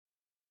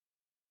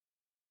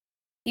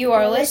You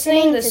are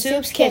listening to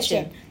Soops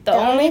Kitchen, the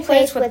only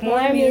place with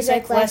more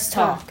music, less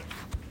talk.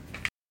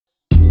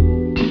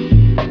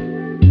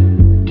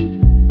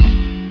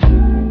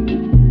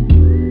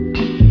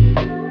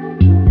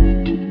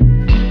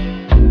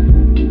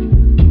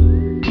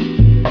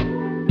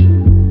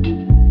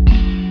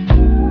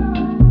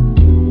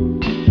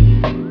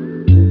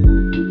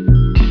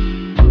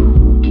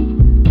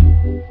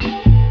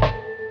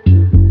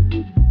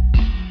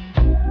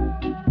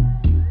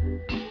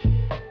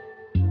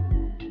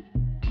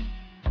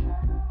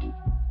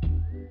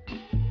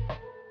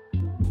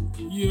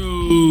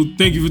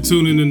 Thank you for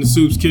tuning in to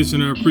Soops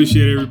Kitchen. I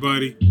appreciate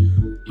everybody.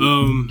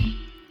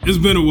 It's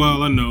been a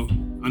while, I know.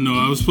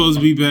 I was supposed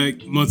to be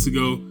back months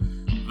ago.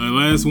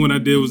 Last one I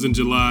did was in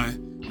July,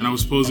 and I was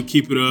supposed to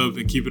keep it up,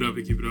 but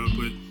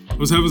I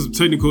was having some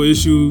technical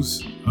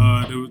issues.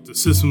 The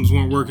systems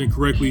weren't working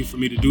correctly for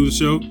me to do the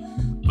show,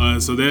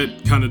 so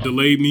that kind of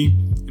delayed me.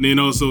 And then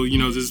also,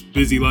 this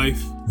busy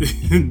life,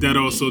 that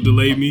also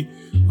delayed me.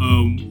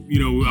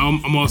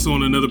 I'm also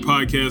on another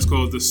podcast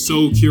called The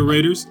Soul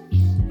Curators.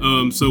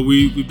 So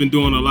we've been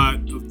doing a lot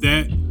of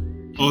that.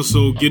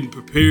 Also getting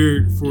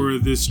prepared for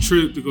this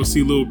trip to go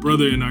see little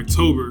brother in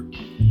October.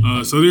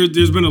 So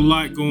there's been a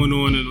lot going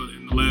on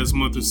in the last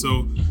month or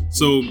so.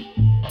 So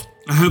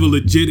I have a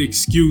legit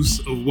excuse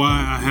of why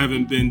I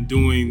haven't been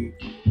doing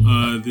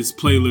this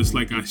playlist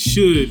like I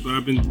should, but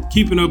I've been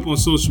keeping up on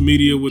social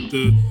media with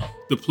the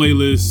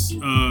playlist,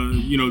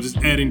 just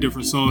adding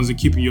different songs and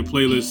keeping your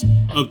playlist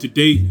up to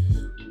date.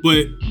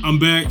 But I'm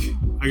back.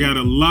 I got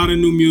a lot of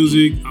new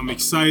music. I'm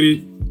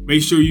excited.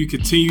 Make sure you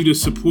continue to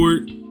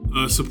support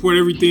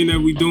everything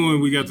that we're doing.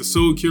 We got the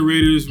Soul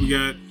Curators. We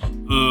got,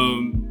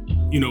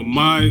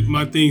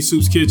 my thing,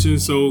 Soops Kitchen.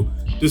 So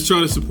just try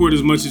to support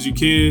as much as you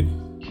can.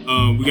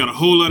 We got a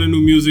whole lot of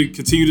new music.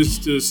 Continue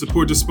to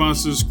support the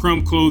sponsors: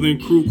 Crumb Clothing,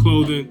 Crew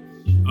Clothing,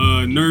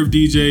 Nerve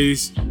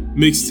DJs,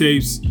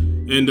 mixtapes,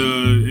 and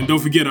don't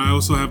forget, I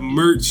also have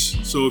merch.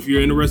 So if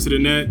you're interested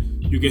in that,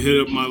 you can hit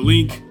up my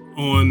link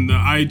on the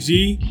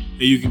IG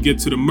and you can get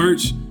to the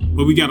merch.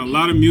 But we got a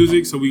lot of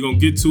music, so we're going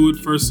to get to it.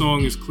 First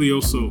song is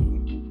Cleo Soul.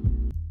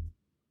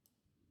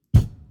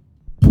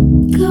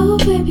 Go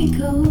baby,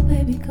 go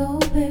baby, go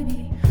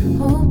baby.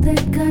 Hope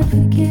that God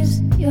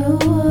forgives your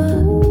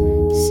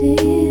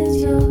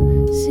sins, your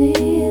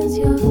sins,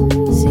 your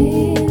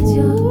sins,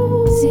 your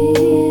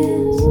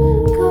sins.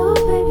 Go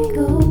baby,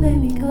 go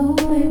baby, go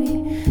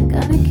baby.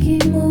 Gotta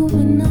keep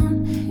moving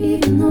on,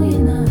 even though you're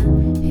not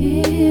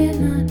here,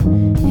 not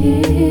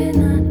here,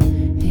 not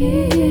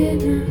here, not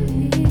here.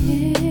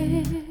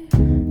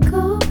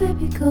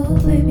 Go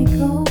baby,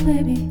 go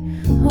baby.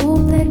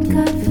 Hope that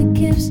God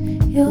forgives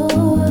your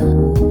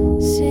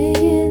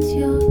sins,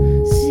 your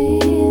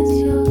sins,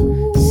 your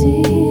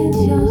sins,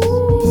 your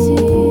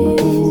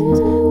sins.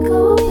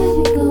 Go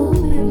baby,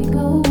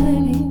 go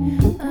baby.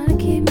 I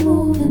keep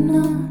moving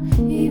on,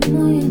 even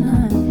though you're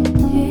not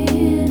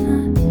here,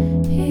 not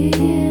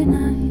here,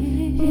 not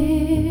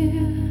here.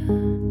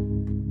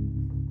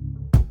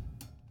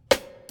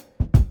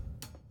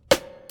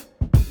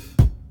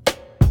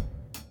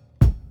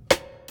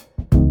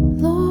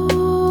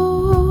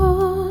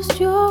 Lost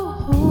your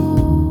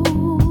hope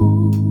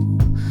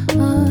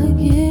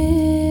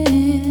again.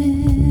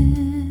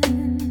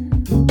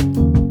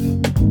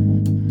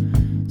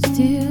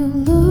 Still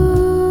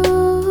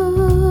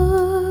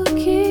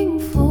looking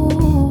for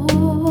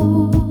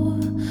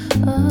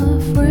a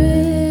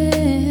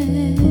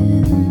friend.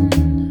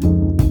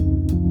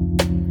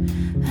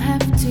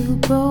 Have to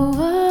grow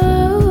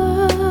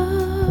up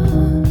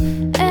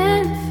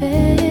and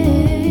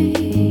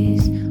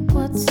face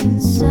what's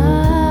inside.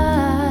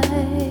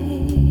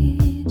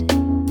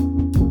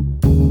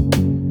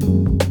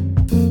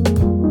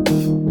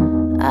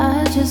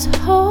 I just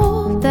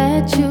hope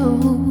that you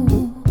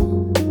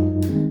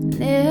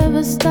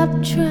never stop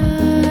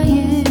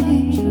trying.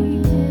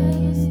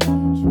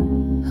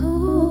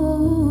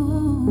 Ooh.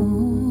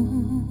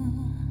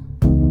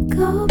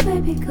 Go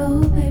baby,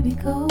 go baby,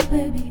 go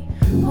baby.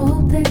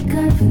 Hope that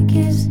God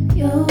forgives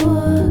your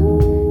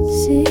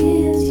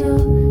sins, your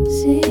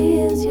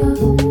sins, your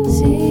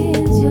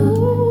sins,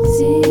 your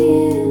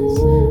sins.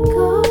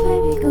 Go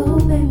baby, go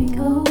baby,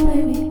 go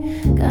baby.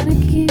 Gotta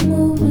keep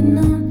moving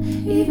on,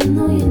 even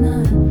though you're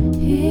not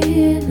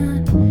here,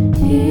 not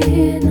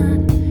here,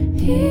 not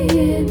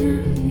here,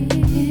 not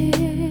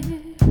here.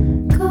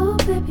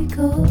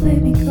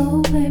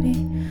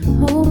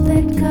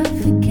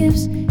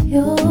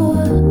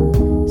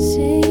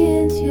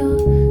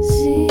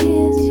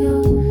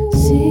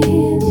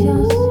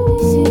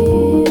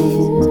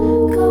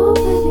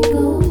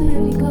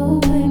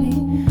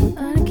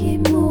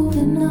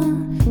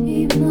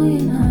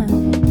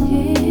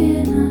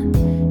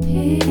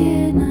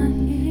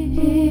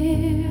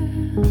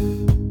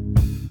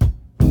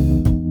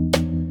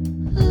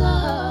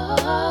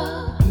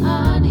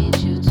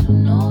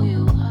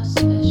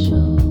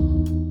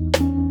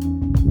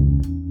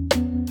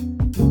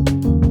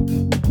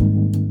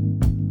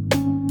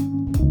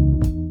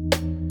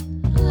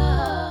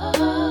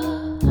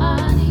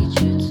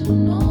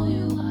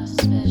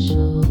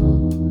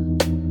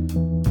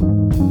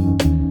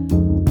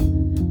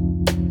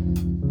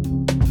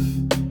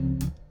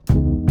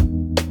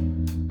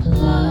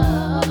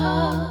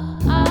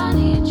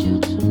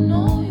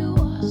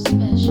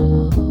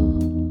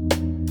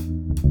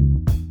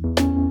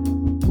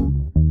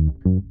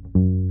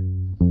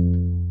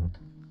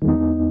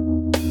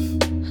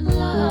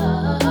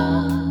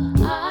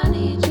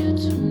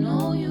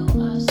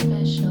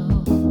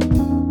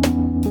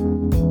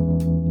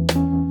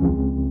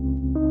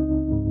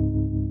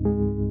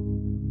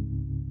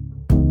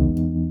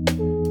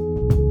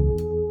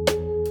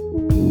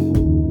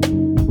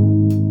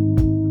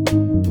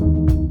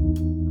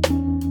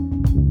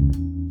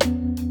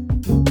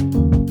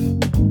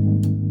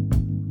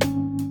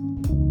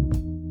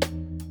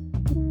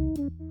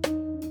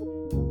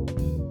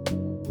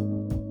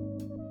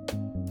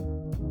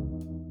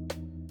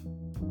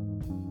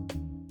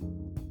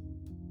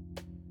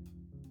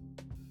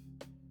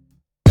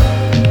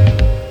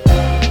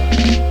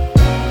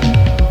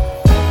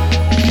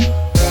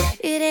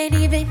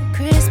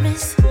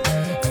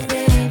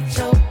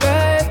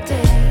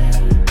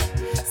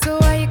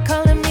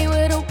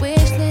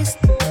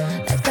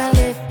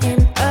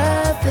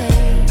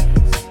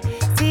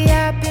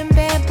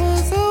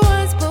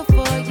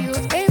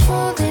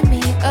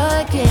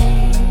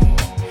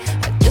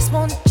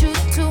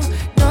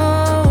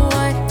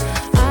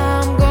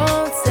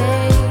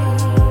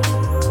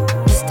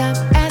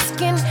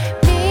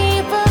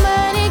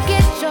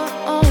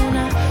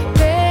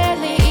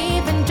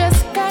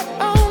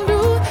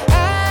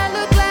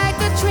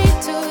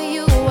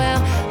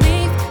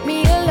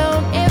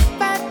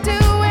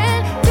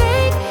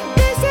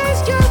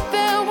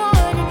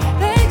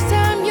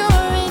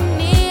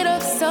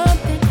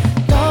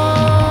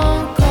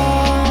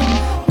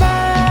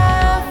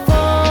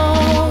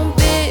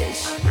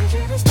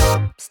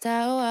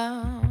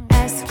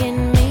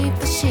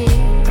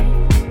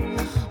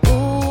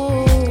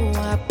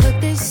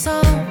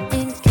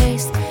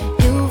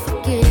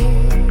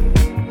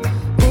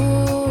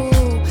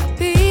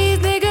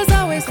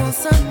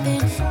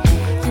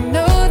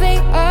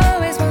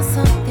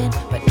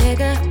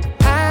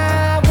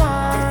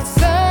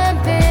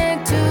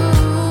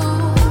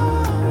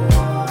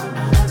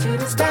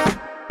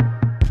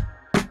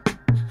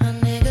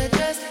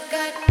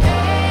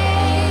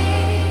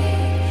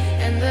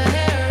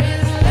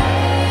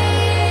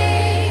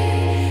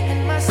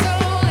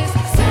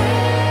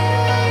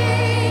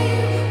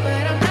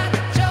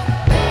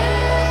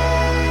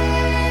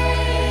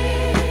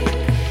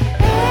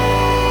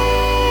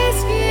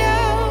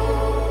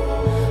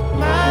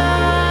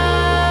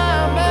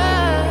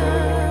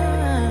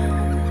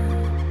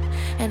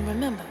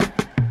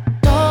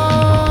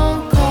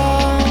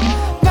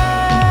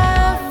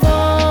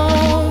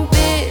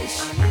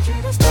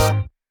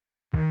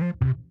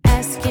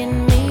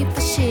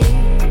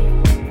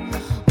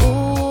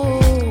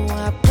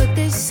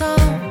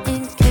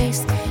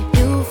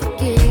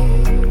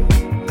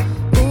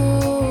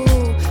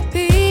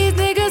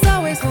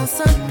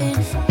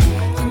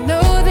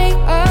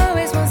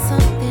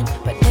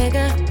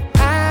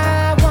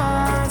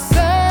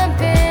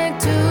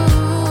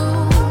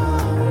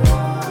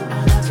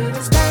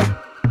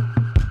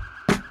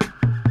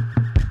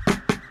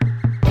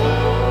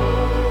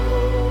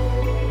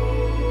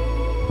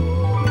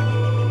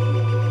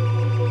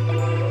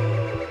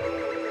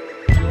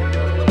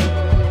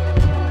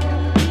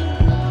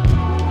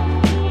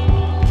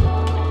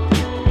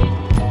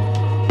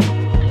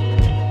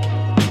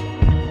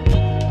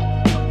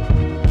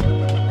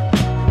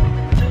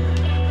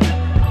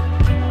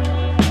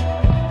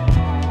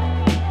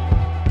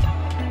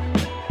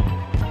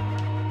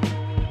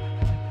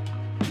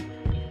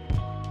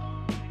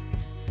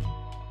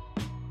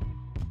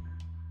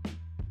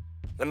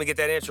 me get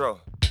that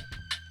intro.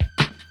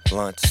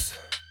 Blunts,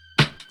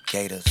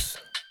 gators,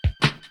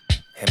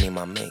 hand me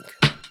my mink.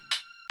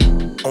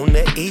 On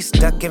the east,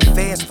 ducking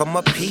fast from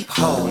a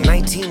peephole.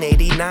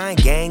 1989,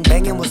 gang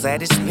banging was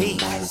at its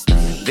peak.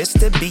 This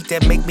the beat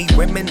that make me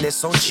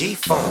reminisce on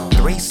G-Phone.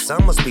 3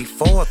 summers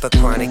before the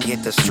chronic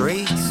hit the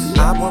streets,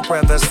 I would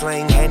rather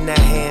slang hand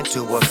to hand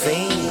to a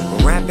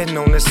fiend. Rapping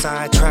on the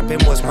side,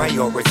 trapping was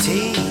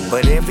priority.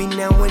 But every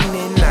now and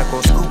then I go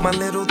scoop my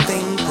little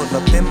thing, pull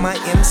up in my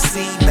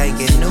MC,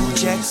 banging New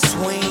Jack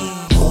Swing.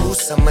 Ooh,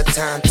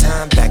 summertime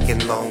time back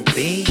in Long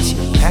Beach,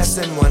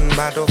 passing 1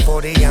 bottle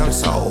 40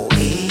 ounce of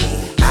OE.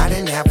 I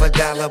didn't have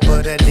 $1,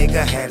 but a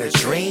nigga had a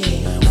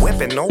dream.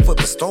 Whipping over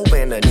the stove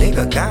and a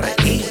nigga gotta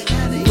eat.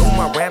 Threw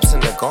my raps in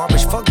the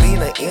garbage, fuck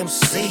being an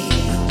MC.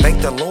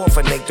 Thank the Lord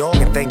for Nate Dogg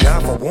and thank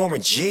God for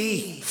Warren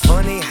G.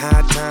 Funny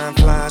how time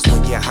flies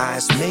when you're high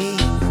as me.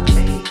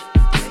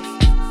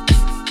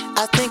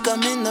 I think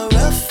I'm in the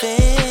rough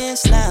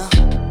ends now.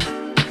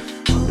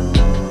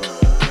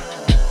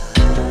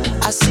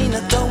 I seen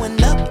her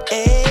throwing up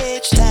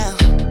H-Town.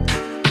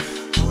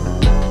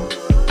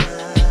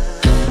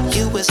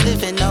 You was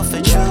living off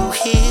a true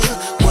heel.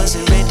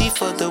 Wasn't ready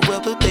for the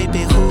world, but baby,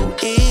 who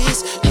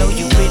is? Know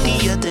you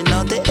prettier than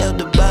all the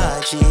elder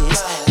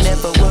barges.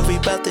 Never worry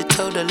about the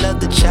total of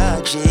the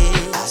charges.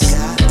 I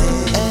got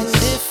this. And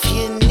if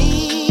you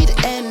need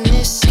an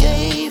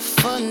escape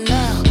for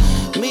now,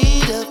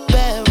 meet up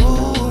at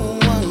room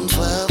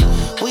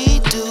 112. We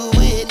do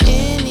it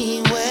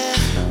anywhere.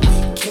 We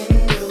can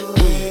do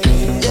it.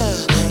 Yeah.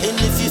 And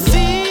if you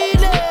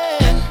feel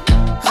it,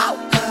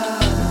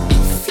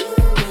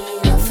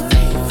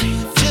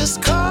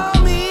 just call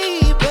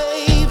me,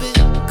 baby.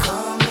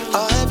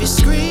 I'll have you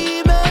screaming.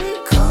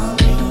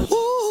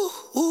 Ooh,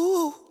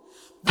 ooh.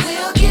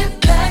 We'll get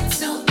back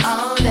to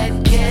all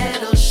that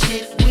ghetto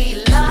shit we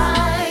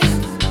like.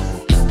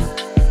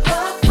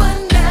 But for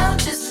now,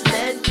 just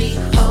let me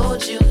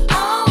hold you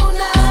all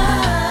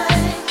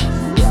night.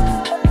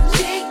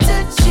 Cheek to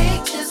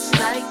cheek, just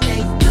like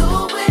they do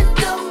in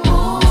the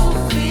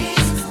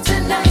movies.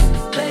 Tonight,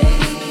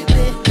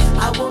 baby,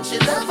 I want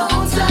your love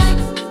on tight.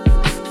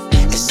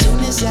 As soon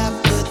as I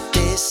put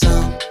this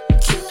on,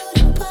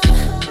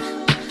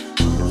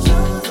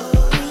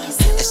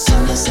 as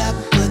soon as I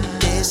put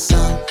this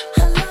on,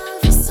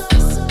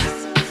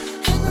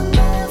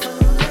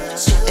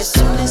 as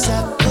soon as I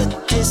put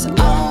this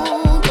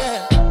on,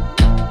 girl.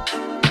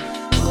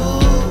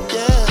 Ooh,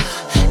 yeah.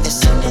 As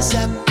soon as I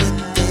put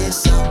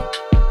this on,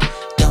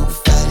 don't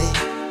fight it,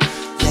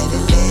 let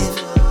it live.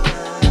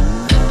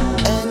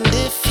 And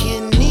if you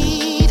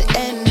need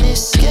an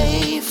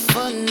escape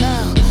for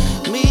now,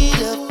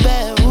 meet up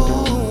at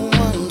room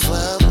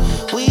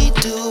 112. We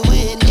do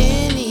it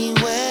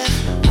anywhere.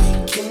 We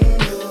can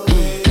do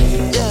it.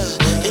 Yeah.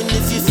 And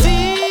if you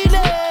feel it,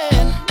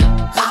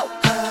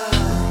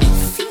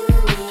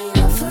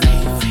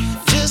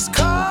 just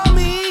call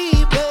me,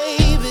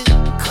 baby.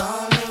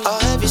 I'll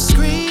have you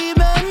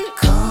screaming.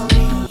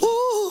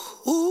 Ooh,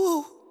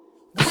 ooh.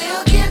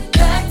 We'll get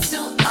back to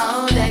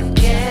all that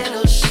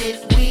ghetto shit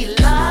we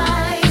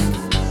like.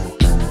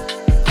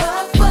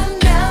 But for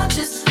now,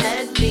 just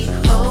let me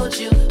hold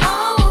you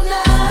all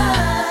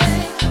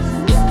night.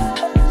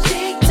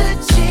 Cheek to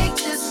cheek,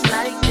 just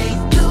like they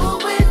do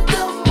in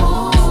the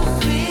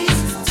movies.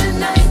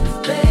 Tonight,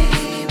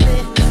 baby,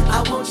 I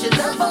want your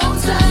love on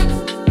tight.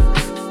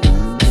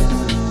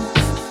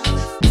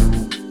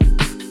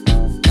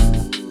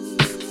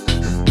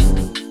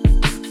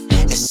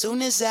 As soon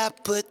as I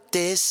put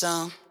this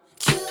on,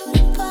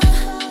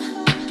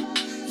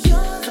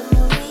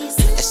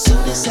 as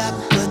soon as I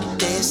put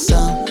this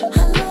on,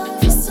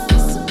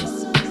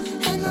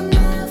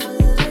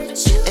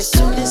 as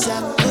soon as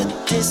I put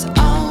this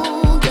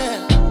on,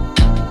 girl.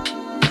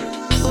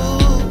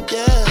 Ooh,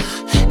 yeah.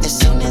 As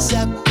soon as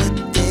I put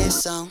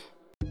this on.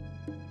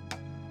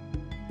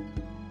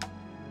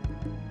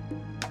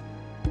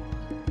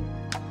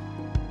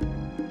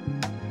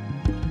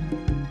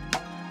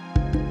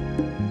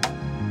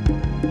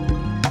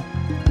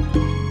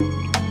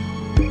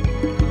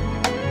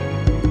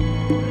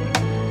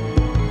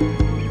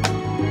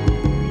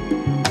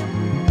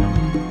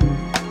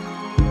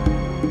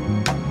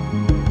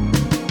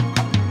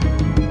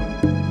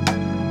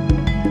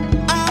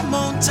 I'm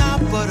on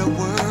top of the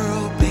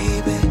world,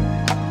 baby.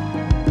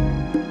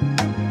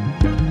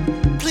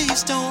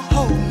 Please don't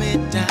hold me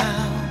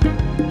down.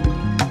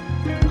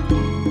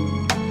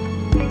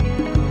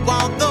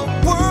 While the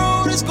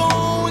world is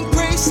going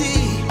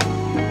crazy,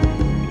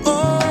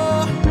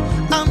 oh,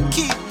 I'm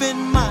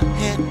keeping my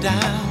head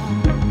down.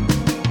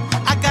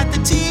 I got the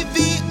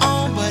TV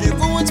on, but it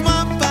ruins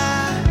my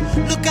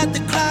vibe. Look at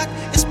the clock,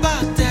 it's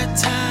about that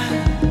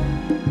time.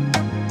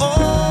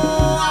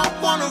 Oh, I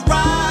wanna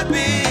ride,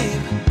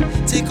 babe.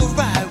 Take a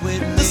ride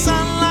with me. The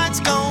sunlight's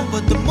gone,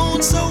 but the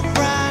moon's so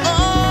bright.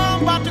 Oh,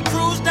 I'm about to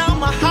cruise down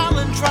my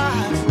Holland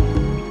Drive.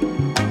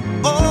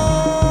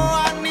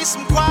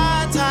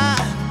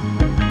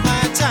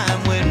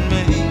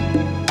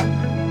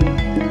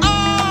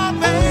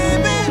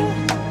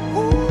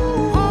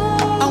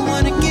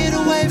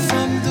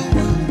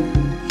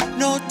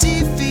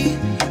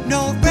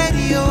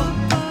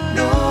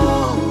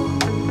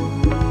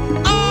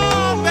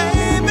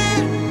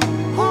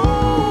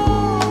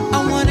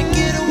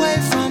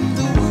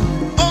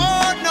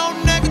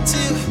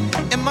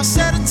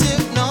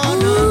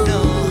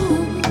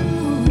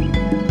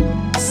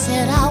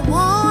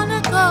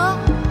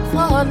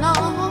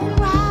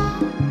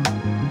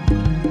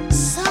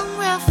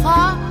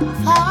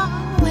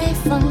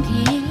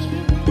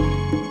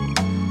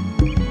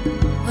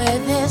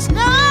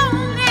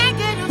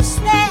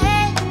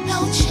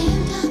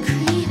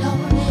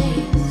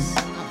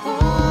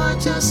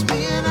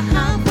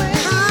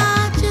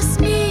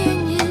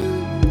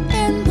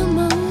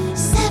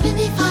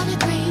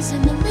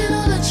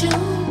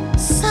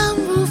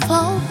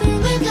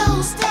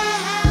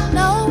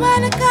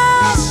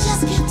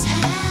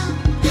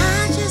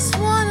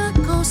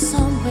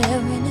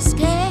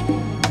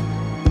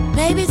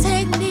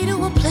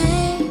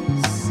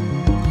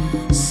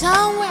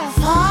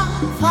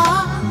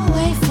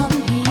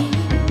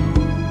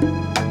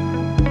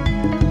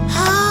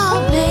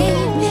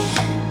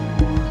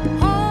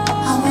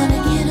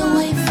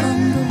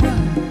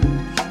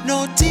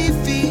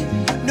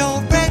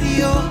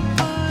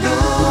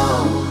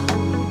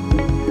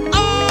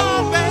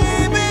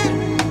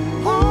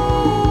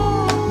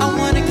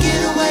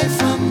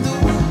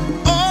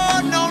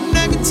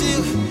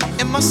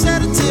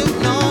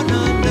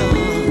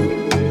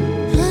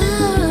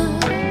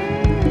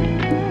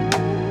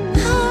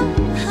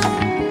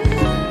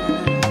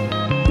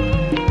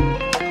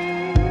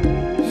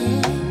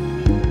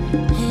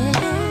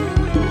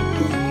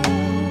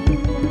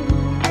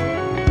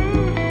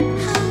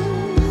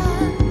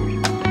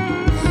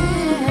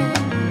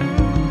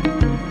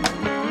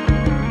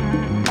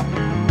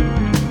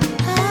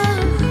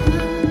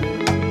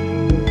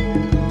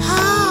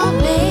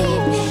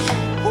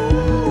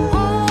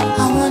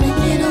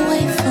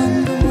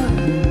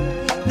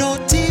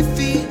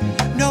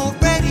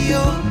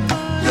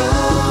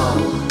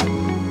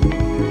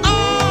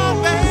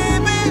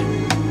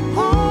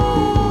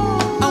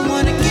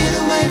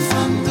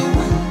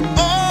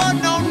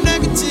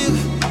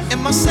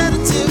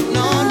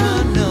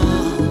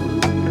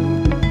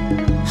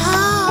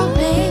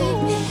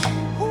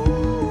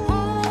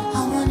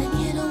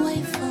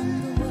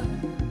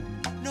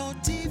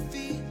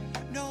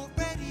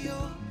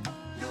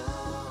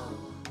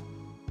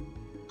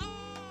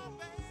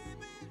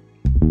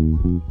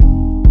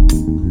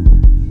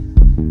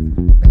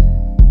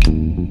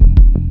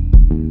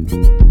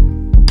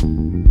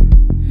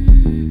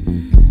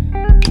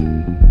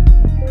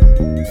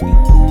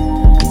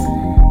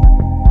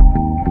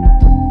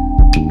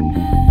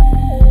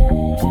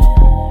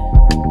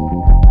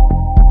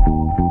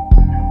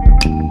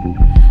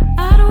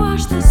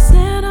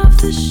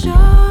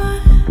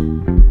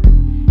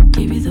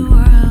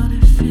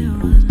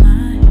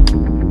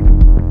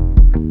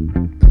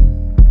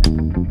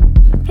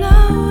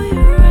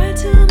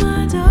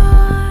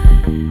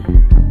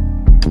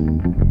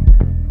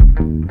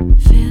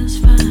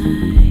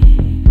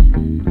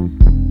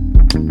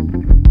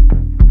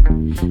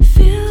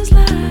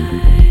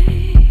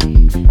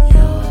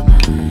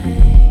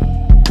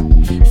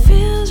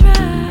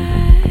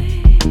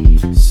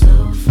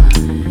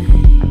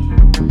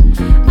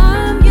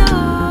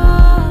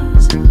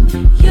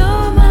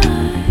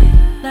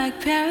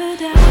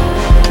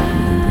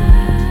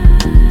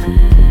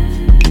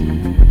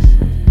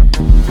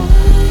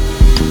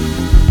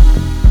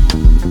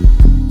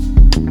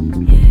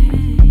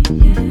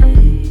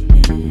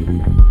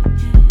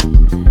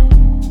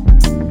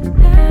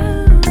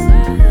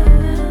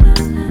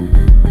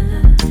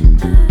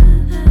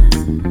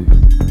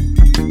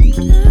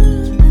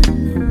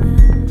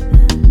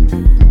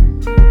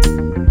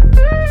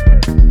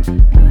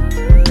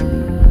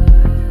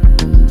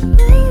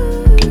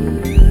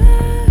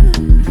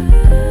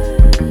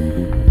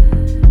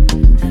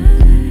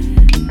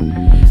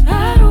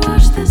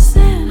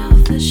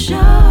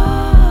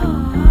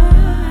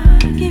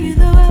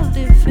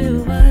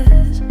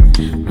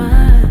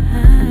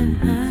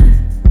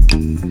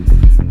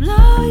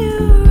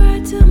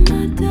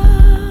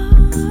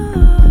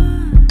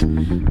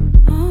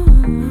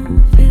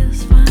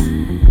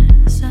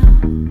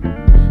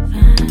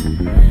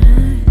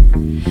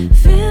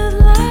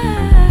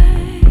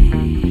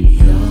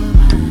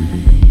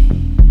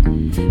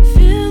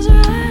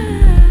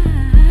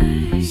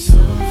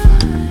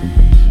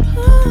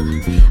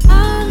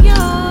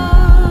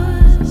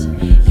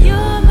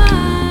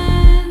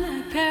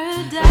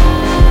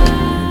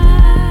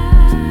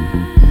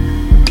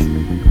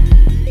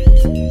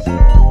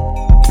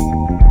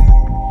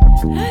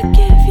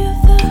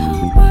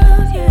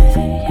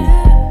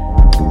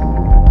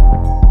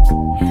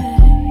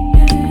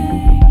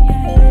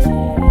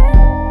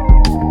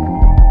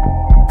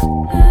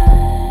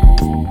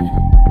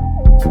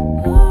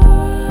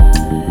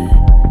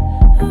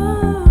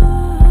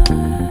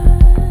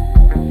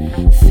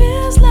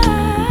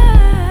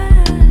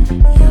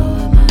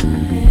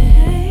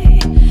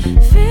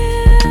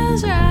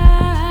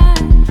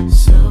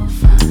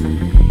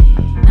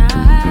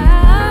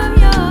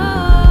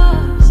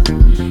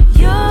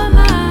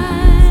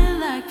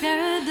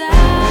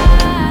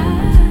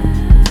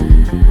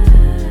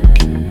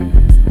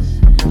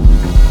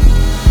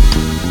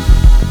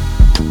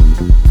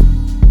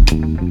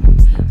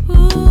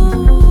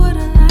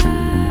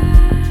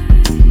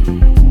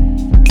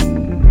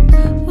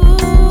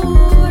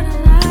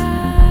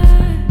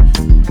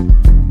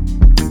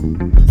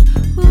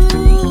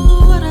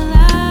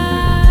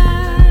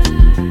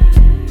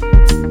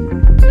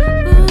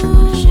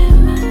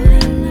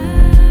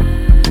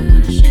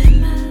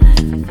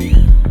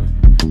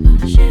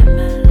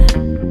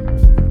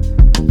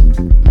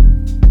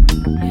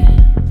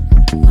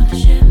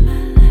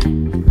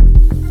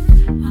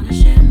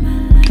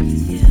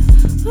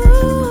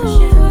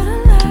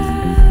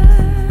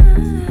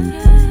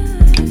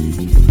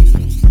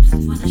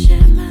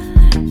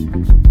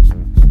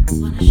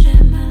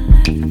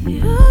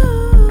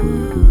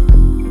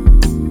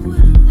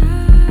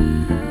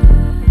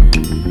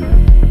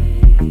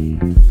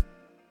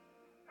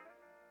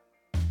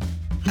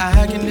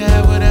 I can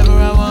have whatever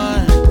I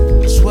want.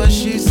 That's what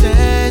she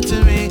said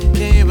to me.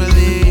 Can you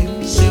believe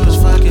she was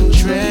fucking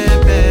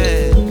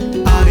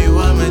tripping? Are you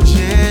a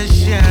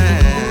magician?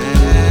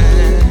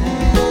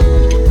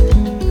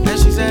 And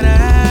she said,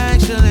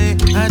 actually,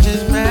 I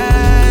just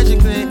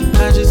magically,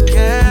 I just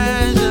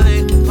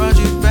casually brought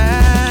you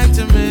back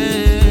to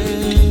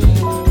me.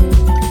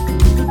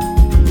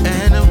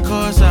 And of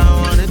course I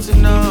wanted to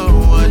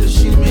know, what does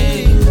she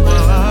mean?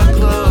 Well, her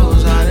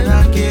clothes, how did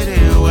I get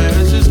here? Where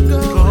is this going?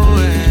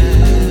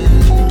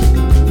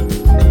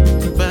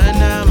 But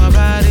now my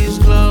body's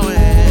glowing,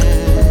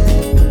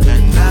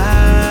 and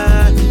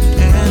I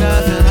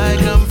feel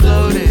like I'm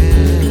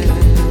floating.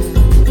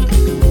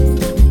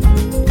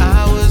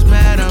 I was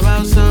mad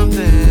about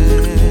something,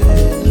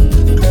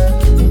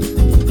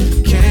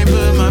 can't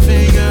put my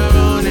finger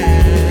on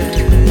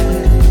it,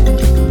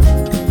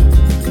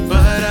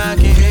 but I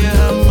can hear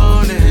her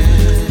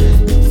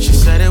moaning. She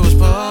said it was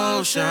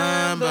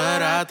potion,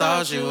 but I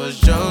thought she was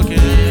joking.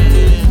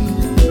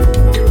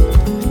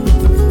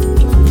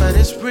 But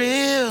it's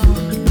real.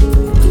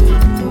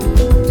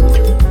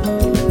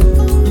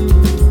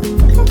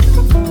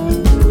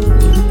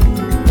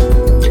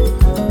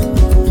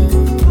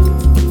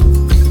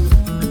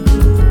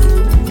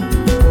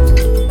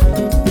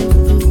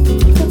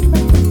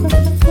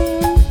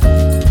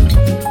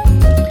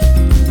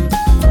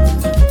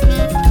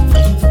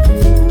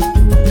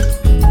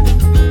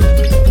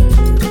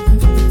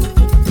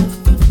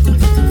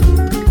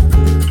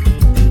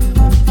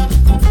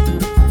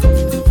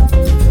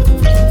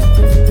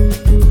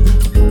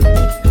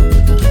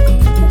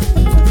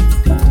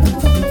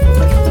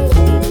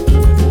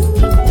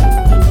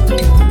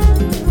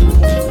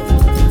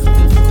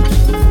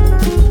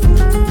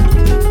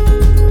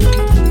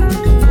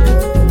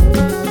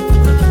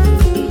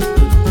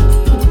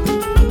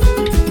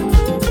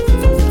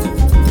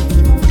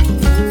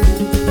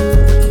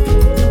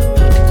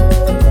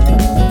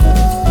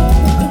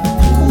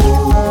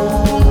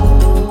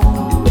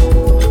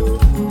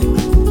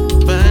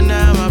 But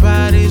now my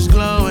body's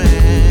glowing,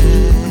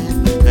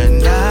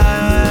 and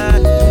I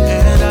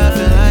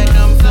feel like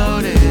I'm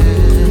floating.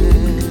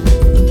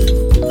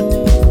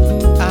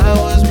 I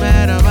was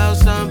mad about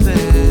something,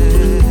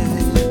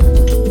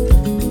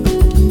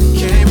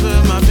 can't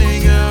put my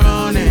finger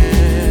on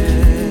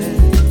it,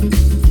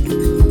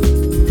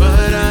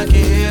 but I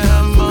can hear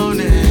her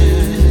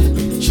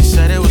moaning. She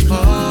said it was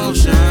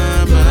potion, but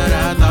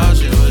I thought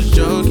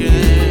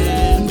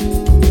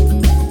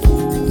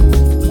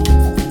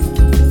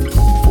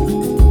she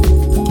was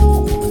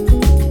joking.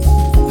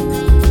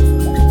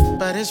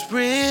 But it's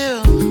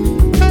real.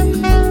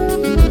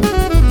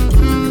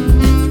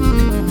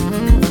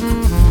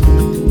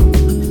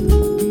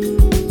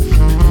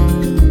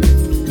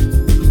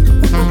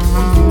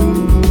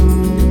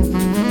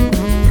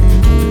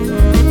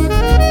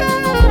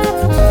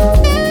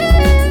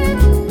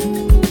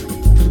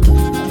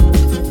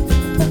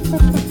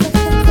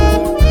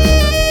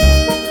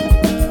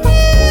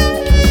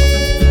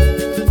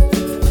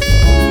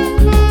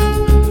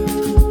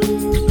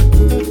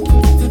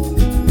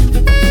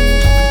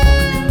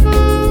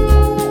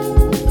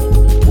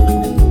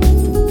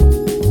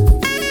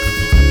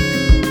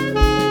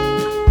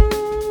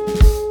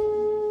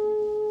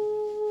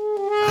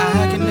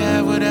 I can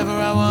have whatever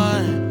I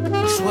want.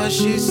 That's what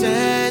she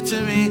said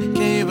to me.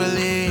 Can you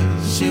believe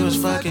she was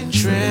fucking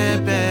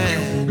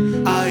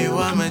tripping? Are you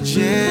a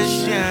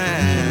magician?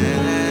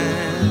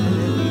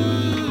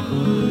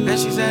 And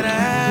she said,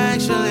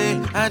 actually,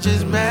 I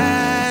just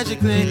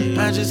magically,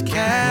 I just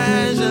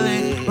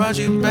casually brought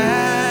you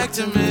back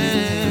to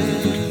me.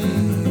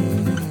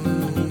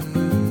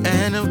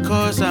 And of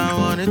course I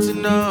wanted to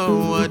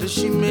know, what does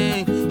she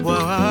mean?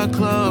 Well, her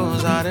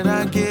clothes, how did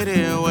I get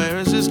here? Where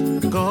is this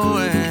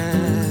going?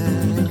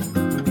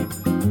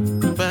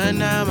 But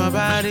now my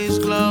body's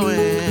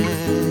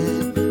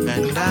glowing,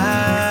 and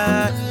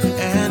I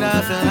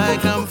feel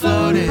like I'm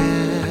floating.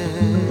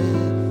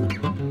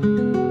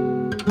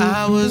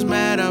 I was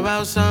mad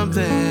about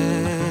something,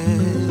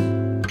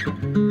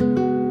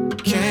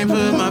 can't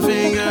put my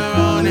finger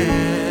on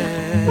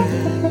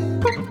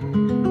it,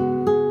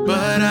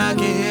 but I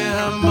can hear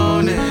her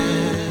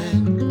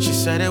moaning. She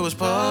said it was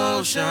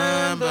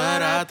potion,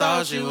 but I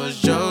thought she was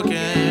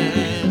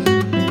joking.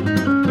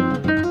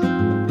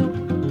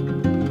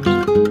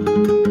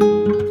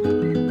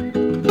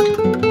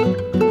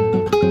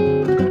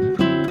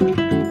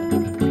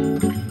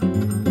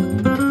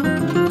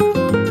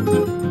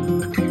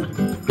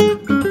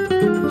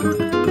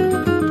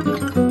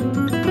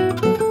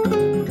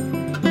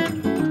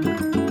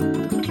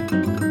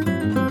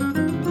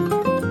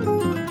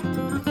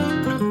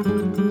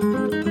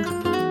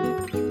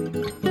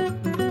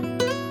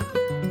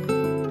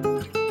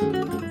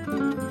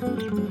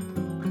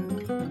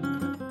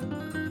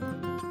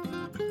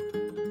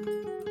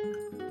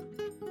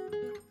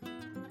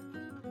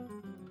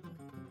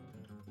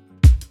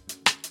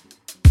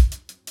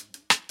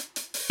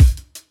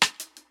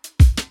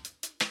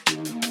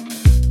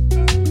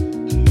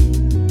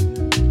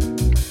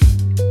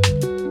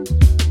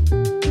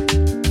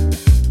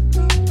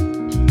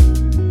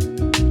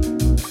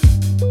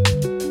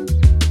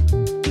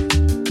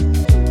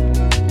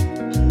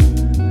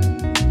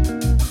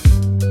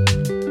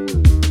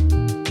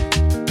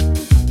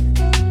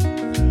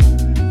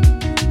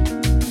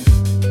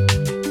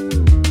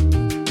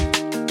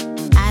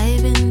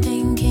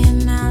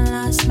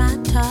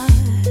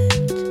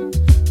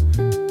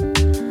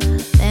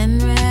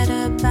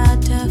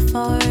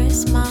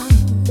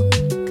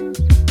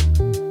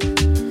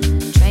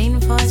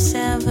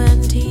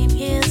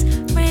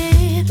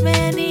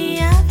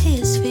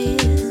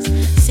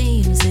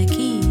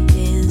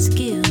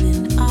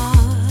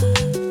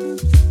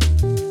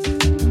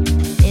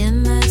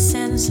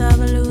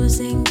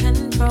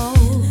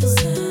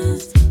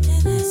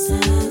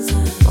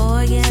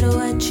 matter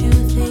what you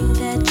think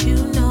that you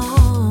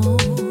know.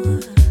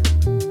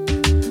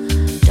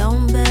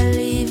 Don't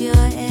believe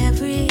your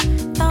every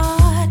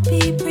thought.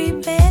 Be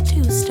prepared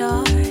to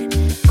start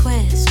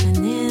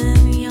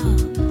questioning your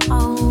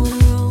own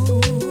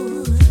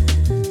rules.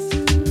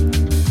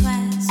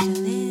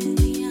 Questioning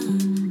your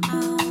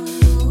own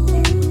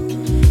rules.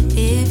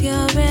 If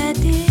you're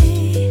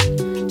ready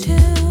to,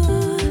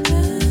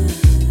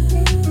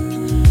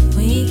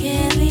 we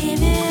can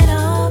leave it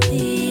all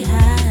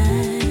behind.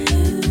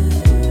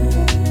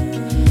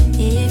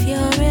 If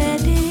you're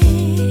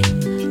ready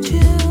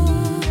to,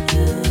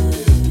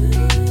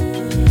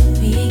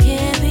 we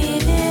can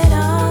leave it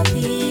all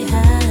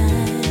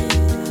behind.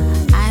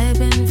 I've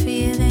been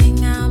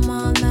feeling I'm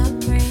on the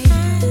brink,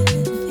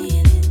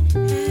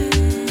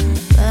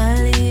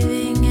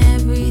 believing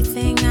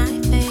everything I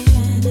think.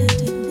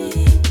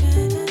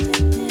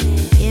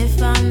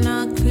 If I'm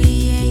not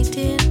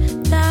creating,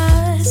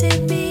 does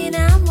it mean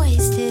I'm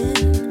wasting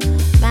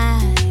my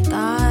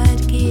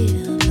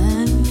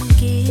God-given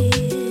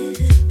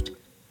gift?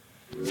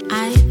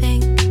 I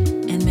think,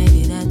 and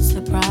maybe that's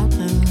the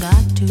problem,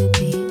 got to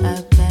be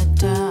a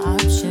better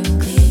option.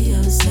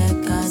 Cleo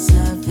said God's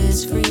love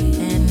is free,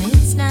 and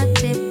it's not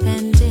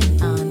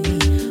dependent on me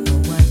or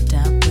what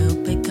I will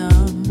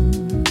become.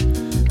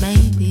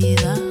 Maybe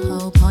the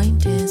whole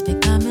point is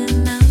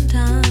becoming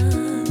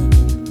undone.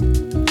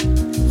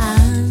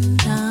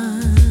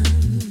 Undone.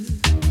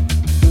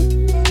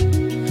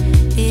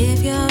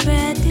 If you're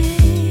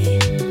ready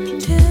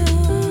to,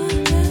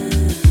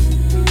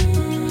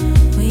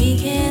 we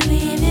can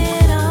leave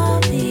it all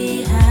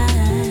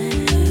behind.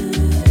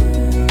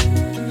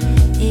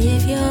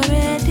 If you're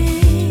ready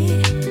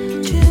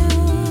to,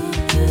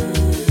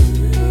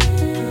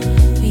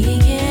 we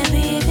can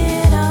leave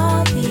it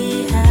all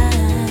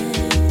behind.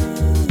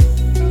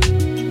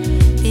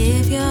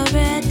 If you're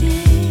ready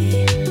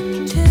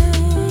to,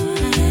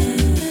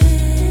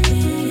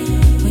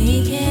 we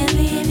can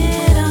leave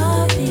it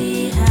all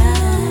behind.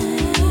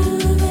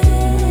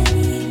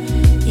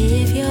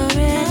 If you're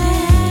ready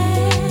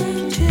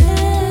to,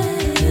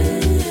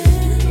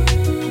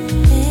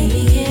 we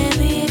can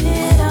leave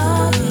it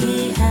all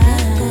behind.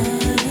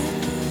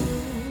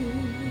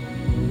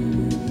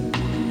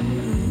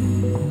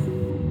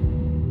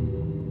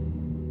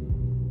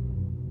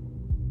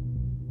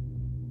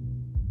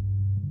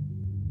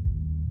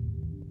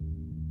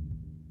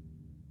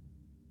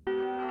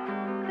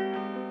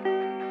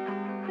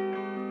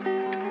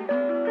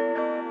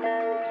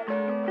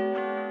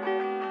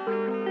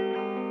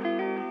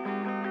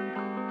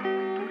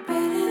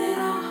 Betting it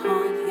all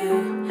on you,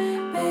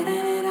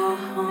 betting it all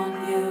on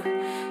you,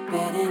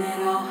 betting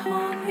it all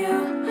on you,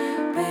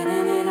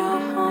 betting it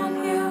all on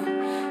you,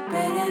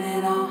 betting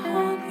it all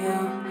on you,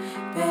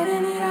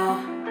 betting it all.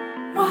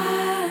 Why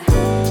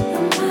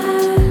am I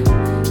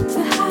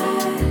to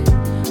hide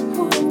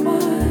who it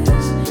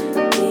was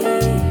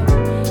deep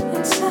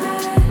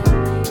inside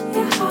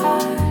your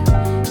heart?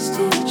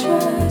 Still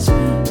trust me,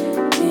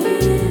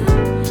 being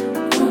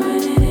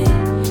ruining it.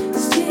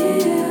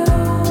 Still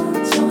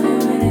told me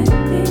when it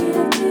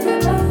needed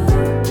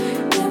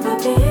never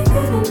being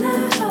good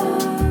enough.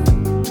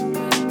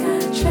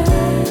 Gotta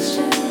trust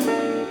you,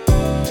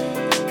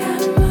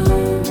 gotta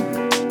move,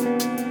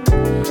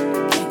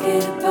 can't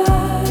get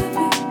above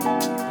it.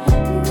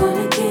 I'm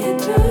gonna get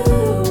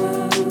through.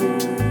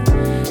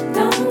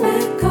 Don't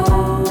let go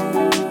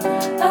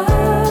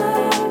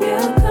of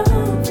your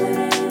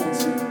confidence.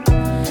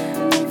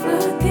 Don't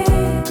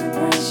forget the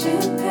price you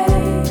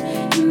pay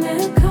in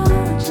that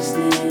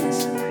consciousness.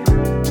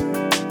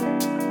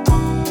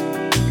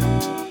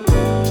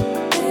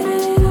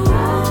 Betting it all,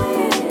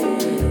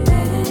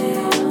 betting it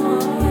all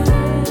on you,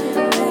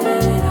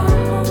 betting it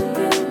all on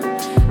you,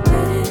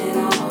 betting it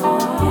all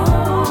on you,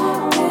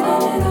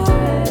 betting it all,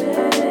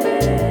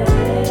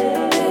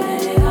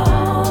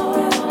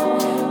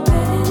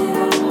 betting it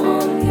all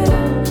on you,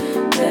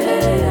 betting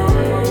it all on you,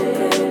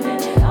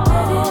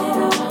 betting it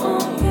all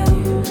on you,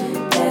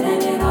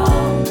 betting it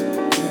all.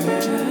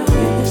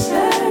 You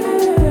deserve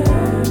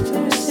to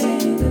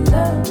receive the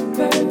love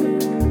burn.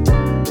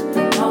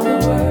 And all the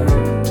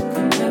words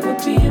can never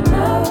be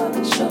enough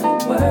to show your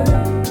worth,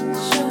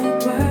 show your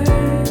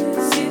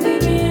worth. Easy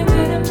being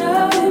good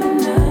enough.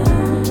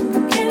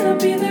 But can I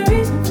be the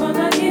reason for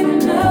not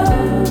giving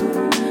up?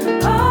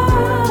 Oh,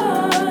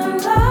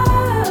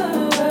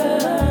 love.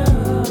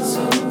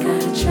 So I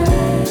gotta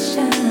trust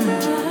you.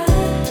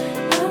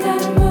 I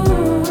gotta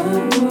move,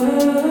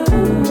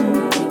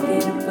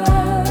 get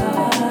above.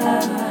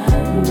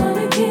 I'm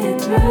gonna get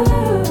through.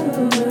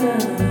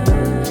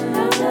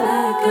 Don't let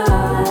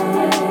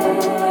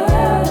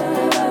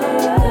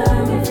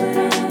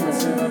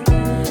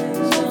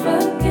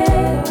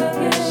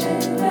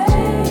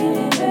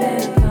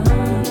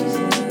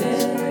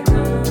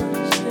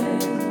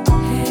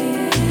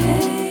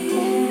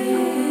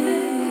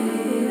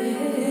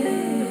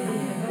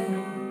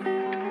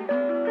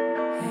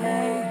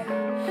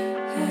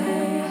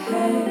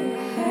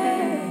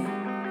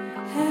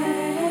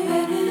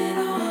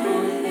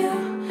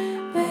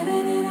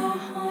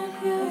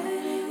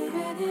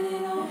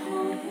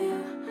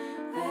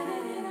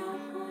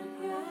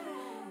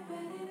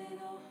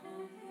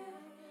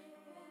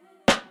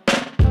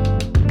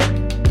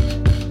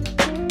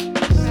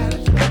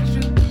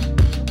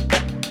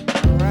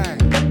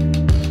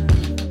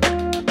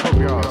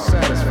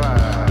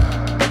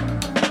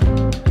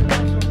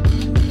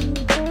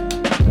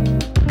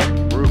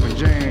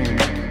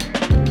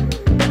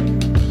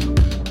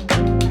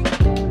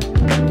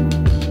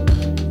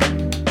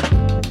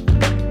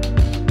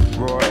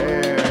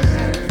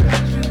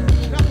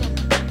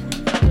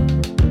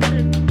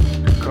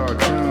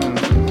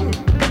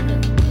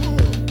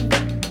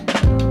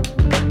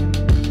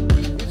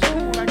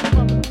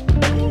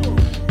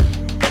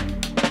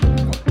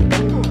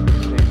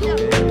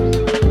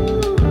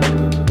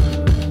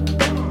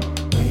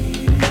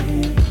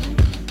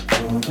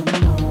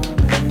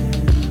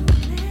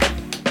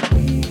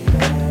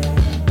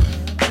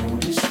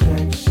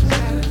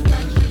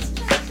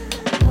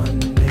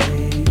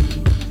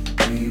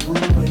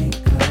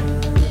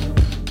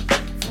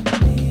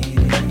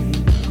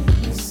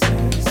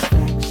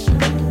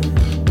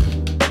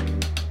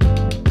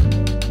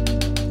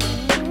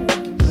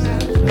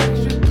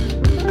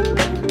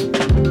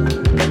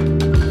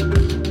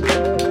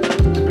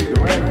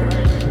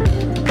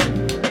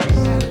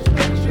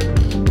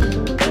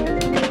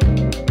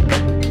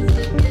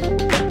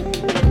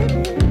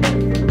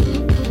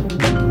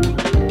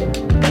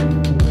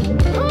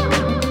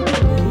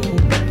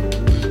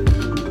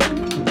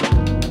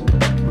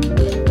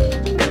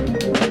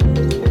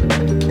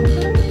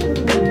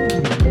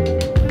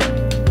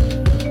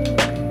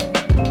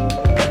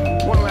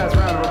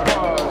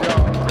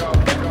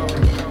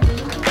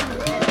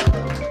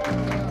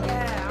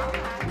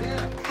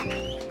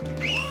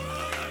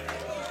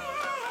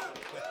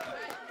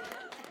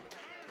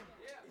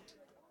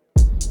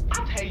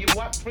tell you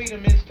what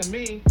freedom is to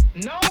me.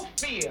 No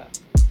fear.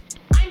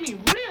 I mean,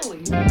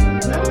 really, no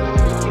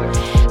fear.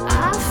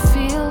 I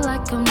feel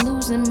like I'm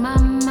losing my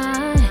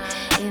mind.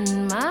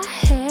 In my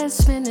head,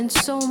 spending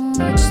so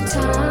much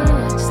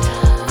time.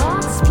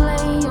 Thoughts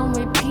play on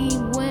repeat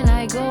when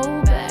I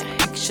go back.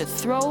 Picture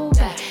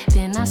throwback,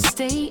 then I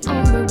stay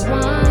on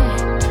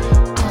rewind.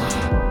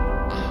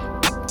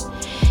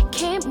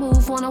 Can't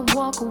move, wanna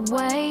walk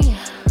away.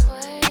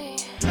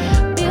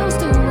 Bills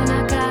due when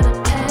I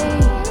gotta pay.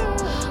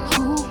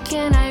 Who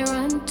can I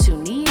run to?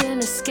 Need an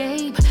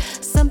escape.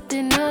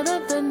 Something other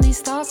than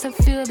these thoughts that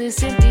fill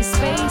this empty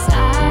space.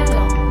 I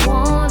don't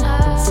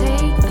wanna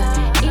take the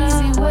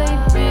easy way,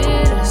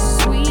 bitter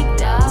sweet.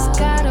 It's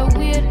got a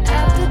weird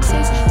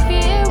aftertaste.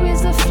 Fear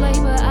is the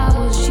flavor I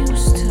was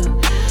used to,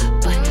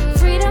 but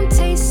freedom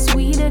tastes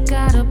sweeter.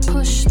 Gotta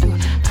push through.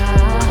 I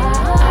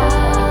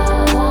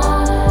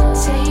wanna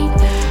take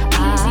the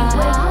easy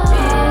way,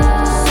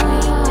 bitter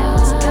sweet.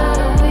 It's got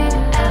a weird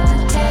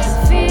aftertaste.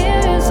 Fear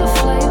is the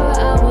flavor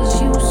I was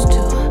used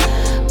to,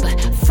 but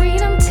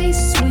freedom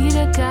tastes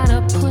sweeter. Gotta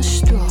push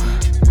through.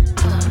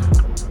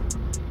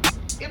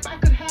 If I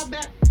could have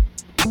that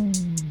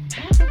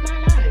half of my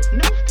life,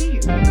 no fear.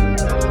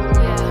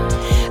 Yeah,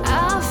 I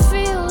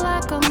feel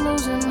like I'm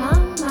losing my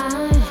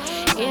mind.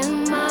 In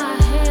my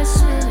head,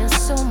 spending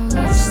so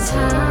much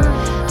time.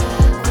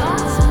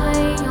 Thoughts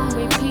play on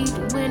repeat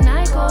when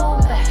I go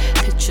back.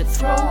 Picture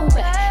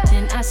throwback,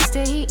 then I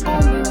stay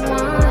on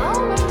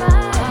rewind.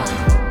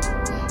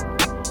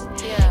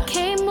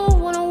 Can't move,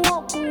 wanna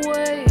walk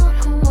away.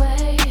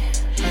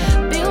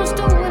 Bills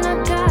due when I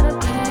gotta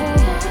pay.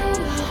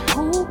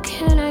 Who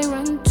can I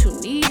run to?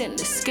 Need an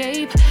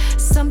escape.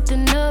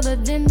 Something other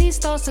than these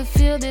thoughts that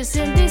fill this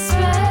empty space.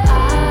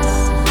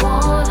 I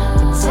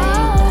wanna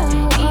take the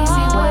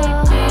easy way,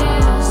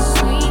 bitter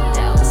sweet.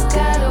 Now it's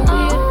got a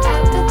weird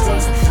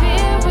aftertaste.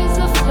 Fear is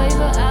the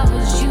flavor I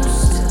was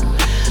used to,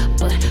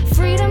 but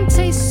freedom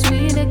tastes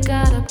sweeter.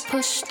 Gotta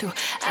push through.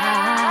 I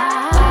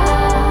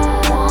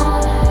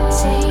wanna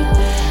take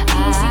the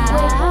easy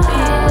way,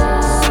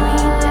 bitter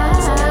sweet. Now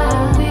it's got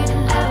a weird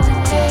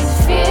aftertaste.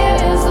 Fear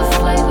is the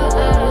flavor I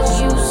was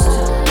used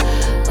to,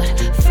 but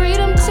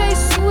freedom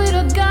tastes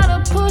sweeter. Gotta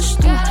push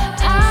through.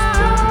 I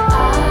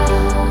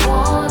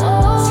wanna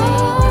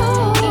take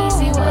the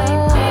easy way,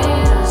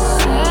 bitter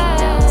sweet.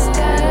 Now it's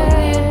got a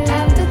weird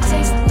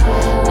aftertaste.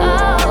 Oh,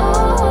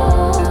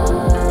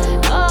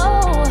 oh, oh,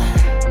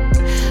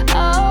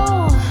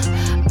 oh,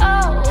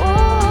 oh.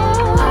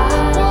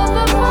 What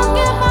the fuck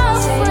am I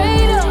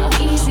afraid of?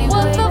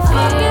 What the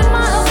fuck am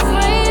I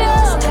afraid of?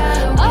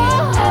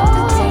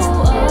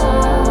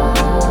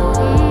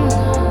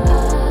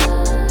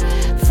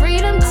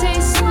 Freedom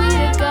tastes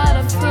sweeter,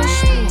 gotta push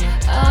through.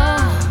 I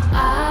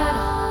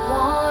don't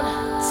wanna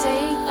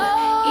take the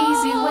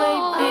easy way,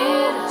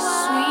 bitter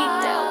sweet.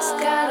 Now it's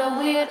got a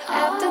weird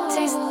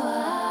aftertaste.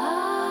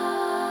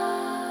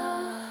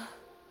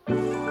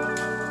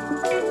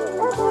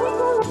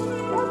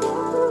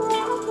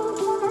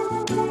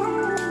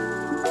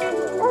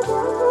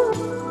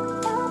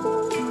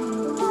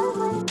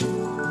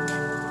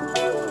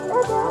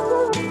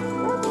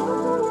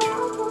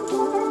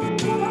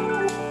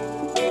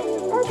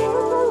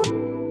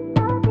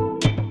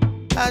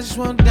 I just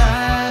wanna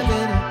dive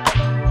in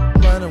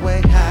it, run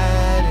away,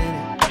 hide in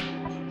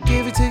it.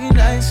 Give it to you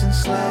nice and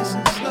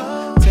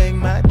slow. Take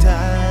my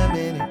time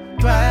in it,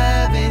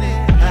 drive in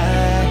it,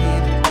 hide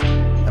in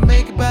it. I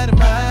make it by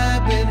my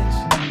business.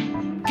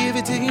 Give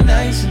it to you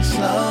nice and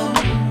slow.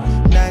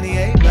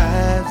 98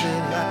 vibes in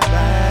it.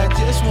 I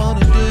just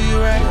wanna do you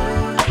right,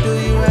 do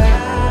you right,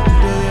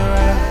 do you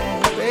right.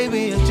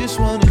 Baby, I just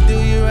wanna do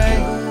you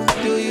right,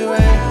 do you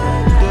right,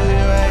 do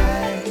you right.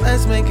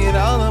 Let's make it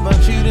all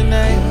about you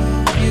tonight.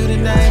 You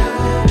tonight,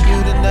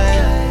 you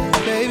tonight.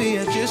 Baby,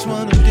 I just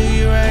wanna do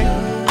you right,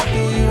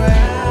 do you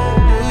right,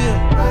 do you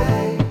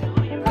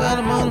right. But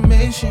I'm on a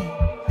mission,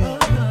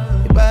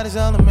 yeah. Your body's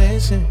all I'm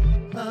missing.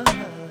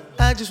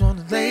 I just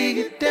wanna lay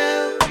it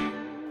down.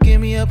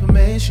 Give me a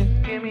permission.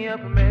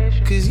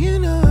 Cause you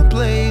know I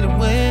play to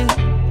win.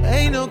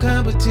 Ain't no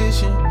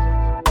competition.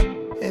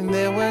 And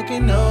they're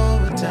working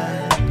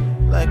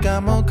overtime like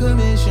I'm on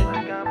commission.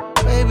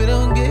 Baby,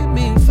 don't get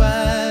me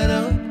fired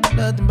up.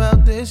 Nothing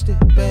about this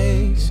that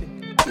basic.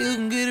 You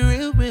can get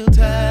real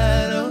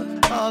tired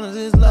of all of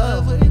this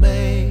love we're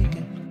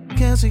making.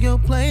 Cancel your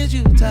plans,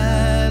 you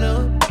tired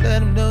of. Let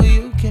them know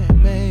you can't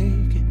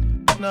make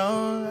it.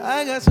 No,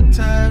 I got some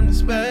time to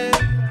spare,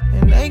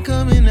 and ain't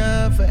coming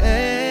up for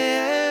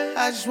air.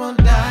 I just wanna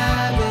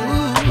dive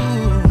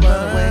in,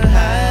 run away,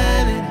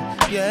 hide in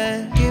it,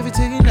 yeah. Give it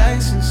to you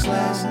nice and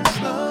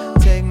slow.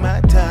 Take my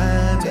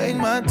time,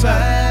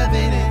 drive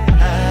in it,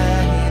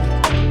 hide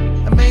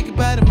in it. I make it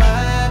by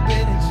my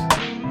business.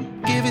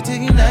 Give it to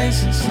you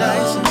nice and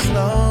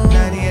slow.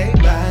 98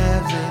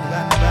 vibes in it.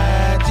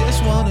 I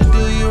just wanna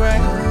do you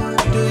right,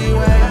 do you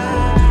right,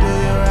 do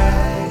you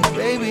right.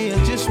 Baby, I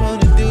just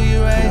wanna do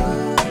you right,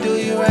 do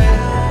you right,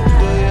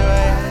 do you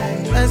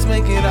right. Let's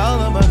make it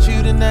all about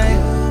you tonight,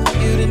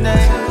 you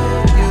tonight,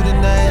 you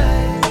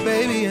tonight.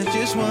 Baby, I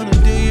just wanna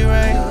do you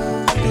right.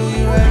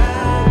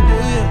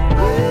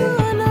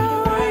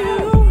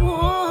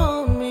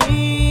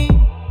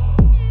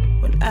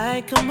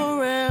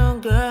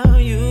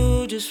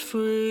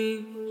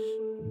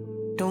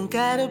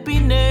 gotta be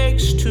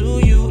next to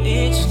you,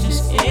 it's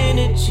just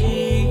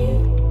energy.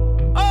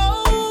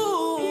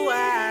 Oh,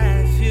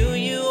 I feel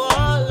you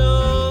all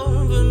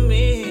over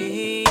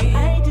me.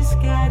 I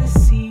just gotta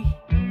see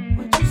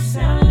what you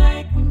sound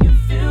like when you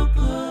feel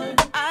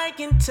good. I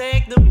can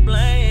take the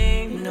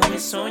blame, you know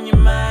it's on your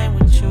mind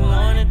what you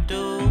wanna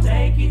do.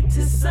 Take you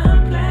to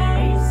some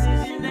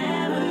places you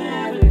never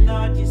ever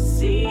thought you'd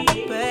see.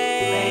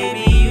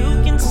 Baby,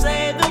 you can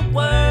say the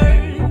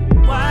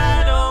word,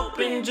 wide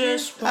open,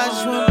 just I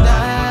just wanna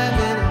dive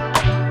in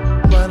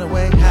it, run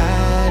away,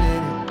 hide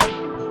in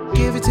it,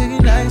 give it to you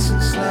nice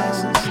and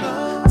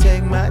slow.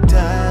 Take my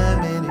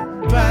time in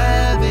it,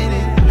 drive in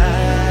it,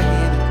 hide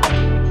in it.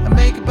 I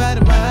make it part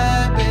of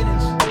my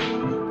business,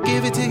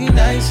 give it to you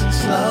nice and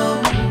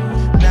slow.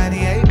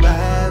 98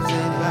 vibes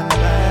in it,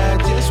 I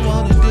just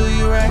wanna do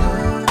you right,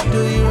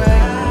 do you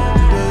right,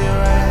 do you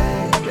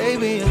right.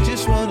 Baby, I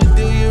just wanna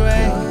do you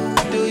right,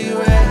 do you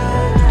right,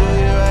 do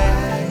you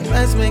right.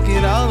 Let's make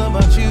it all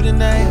about you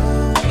tonight,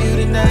 you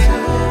tonight,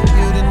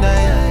 you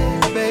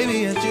tonight. Baby,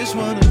 I just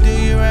wanna do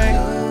you right,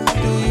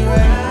 do you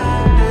right,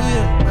 do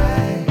you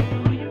right.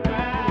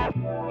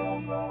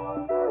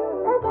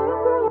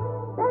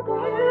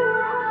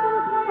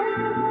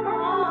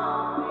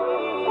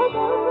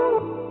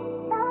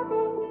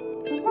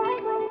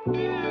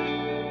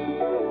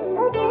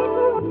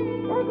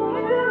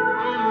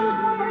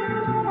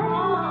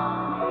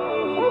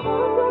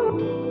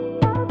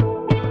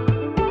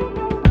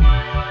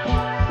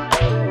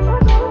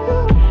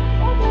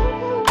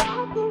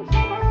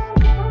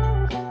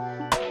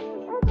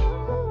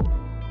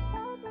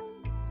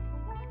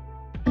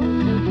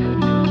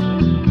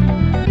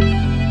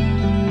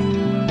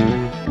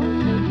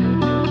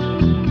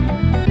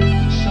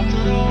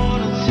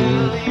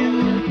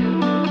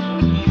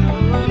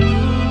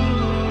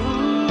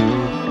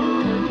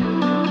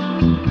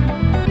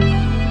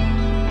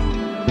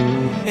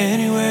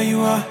 Anywhere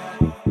you are,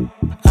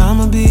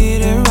 I'ma be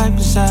there right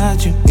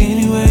beside you.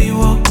 Anywhere you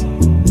want,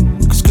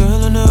 'cause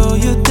girl, I know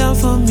you're down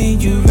for me.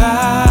 You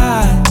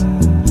ride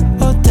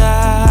or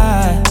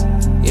die,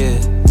 yeah.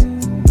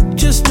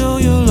 Just know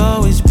you'll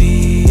always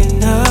be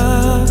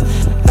enough.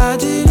 I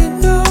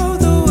didn't know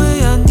the way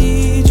I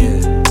need you,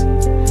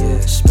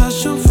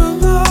 special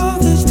from all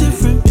these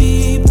different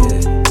people.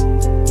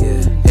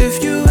 If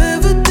you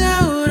ever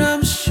doubt,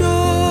 I'm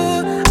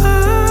sure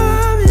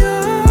I'm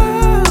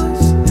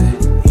yours.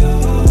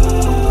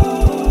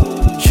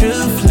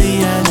 Truthfully,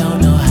 I don't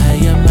know how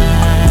you're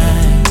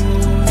mine.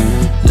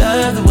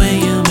 Love the way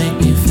you make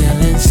me feel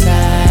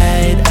inside.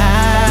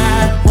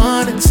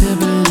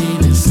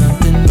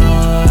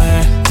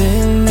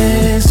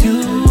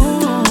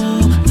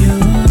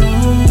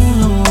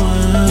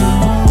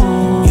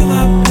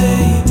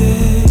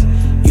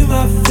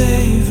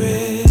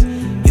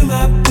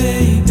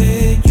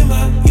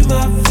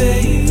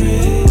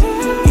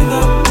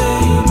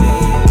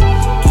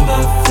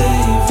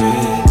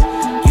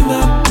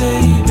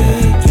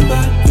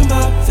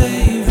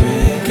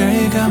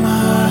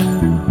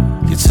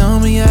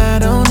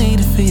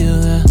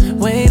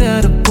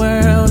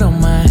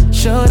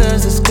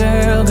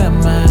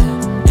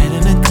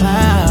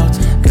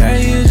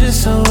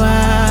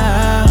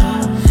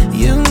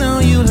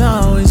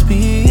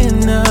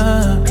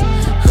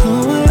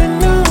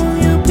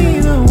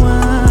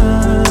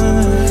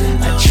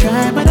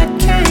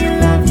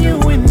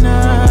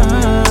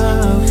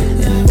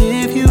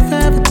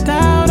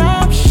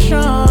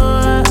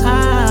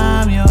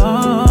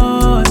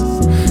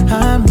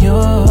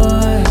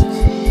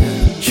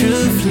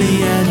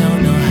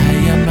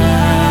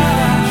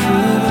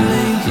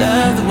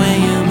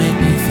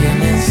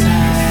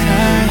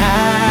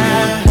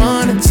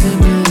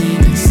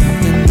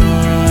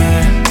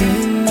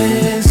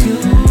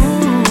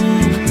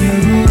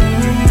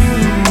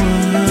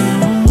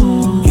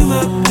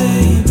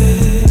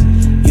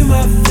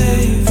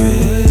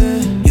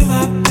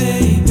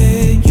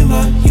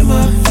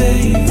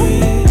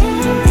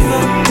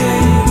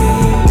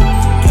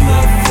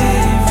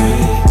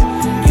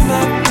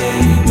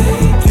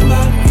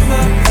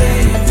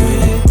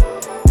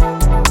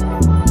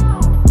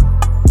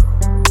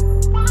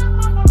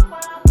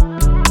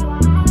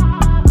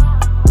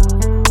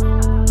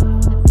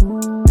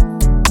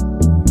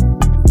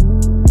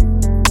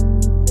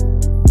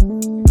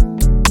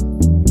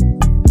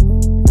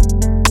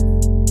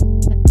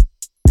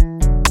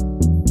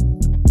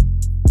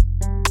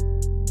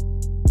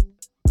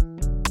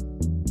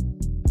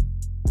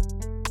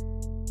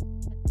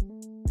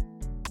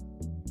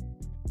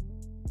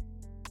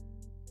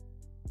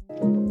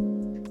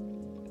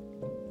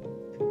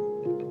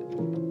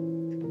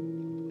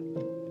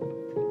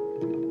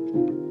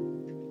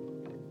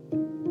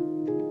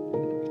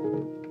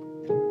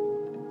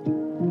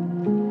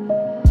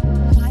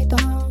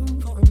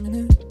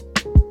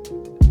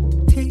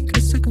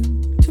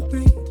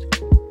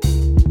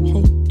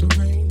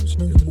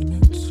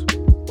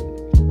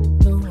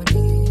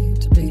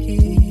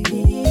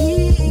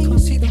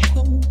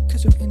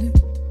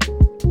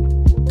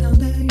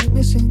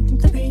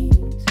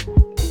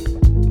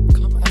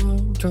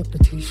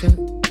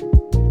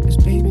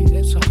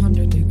 it's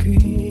 100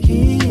 degrees.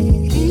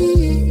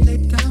 Lay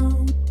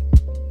down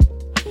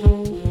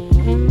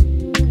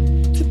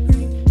to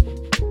breathe.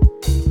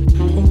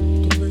 Hold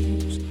the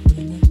waves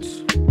when it's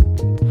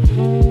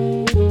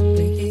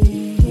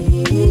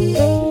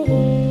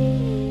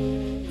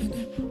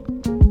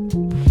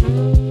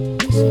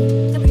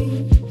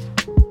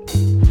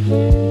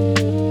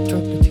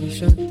drop the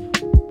t-shirt.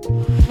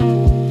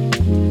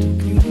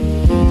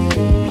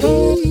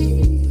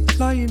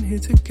 Lying here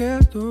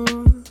together,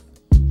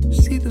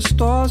 see the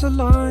stars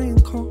align.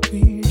 Can't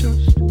we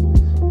just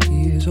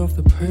ease off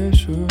the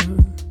pressure?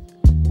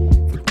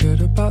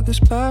 Forget about this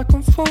back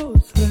and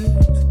forth.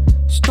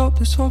 Let's stop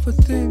this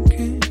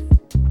overthinking.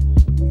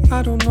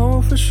 I don't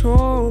know for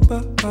sure,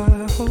 but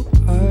I hope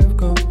I've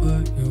got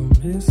what you're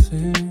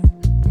missing.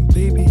 And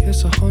baby,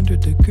 it's 100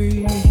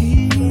 degrees.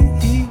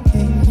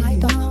 Lie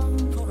down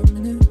for a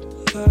minute.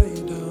 Lie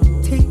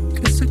down. Take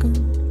a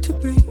second to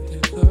breathe.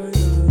 Lie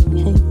down.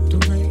 Hold the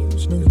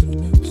reins, no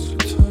limits.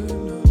 Turn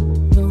up.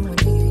 No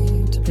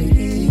need to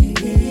breathe.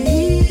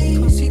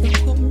 Can't see the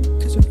hole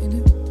 'cause you're in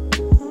it.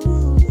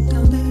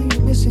 Down there,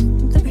 you're missing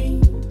the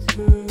beat.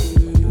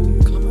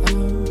 Come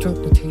out, drop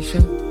the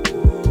t-shirt.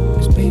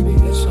 Baby,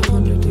 it's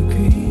 100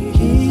 degrees.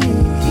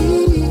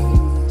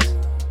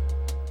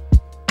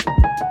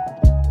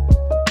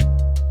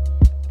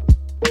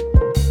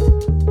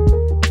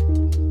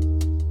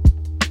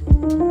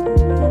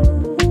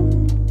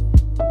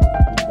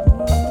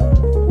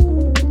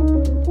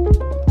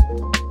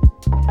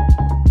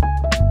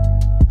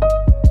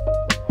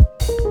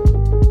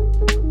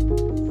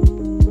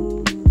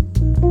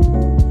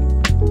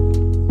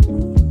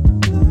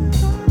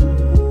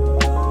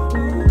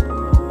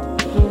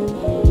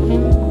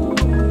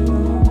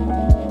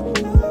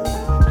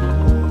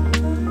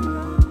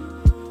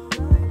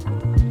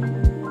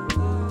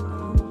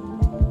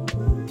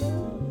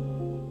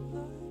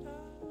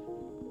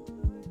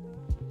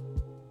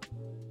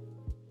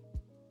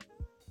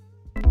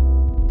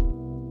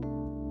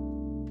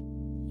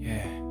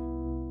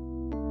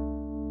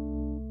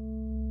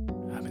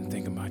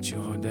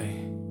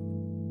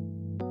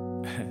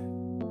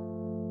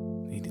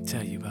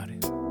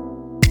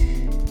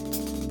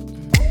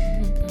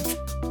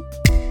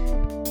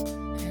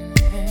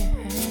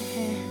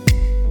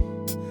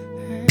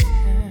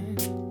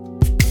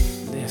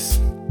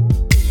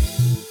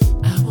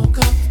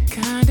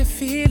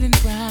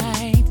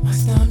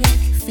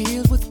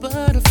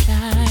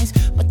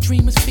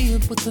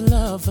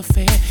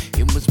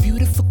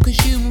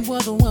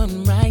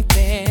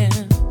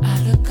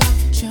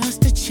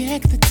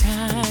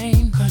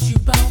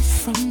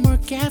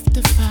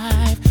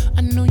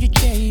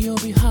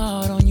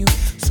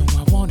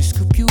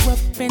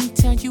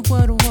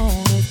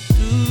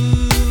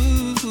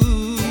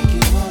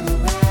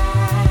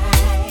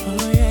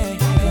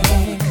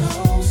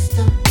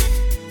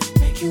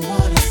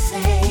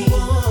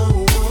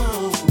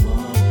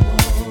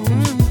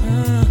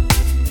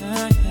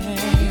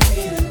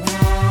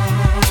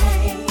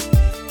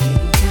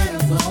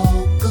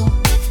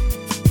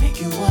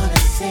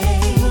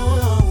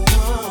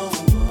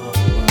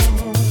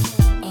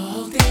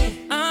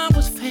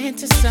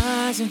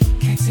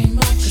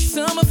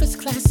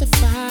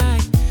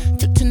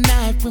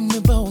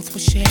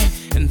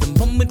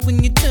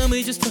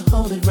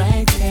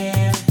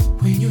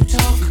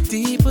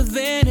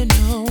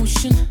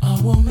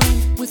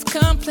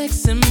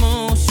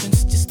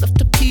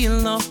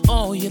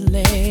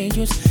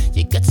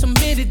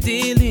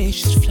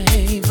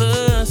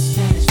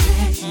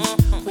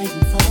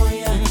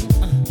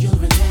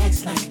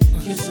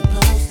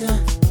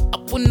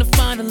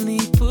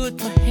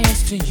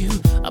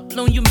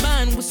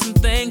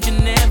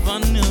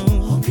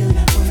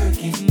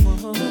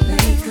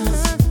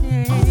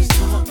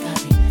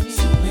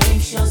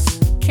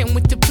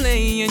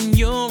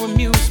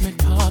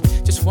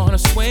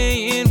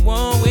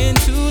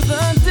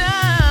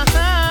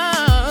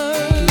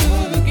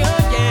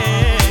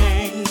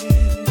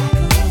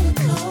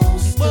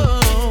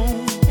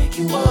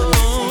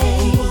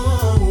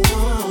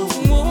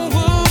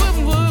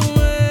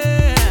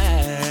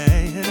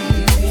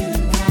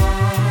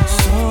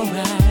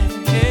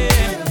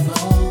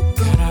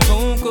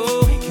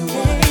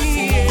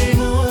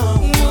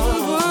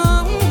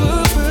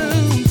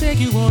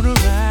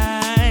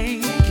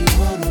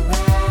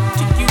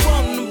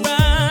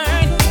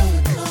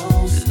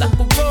 Like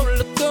a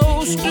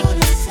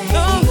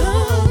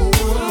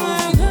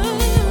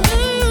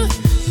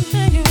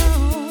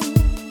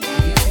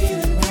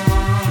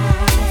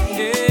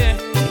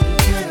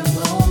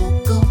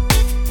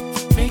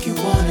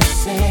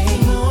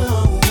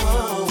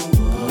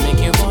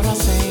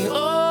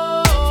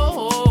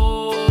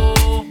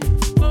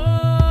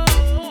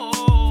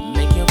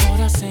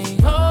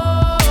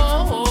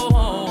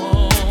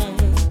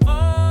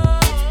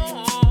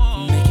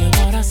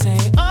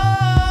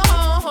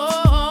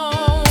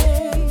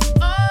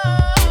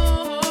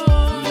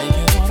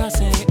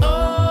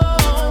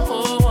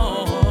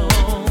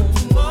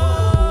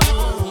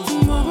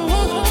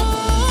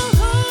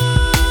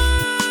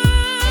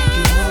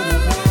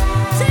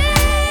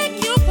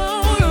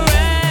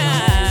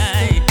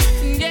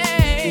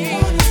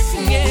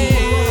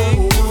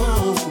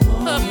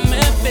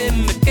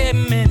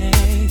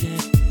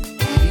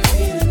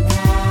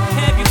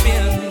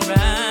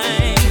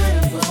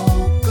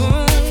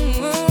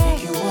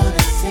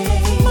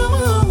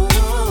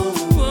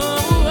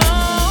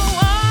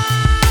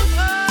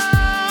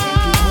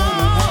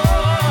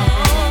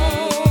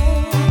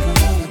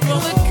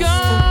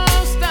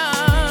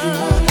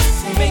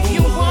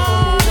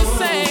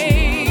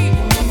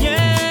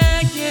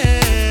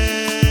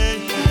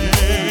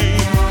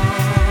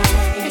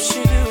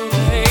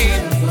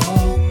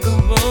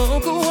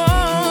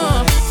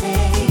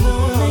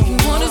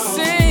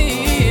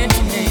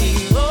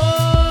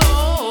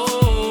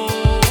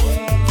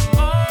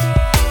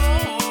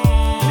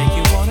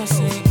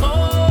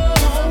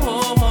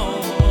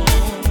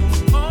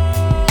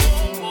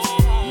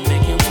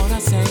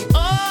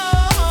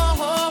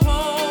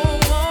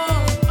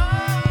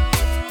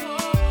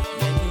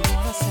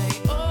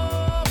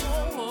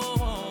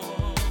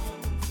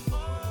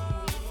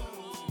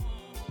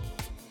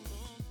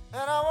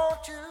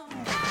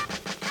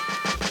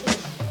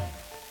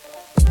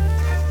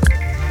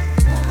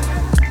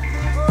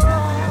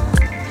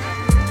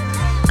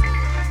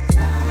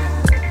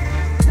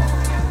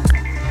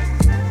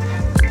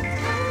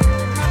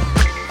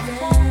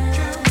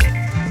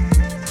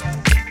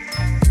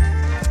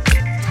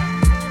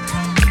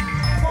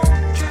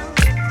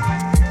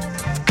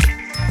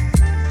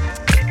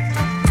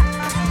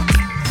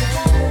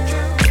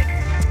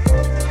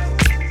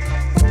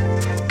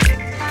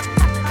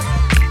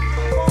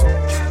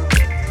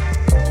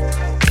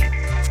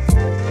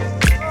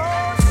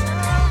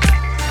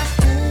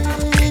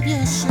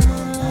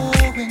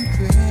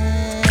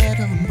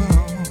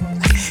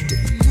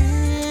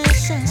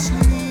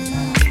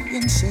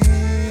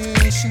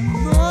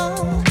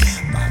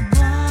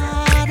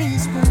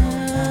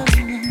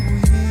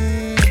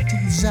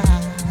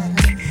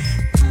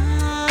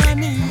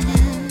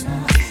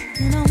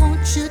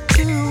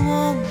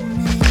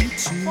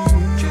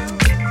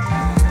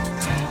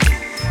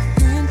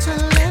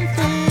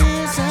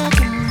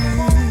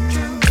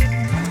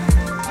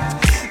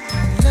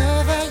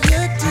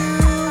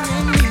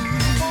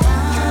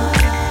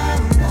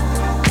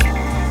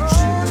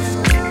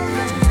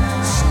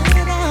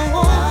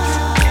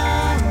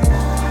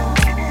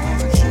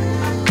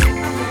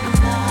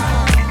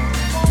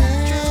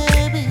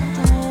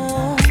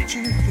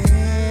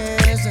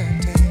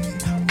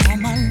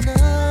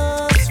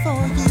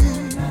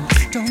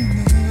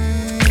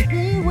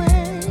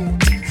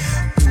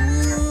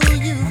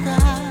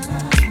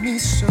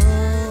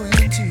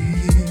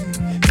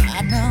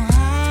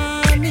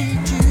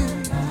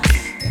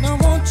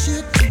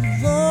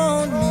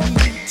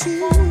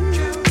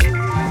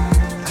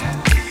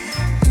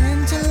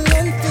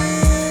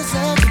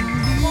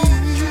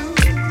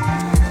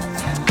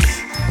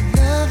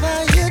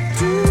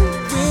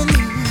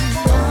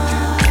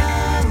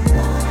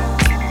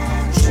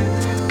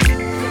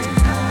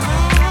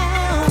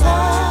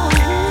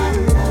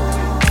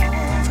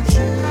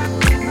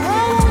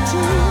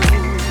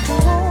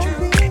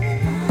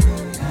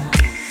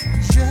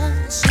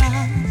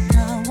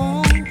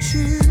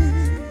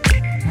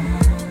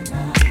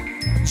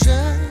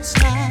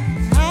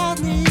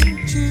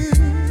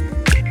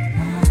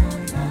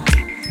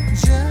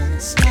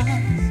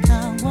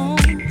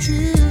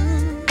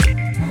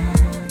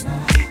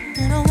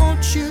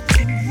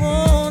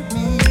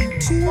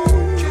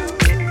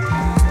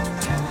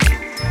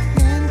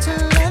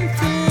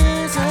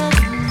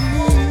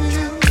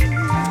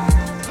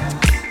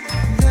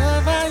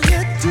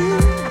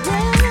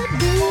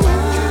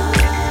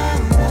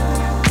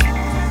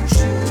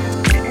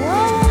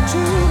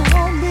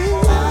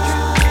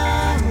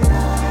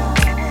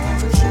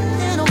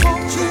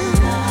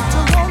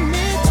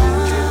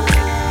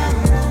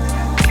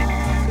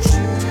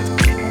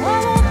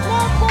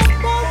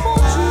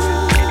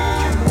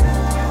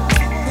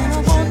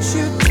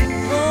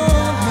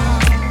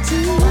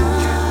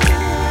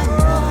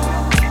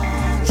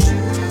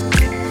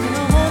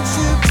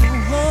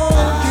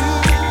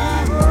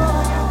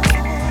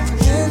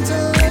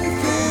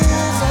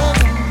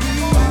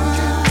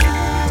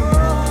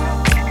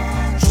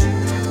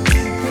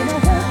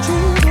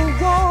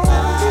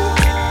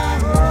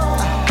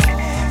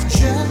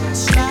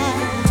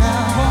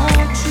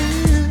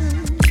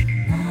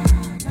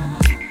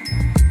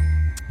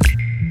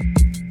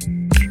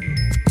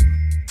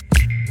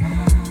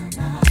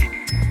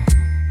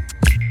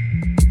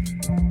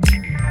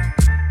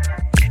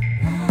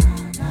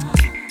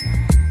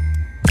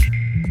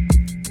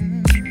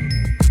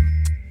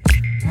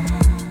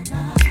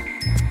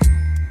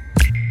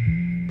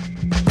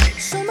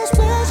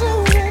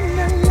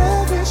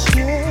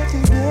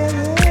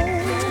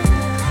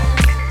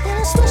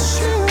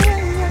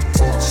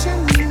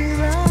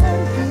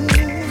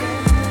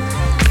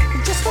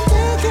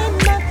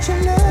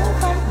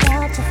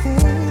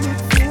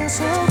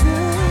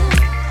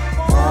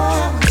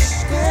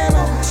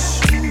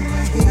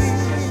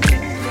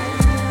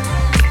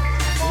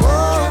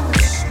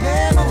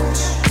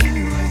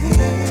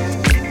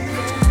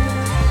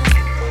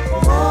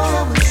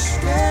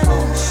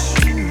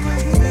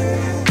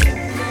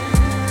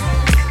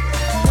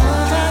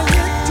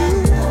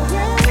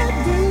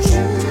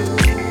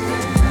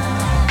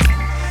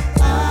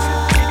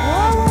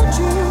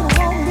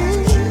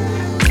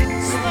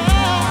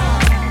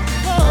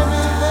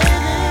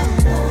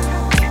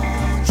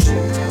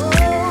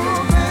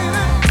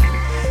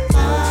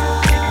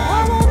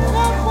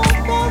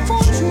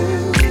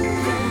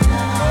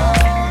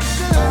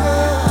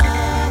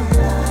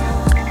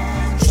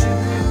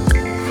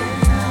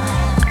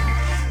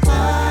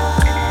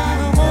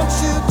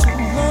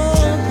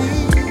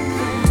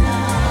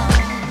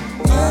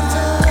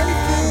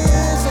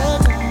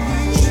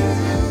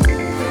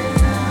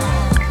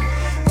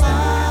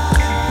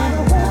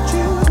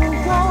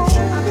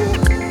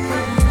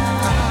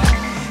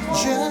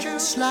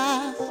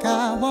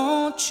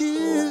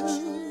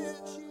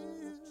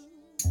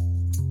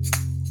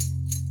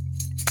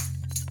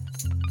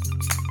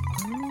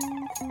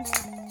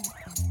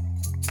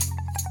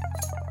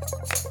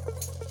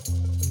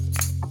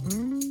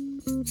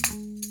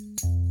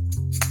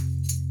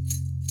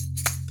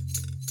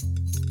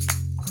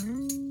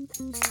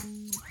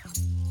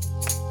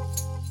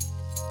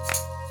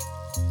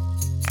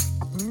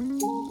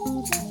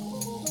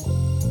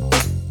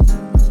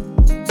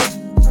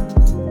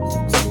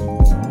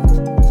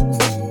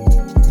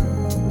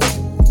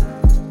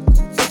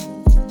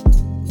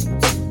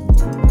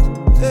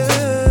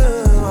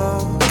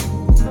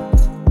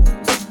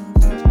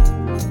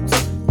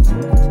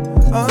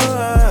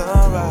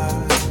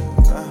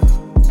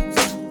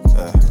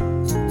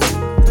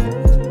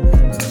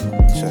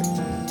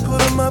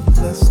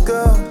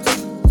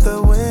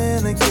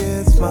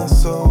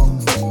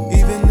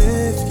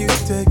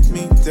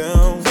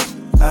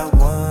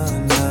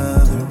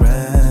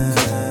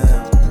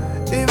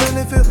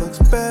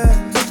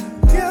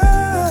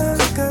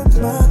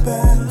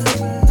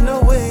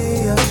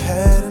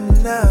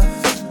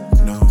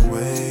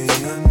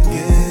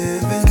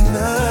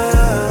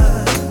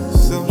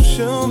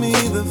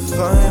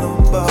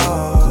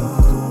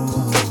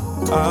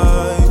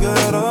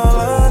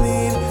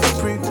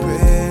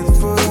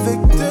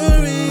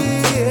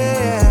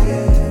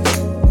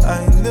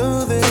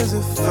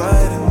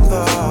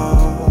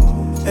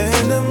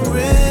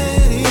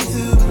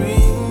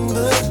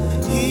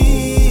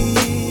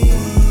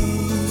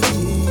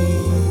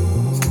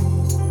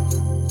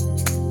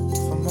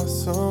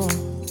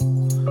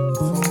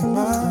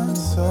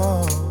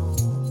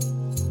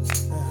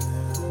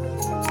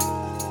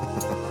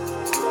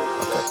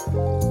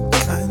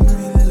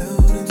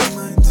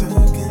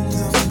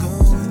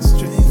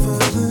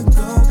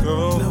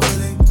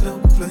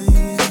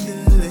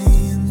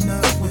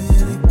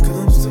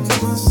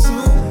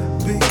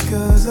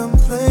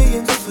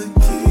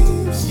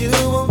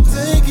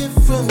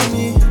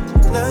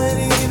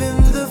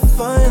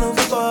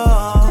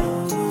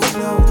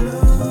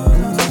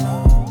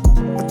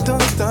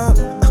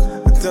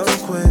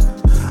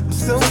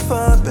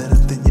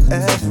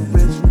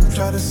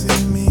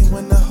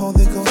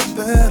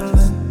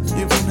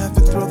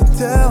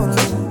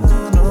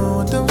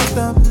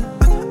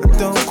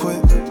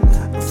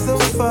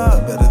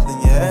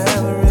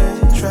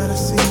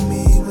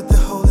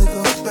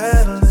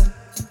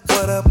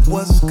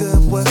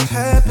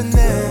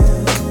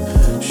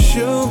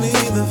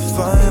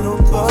final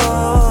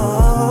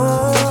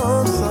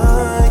boss.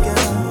 I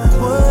got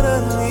what I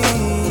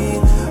need.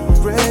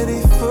 I'm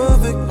ready for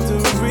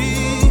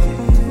victory.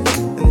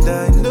 And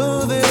I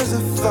know there's a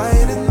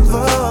fight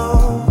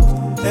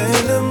involved.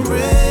 And I'm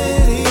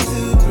ready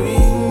to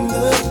bring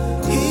the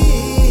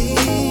heat.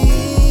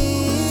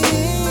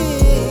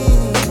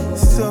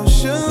 So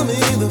show me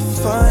the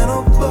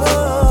final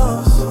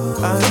boss.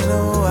 I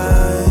know I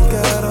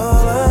got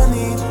all I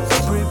need.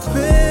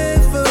 Prepare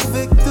for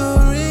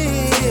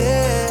victory,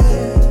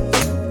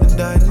 yeah. And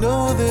I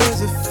know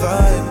there's a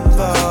fight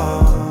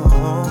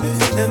involved.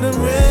 And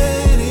I'm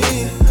ready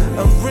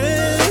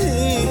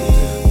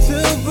to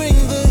bring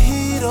the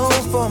heat on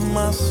for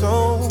my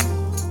soul.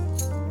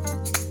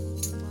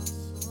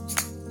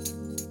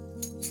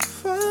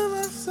 For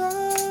my soul.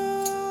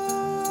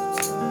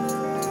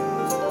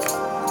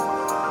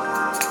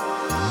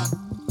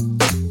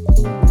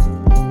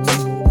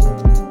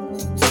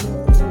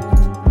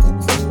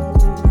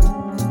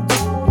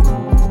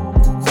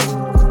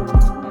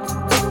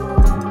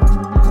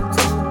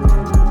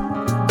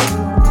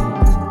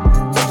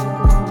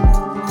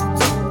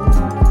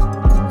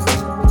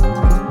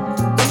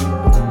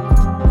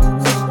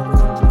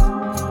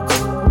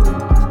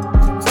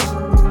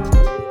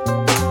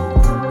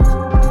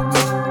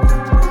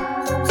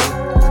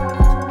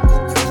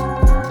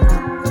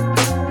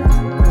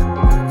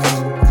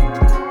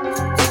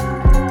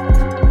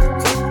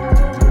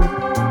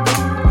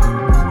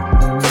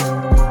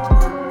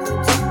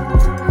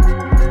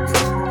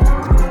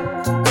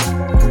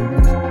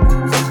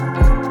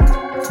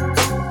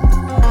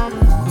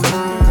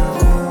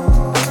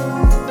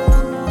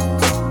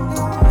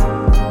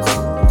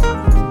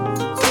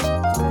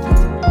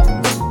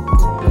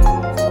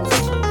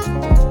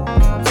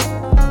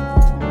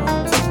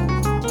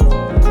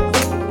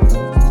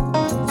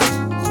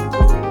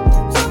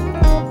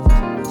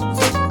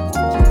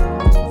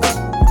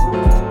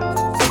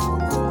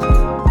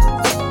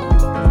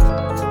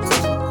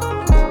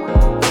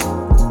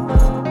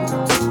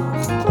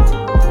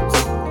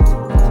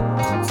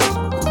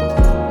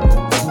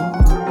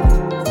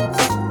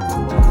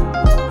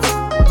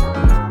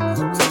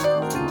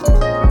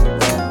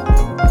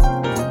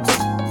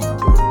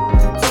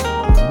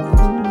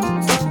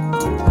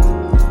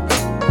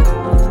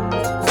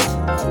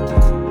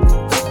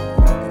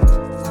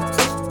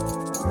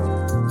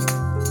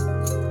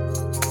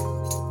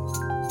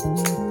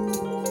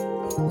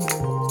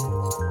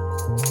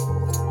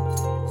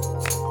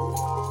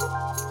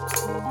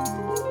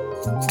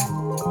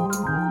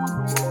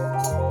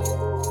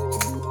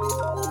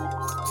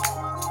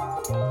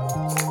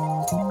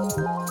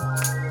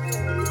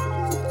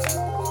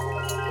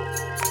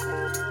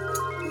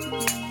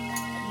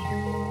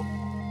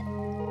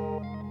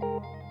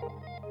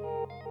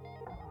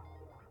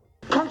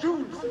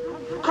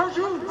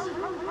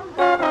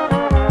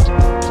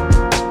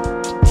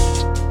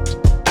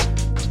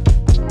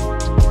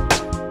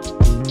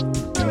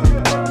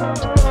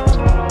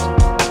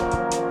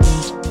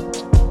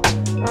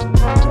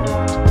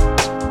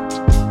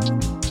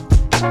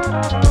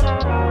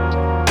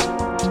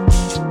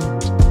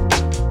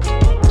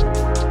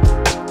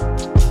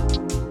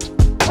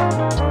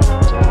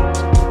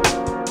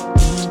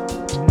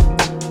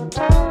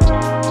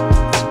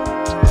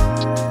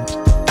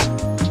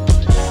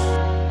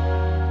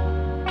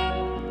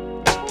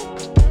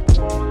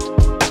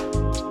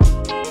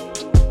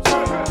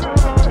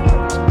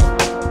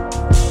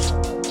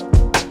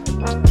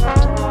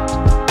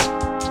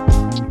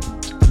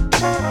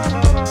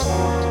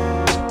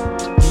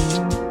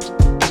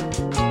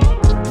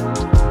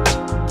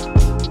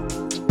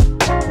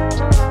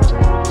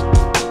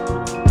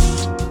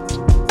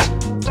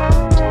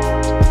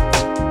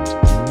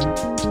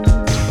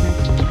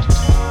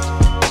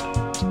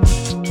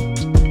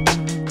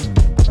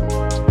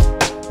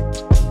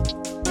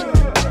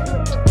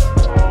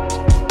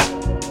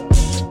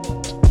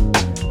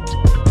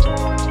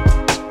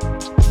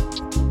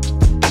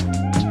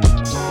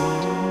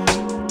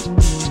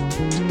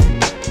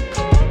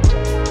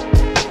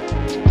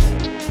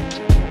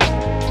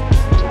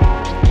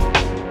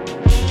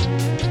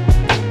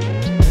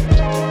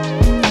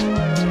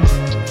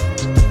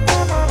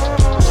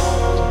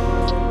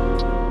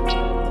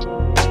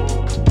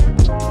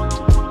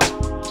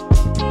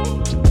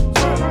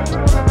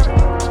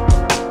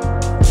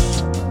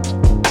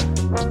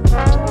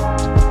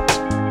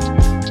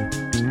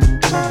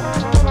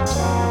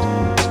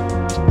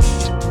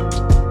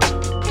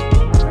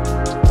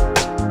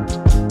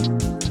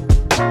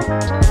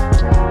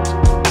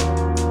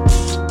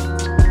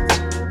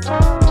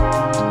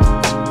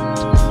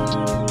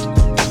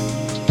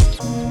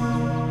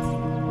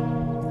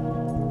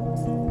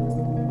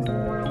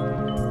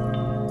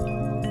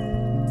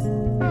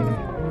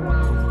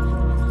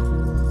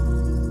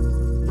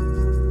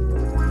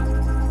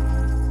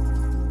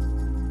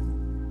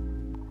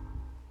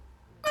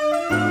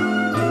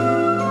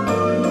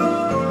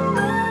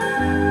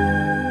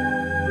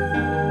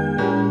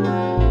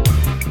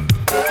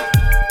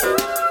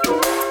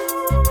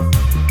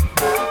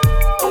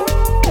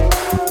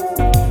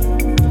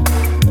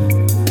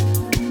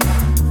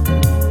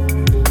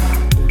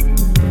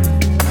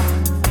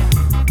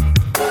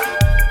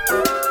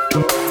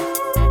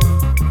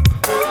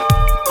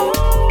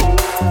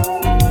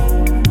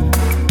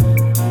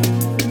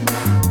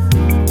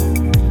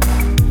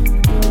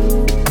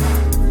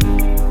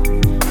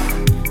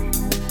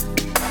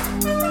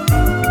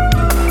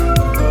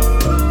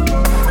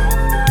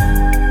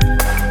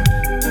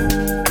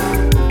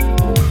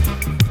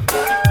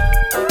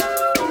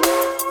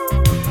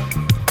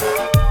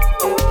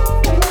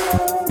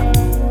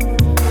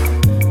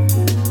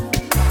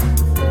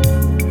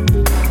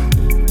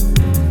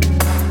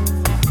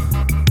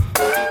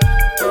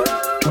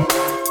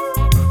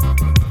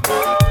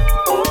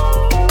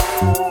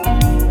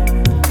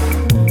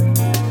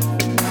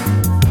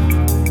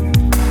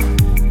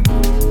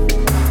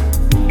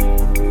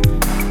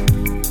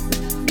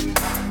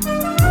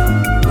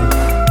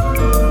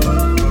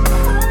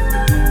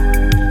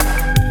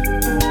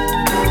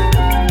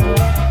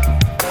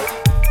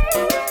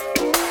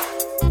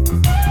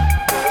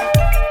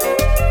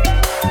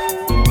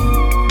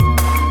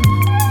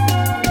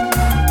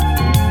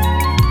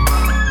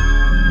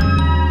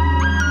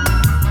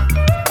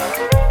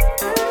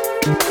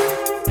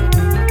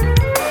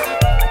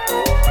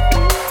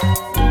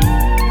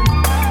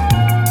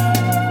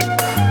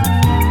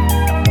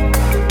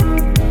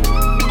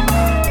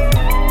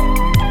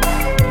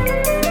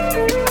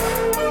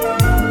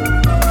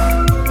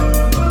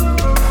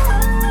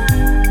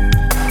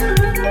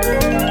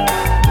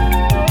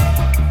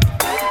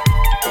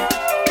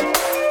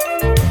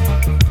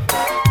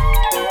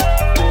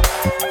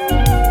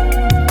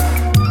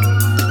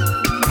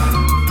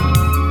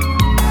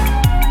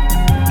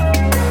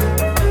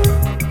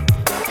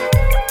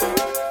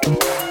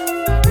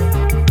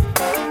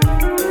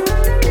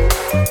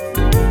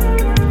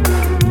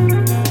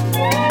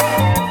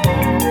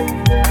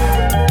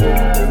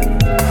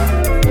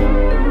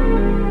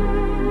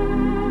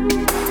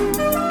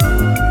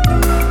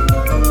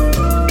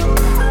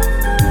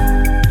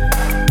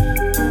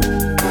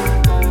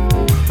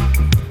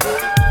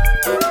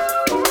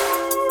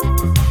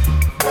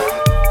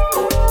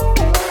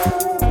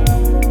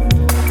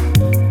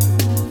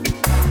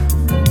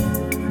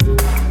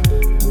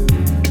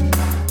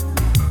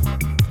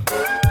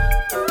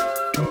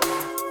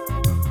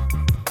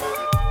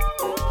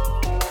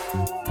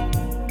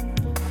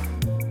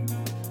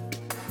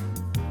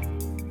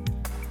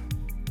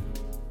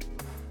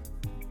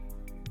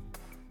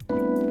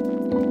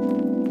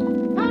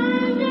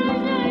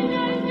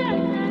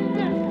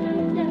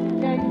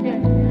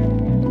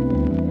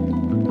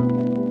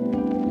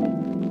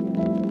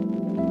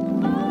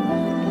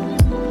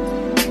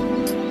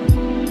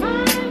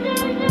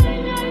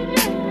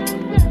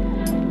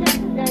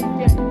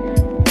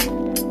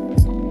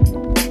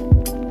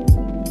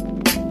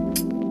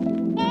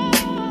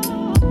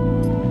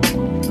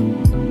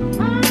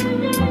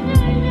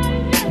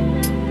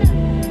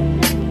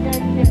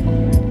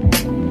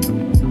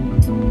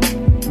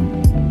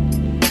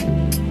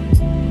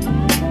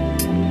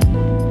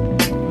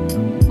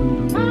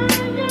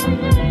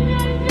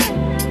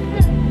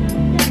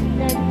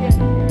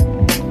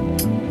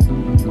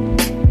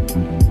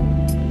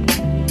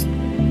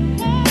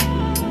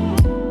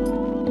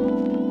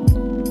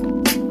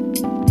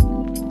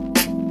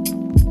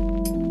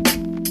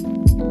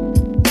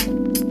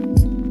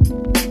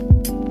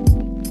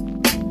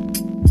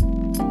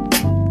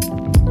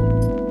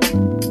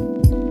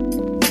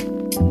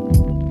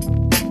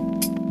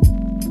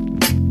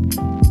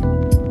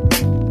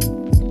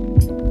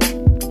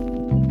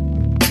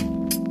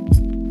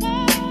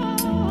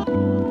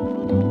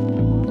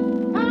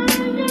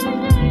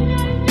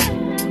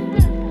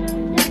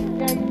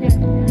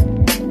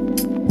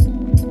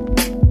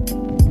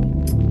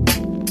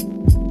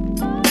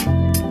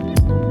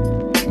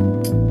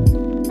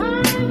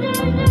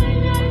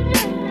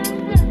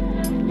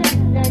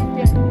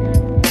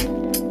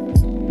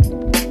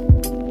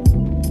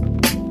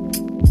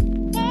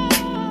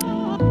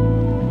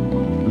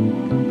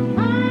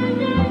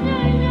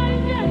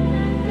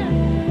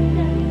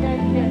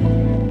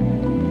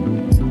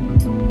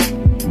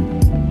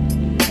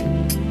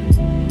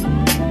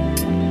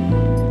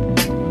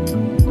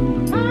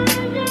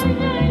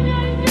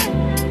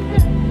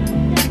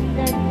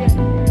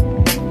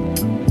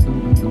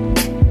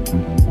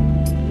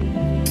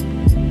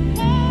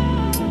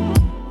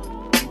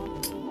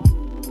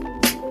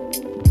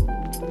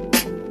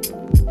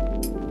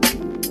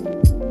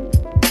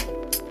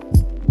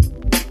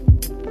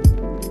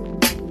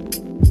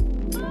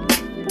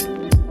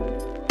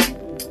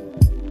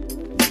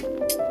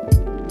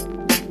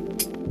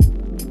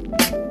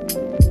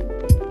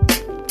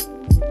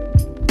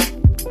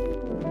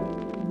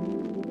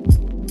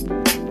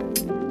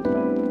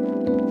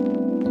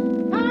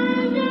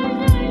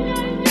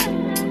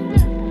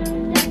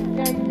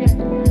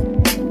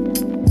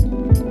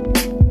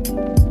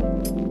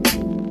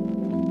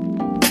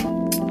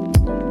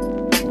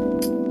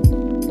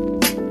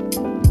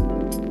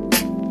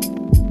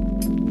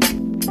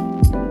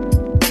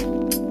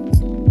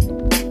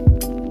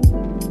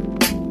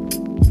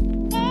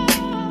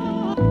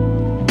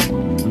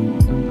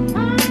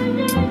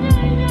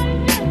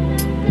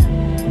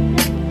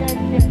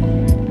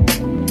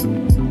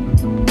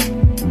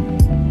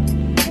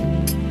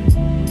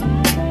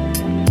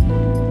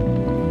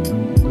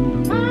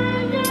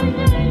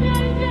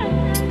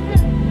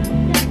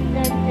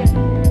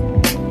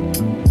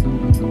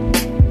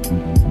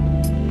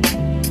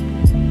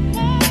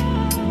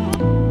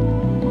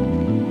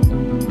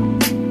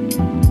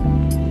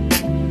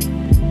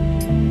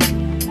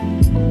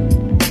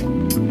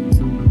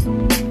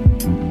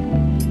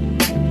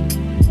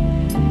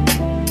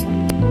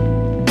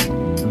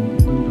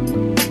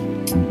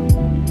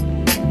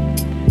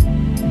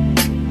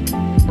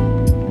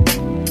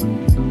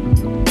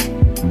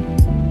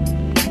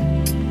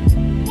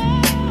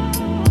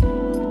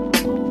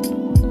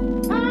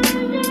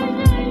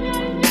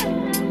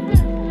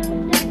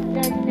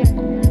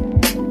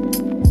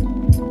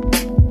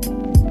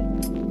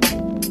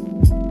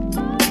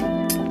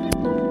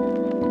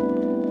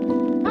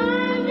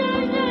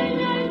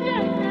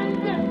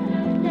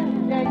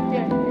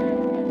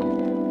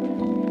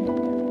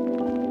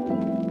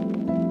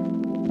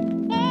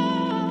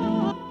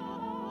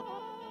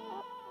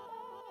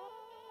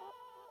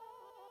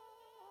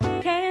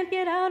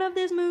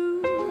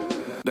 mood.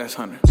 That's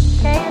 100.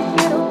 Can't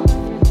get over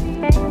this.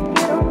 Can't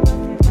get over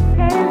this.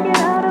 Can't get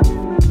out of this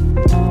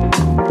mood.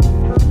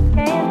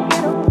 Can't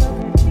get over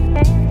this.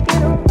 Can't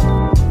get over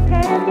this.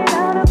 Can't get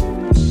out of this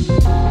mood.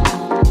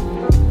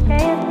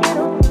 Can't get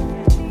over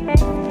this.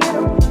 Can't get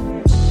over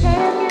this.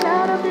 Can't get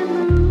out of this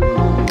mood.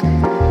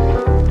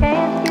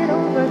 Can't get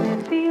over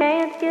this.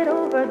 Can't get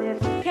over this.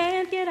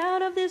 Can't get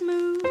out of this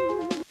mood.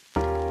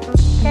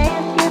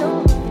 Can't get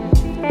over this.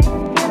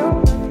 Can't get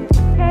over this.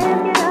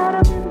 Can't get out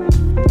of this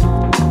mood.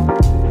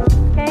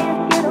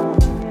 Can't get over this. Can't get over this.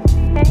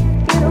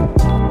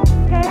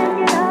 Can't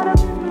get out of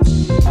this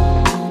mood. Can't get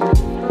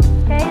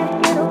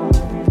over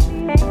this.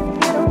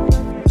 Can't get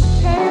over this.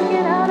 Can't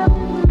get out of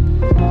this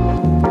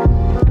mood.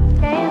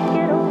 Can't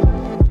get over this.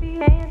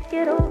 Can't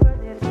get over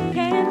this.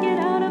 Can't get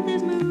out of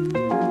this mood.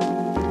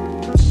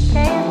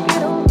 Can't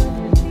get over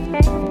this.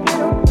 Can't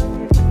get over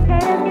this.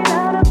 Can't get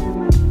out of this mood. Can't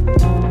get over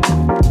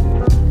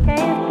this.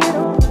 Can't get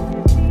over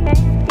this.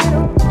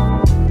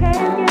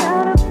 Can't get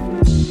out of this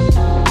mood.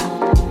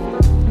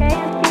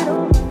 Can't get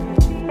over this. Can't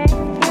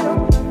get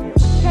over this.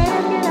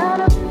 Can't get out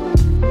of this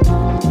mood.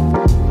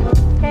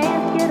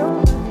 Can't get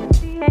over this.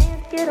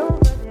 Can't get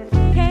over this.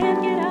 Can't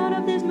get out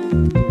of this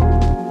mood.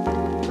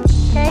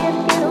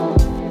 Can't get over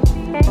this.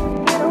 Can't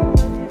get over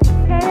this.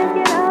 Can't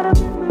get out of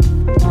this mood.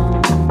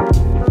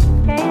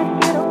 Can't get over this. Can't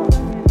get over this.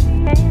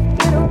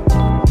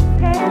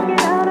 Can't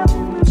get out of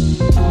this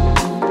mood.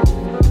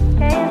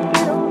 Can't get over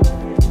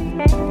this.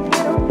 Can't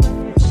get over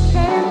this.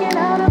 Can't get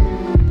out of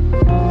this mood.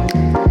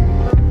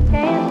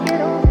 Can't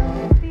get over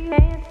this.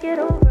 Can't get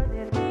over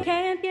this.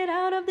 Can't get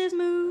out of this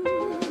mood.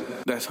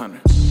 That's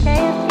 100.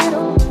 Can't get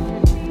over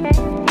this.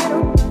 Can't get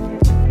over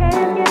this.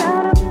 Can't get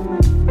out of this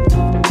mood.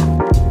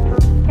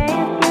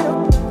 Can't get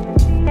over this. Can't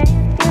get over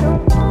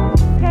this.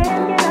 Can't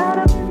get out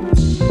of this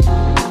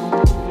mood.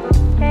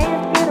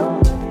 Can't get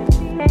over this.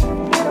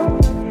 Can't get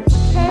over this.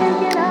 Can't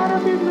get out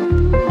of this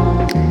mood.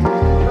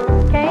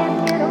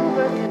 Can't get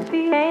over this.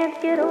 Can't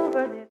get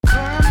over this.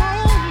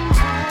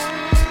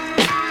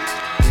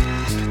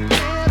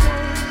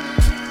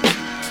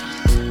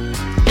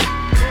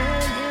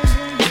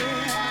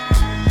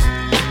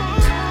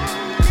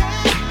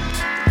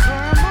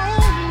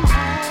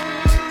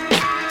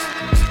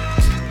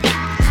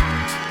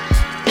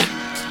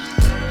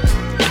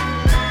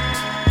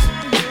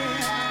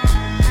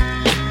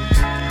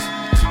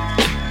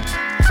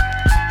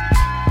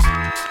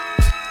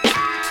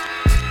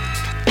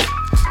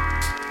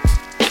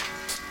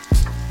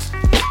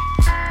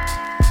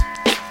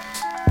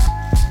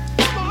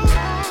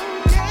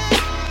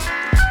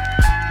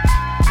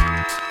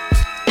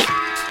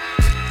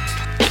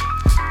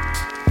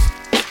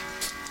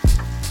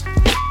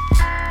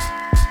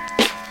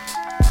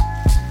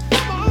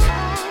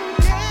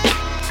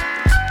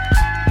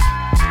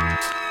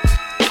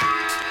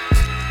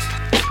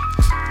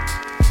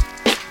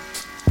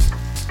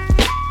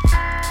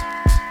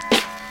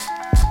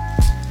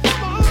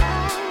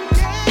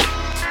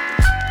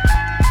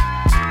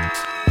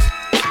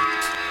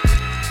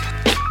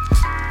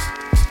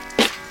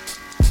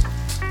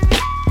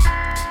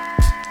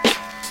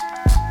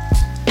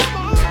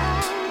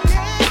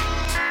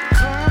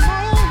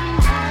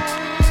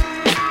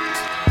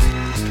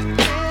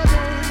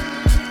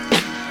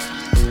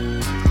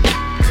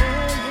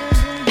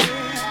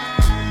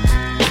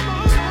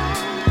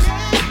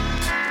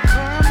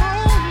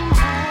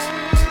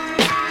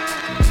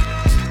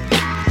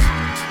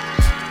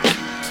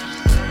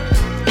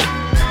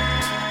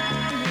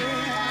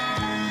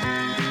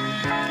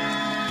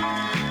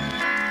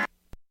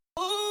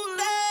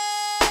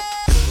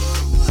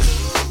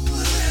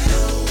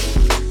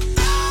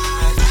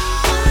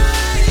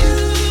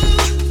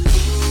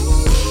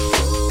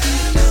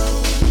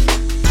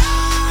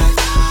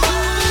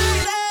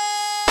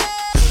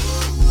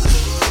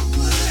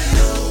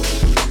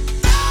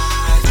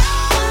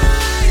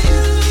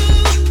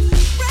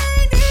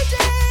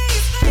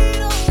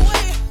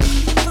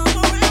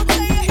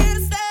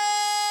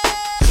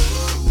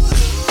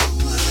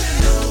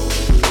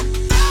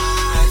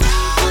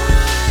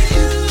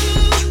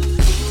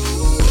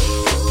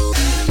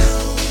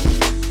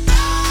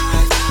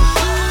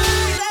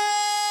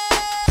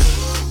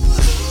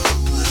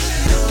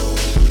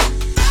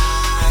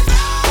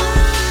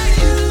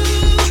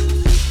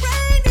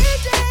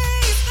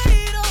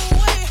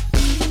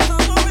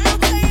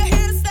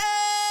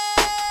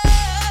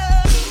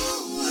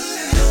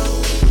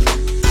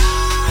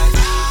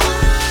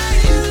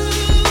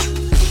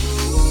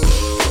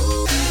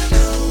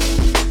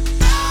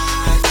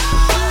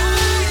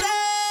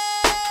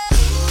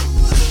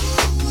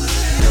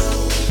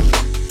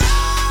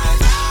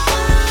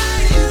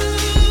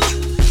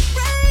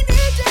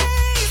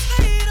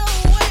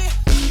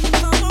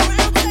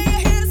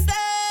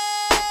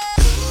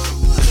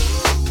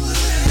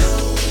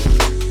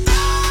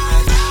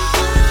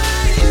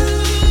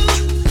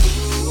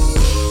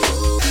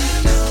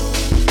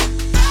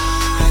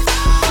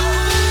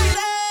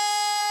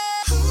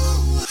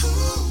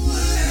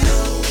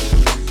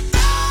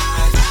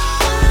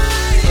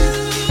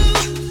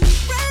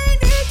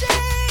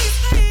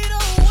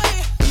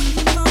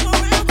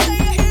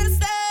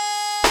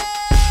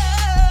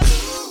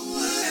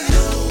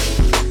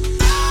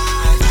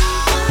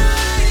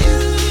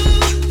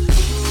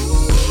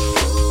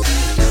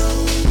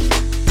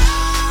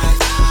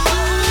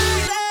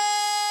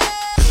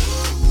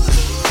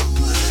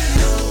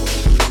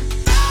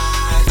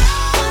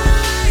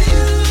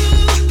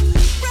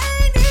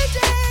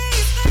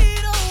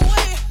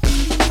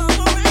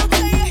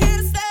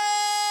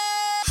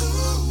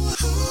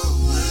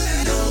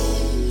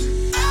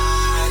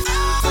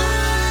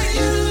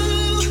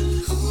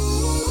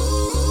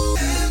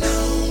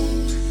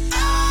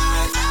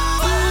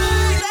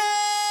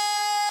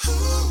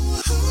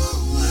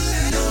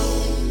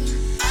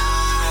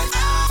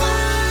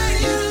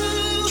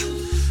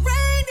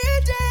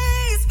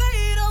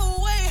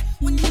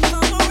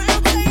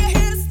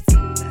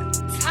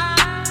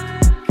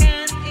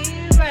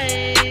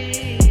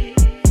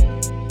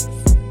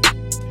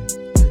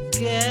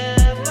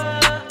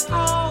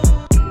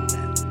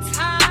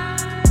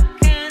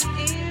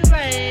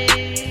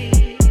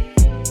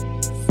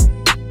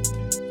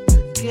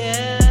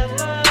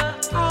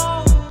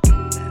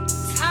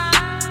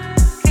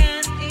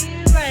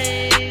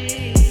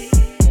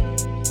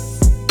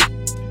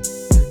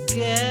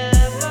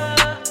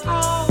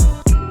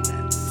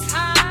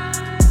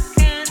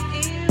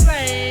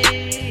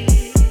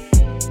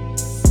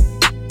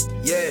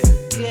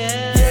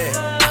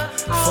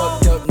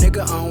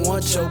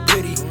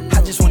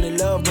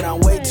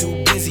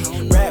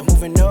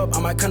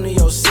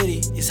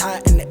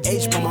 hot in the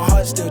H, but my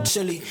heart's still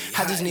chilly.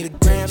 I just need a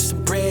gram,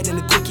 some bread, and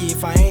a cookie.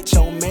 If I ain't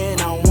your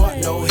man, I don't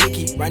want no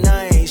hickey. Right now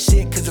I ain't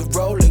shit, cause the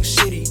road looks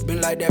shitty.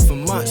 Been like that for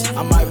months.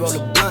 I might roll a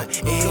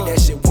blunt and hit that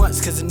shit once,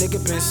 cause a nigga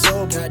been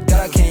sober. God,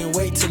 I can't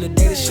wait till the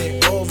day this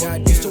shit over.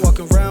 Used to walk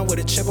around with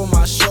a chip on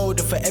my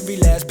shoulder. For every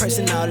last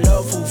person I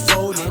love who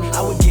folded,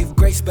 I would give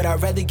grace, but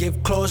I'd rather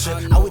give closure.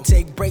 I would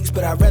take breaks,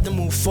 but I'd rather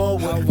move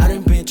forward. I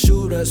done been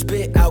chewed up,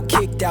 spit out,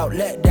 kicked out,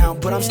 let down,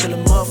 but I'm still a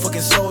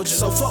motherfucking soldier.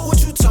 So fuck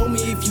what you told me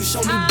if you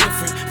show me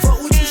different.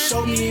 Fuck what you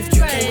showed me if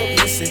you came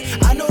up missing.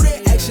 I know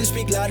that actions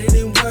speak louder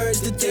than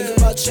words. To think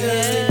about change,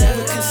 they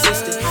never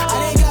consistent. I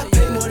didn't got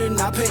paid more than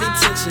I paid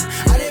attention.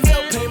 I didn't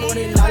felt pain more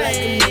than I like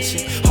to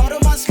mention. Hard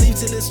on my sleeve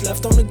till it's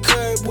left on the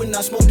curb. When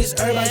I smoke this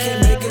herb, I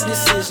can't make a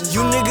decision.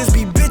 You niggas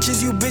be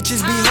bitches, you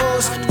bitches be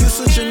hoes. You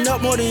switching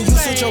up more than you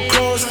switch your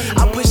clothes.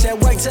 I push that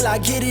white till I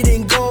get it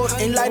in gold,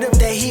 and light up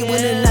that heat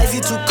when the nights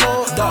get too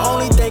cold. The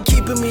only thing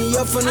keeping me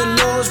up from the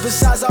lows,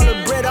 besides all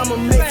the bread I'ma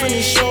make from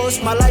these shows.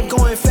 My life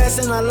going fast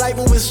and I like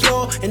moving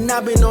slow, and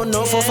I've been on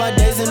no for 5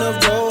 days in a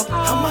row.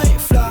 I might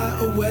fly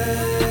away,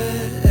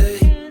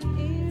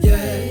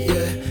 yeah,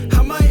 yeah.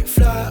 I might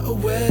fly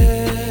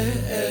away,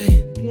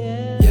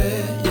 yeah,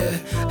 yeah.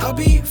 I'll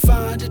be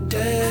fine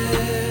today,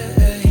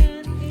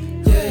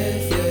 yeah,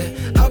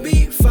 yeah. I'll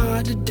be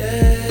fine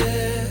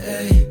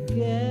today,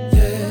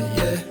 yeah,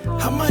 yeah.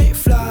 I might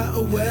fly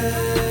away,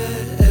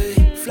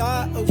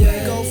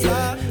 yeah, go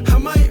fly. I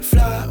might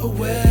fly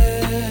away,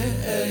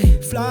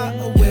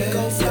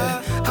 go fly.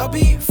 I'll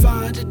be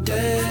fine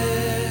today,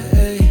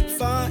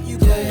 fine, you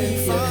gon' be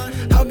fine.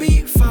 I'll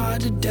be fine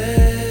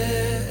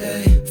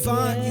today,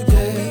 fine, you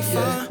gon' be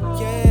fine,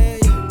 yeah,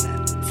 yeah.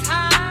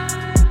 Time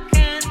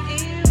can't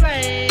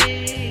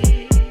erase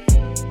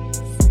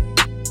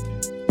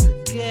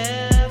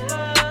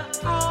together.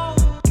 Oh,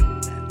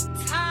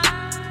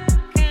 time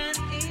can't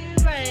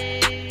erase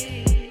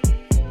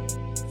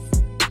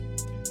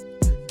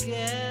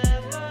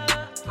together.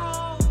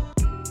 Oh,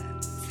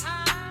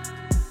 time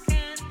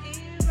can't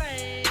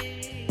erase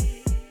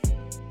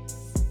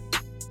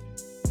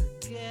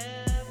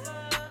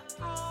together.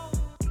 Oh,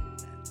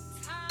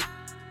 time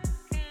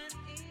can't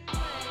erase.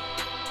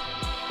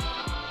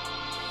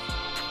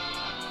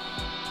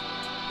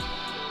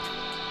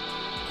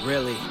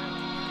 Really?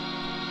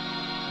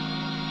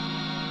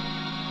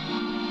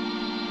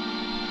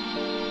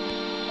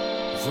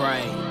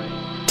 Right.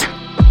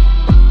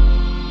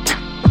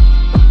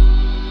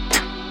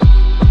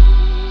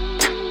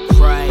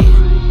 Right.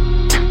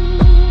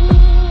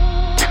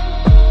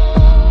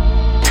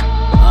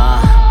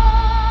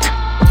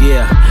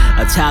 Yeah.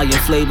 Italian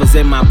flavors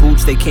in my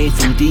boots, they came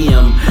from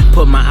DM.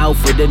 Put my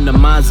outfit in the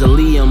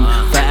mausoleum.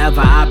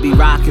 Forever I be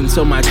rocking,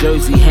 so my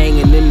jersey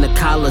hanging in the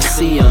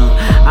Coliseum.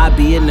 I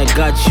be in the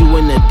guts, you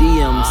in the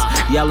DMs.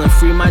 Yelling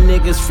free my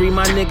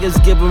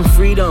niggas, give them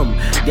freedom.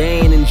 They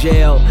ain't in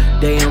jail,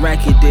 they in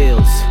record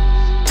deals.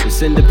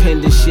 It's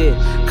independent shit,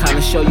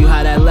 kinda show you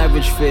how that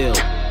leverage feel.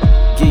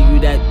 Give you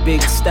that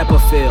big stepper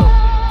feel.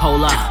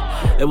 Hold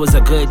up, it was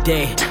a good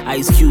day.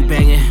 Ice Cube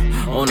banging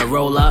on a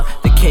roll up.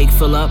 The cake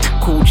fill up,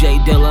 Cool J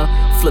Dilla.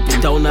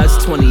 Flipping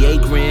donuts,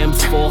 28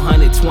 grams,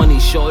 420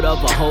 short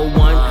of a whole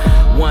one.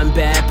 One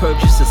bad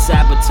purchase to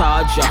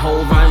sabotage your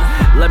whole run.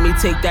 Let me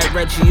take that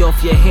Reggie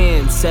off your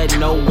hand, said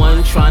no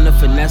one. Trying to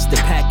finesse the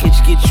package,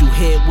 get you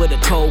hit with a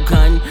cold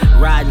gun.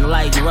 Riding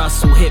like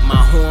Russell, hit my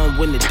horn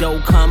when the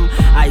dough come.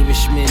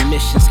 Irishman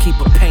missions, keep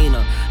a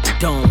painter, the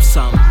dome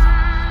something.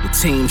 The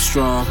team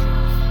strong,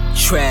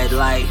 tread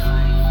light,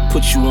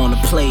 put you on the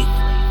plate.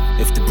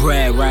 If the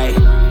bread right,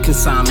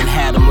 consignment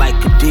had them like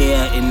a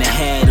deer in the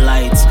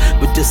headlights.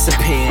 But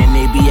disappearing,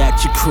 they be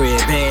at your crib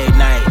at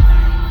night.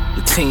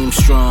 The team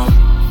strong,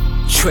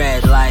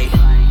 tread light,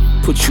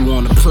 put you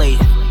on the plate.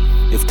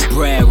 If the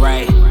bread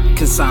right,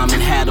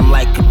 consignment had them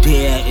like a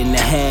deer in the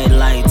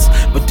headlights.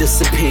 But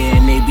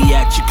disappearing, they be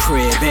at your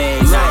crib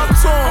at night.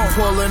 I'm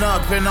pulling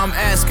up and I'm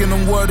asking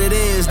them what it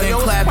is. Then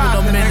clapping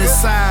them in the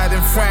side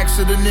and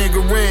fracture the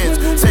nigga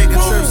ribs. Taking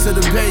trips to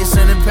the base,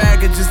 sending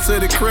packages to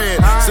the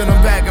crib. Send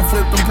them back and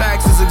flip them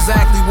packs is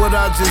exactly what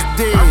I just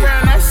did. I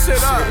ran that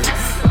shit up.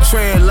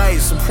 Tread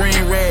light,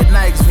 Supreme red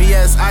Nikes,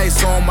 VS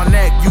ice on my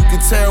neck. You can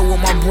tell with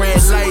my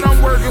bread light.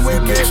 You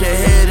get your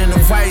head in the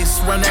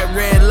vice, run that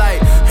red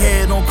light.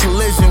 Head on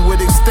collision with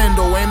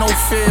extendo, ain't no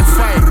fair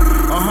fight.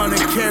 100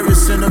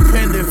 carats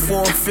independent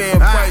for a fair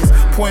price.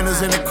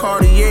 Pointers in the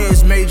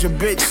Cartiers, made your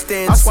bitch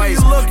stand twice.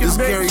 This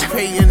Gary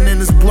Payton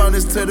and this blunt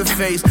is to the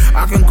face.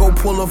 I can go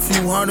pull a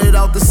few hundred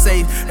out the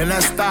safe, and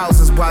that's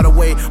thousands by the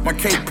way. My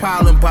cake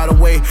piling by the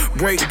way.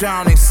 Break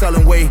down and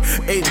selling weight.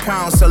 8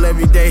 pounds sell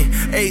every day.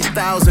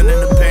 8,000 in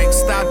the bank,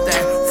 stop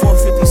that.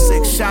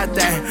 456 shot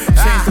that.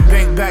 Changed the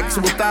bank back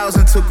to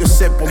 1,000. Took a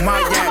sip of my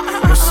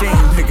yak machine,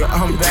 nigga.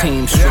 I'm back.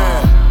 Team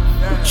strong,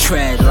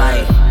 tread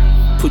light,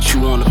 put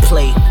you on the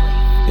plate.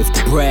 If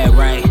the bread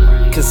right,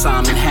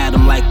 consignment had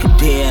them like a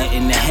deer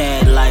in the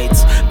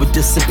headlights. But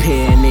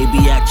disappearing, they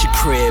be at your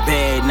crib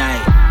at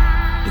night.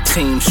 The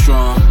team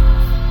strong,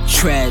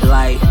 tread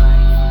light,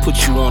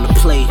 put you on the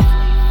plate.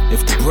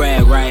 If the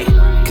bread right,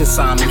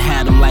 consignment,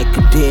 had them like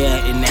a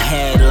deer in the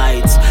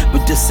headlights,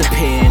 but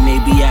disappearing, they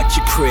be at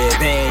your crib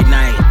at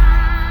night.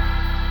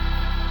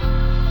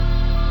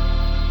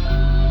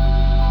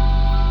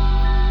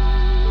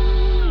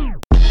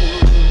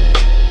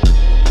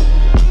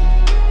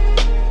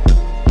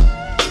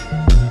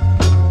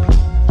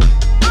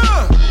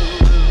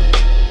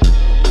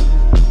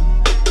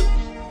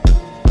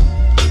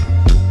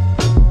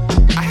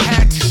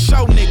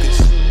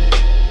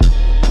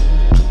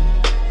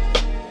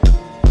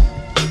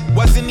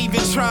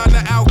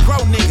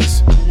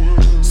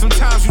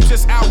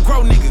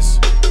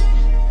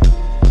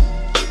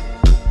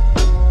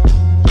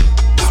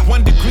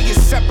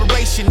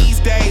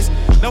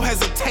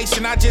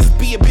 I just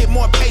be a bit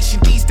more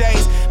patient these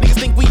days. Niggas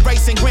think we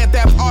racing Grand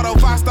Theft Auto,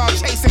 5-star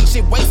chase, ain't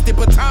shit wasted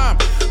but time.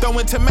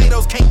 Throwing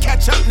tomatoes, can't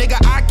catch up, nigga,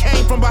 I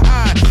came from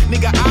behind.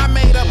 Nigga, I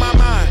made up my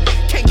mind.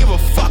 Can't give a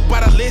fuck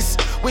by the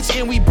list, which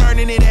end we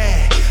burning it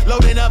at.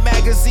 Loading up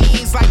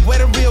magazines like where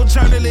the real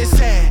journalists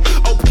at.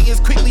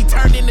 Opinions quickly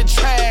turned into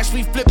trash,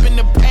 we flipping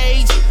the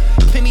page.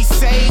 Plenty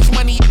sage,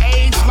 money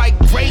age like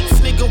grapes,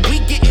 nigga, we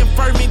getting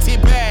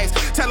fermented bags.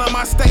 Tell them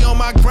I stay on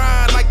my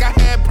grind like I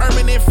had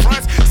permanent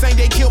fronts. Same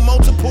day kill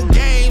multiple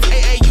games,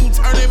 AAU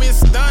tournament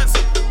stunts.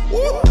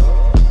 Woo.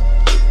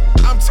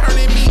 I'm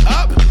turning me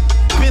up,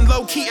 been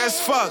low key as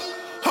fuck.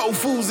 Whole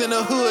Foods in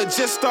the hood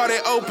just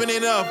started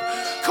opening up.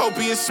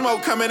 Copious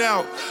smoke coming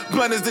out,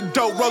 blunt is the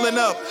dope rolling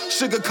up.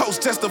 Sugar coat's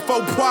just a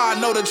faux pas,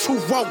 know the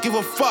truth won't give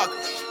a fuck.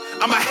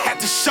 I'ma have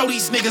to show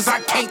these niggas I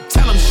can't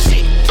tell them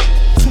shit.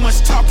 Too much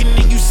talking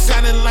and you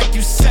sounding like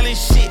you selling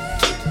shit.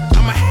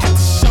 I'ma have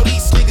to show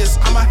these niggas,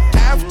 I'ma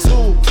have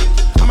to.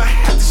 I'ma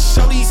have to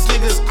show these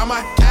niggas, I'ma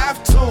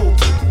have to.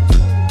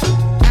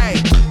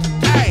 Hey,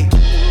 hey.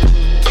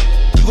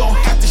 You gon'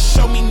 have to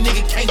show me,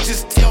 nigga, can't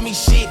just tell me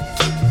shit.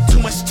 Too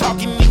much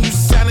talking and you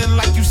sounding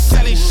like you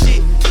selling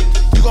shit.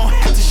 You gon'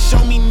 have to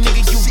show me,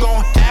 nigga, you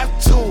gon' have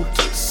to.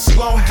 You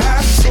gon'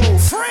 have to.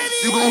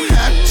 You gon'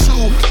 have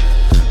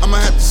to. I'ma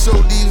have to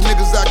show these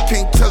niggas I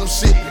can't tell them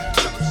shit.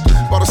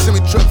 Bought a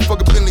semi-truck, fuck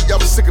a Bentley, y'all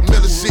was sick of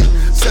Miller shit.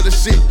 Selling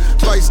shit,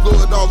 Vice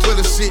Lord, all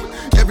Willer shit.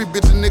 Every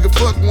bitch a nigga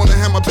fuck, wanna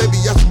have my baby,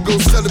 I should go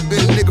sell it,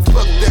 bitch. Nigga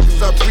fuck that,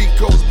 cause I free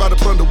codes by the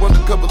bundle.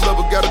 Undercover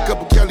lover, got a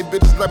couple Cali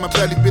bitches like my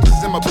valley bitches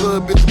in my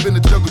blood, bitches in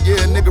the jungle.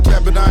 Yeah, nigga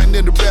rapping, I ain't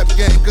in the rap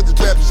game, cause this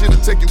rap shit'll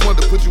take you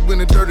under. Put you in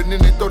the dirt and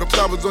then they throw the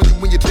flowers on you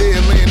when you're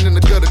dead, laying in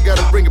the gutter.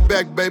 Gotta bring it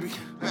back, baby.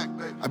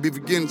 I be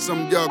forgetting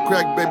some of y'all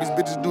crack babies.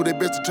 Bitches do their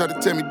best to try to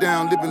tear me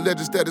down. Living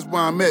legend status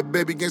where I'm at,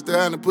 baby. Against the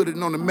island, put it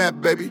on the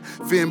map, baby.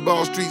 Fin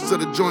ball streets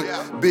of the joint.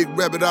 Big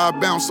rabbit eye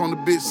bounce on the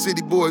bitch.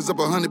 City boys up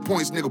 100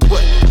 points, nigga.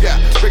 What?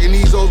 Yeah, breaking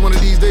these hoes one of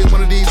these days.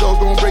 One of these hoes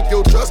gon' break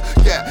your trust.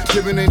 Yeah,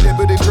 living ain't dead,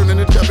 but they turning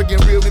the traffic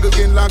and real niggas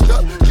getting locked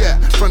up. Yeah,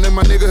 frontin'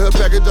 my nigga her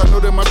package. I know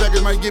that my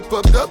package might get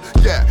fucked up.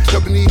 Yeah,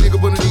 helping these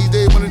niggas one of these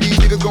days. One of these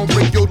niggas gon'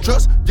 break your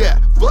trust. Yeah,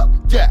 fuck,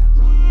 yeah.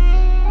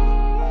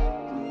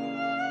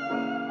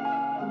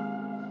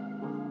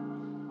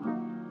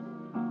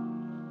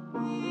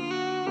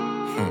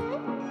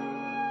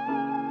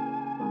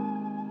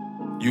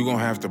 You gon'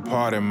 have to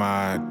pardon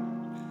my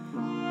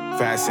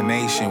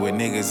fascination with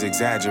niggas'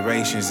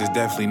 exaggerations. There's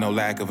definitely no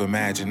lack of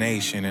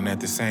imagination, and at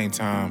the same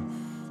time,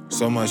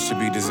 so much to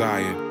be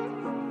desired.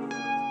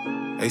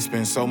 They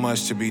spend so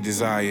much to be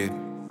desired.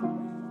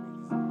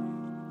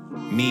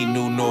 Need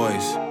new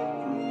noise.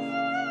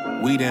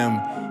 We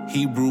them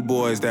Hebrew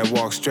boys that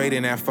walk straight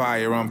in that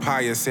fire.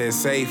 Umpire says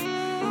safe.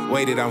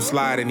 Waited, I'm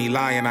sliding, he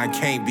lying, I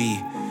can't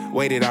be.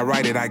 Waited, I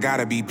write it, I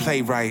gotta be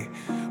playwright.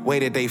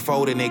 Waited, they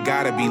folding, it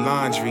gotta be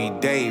laundry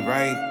day,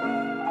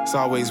 right? It's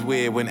always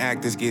weird when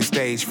actors get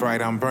stage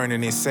fright. I'm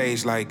burning this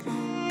sage like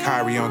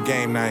K.R.I.T on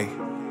game night.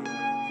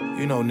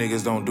 You know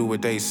niggas don't do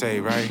what they say,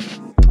 right?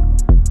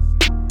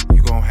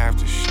 You gon' have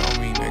to show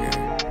me, nigga.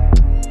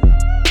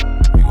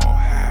 You gon'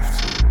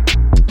 have to.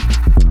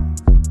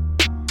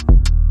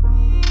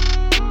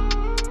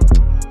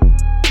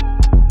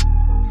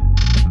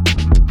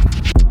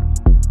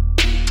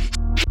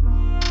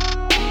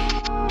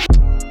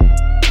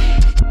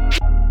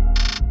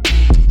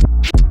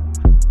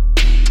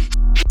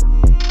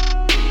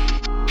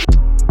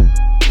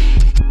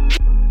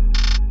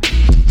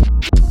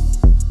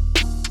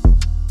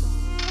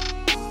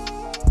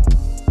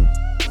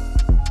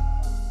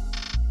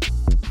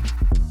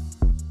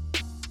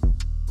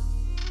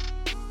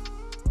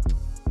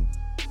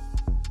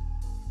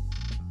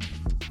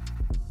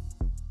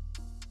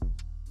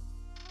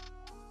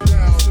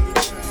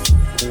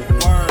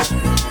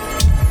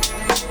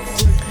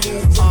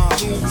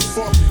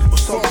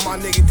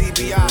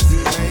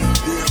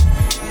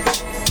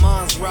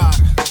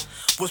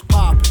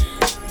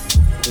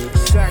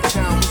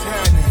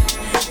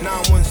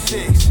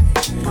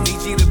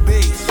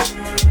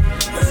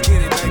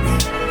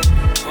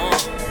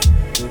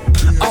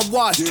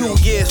 Watch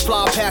 2 years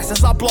fly past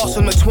as I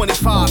blossom at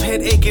 25.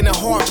 Head aching and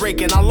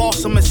heartbreaking, I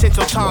lost some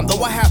essential time.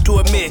 Though I have to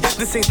admit,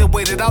 this ain't the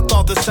way that I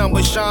thought the sun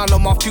would shine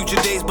on my future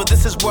days. But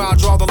this is where I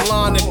draw the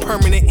line in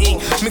permanent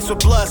ink, mixed with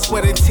blood,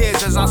 sweat, and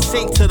tears as I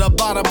sink to the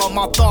bottom of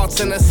my thoughts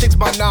in a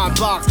 6x9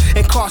 box.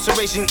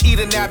 Incarceration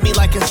eating at me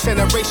like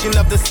incineration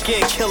of the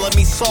skin, killing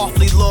me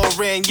softly,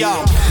 luring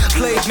y'all.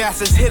 Slave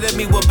masters hitting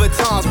me with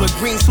batons with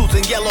green suits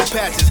and yellow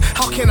patches.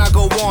 How can I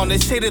go on? They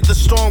say that the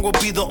strong will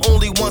be the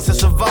only ones to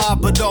survive,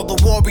 but all the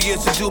warriors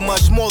to do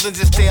much more than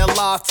just stay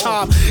alive.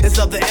 Time is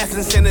of the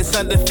essence and it's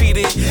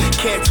undefeated.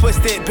 Can't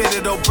twist it, bend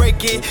it or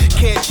break it.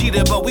 Can't cheat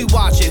it, but we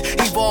watch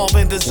it evolve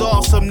and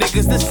dissolve some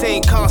niggas. The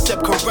same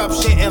concept,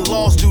 corruption and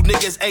laws do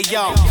niggas.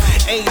 Ayo,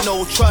 ain't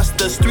no trust,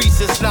 the streets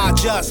is not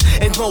just.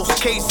 In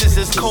most cases,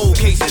 it's cold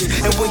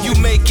cases. And when you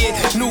make it,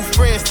 new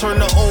friends turn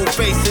to old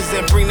faces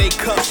and bring they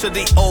cups to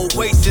the old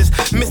wastes.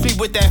 Miss me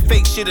with that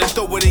fake shit and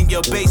throw it in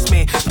your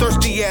basement.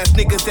 Thirsty ass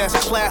niggas that's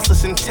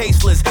classless and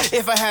tasteless.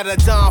 If I had a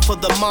dime for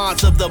the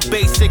minds of the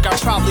basic, I'd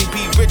probably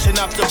be rich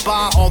enough to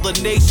buy all the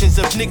nations.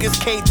 If niggas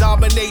can't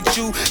dominate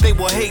you, they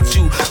will hate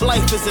you.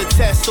 Life is a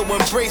test, so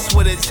embrace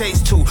what it takes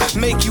to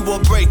make you or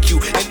break you.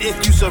 And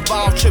if you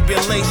survive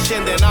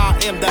tribulation, then I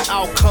am the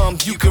outcome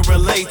you can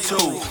relate to.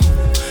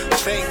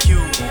 Thank you.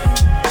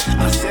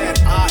 I said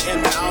I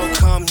am the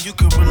outcome you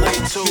can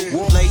relate to.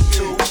 Relate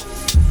to.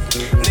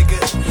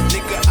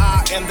 Nigga,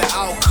 I am the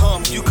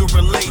outcome you can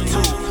relate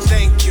to.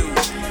 Thank you.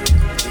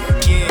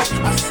 Yeah,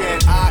 I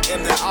said I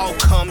am the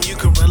outcome you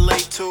can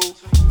relate to.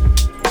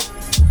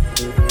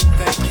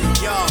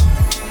 Thank you, y'all.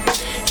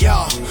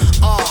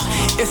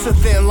 It's a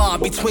thin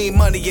line between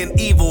money and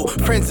evil.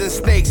 Friends and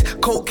snakes,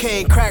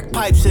 cocaine, crack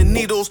pipes and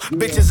needles,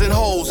 bitches and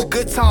hoes.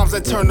 Good times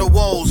that turn to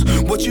woes.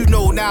 What you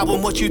know now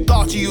and what you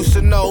thought you used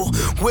to know.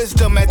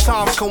 Wisdom at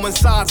times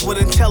coincides with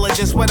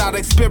intelligence. Without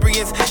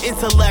experience,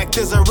 intellect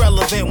is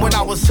irrelevant. When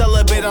I was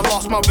celibate, I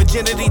lost my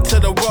virginity to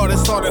the world and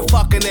started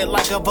fucking it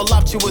like a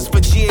voluptuous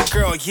Fijian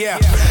girl. Yeah,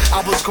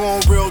 I was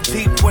going real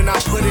deep when I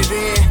put it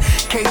in.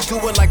 Can't do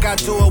it like I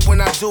do it when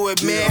I do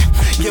it, man.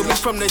 Yeah, we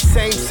from the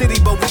same city,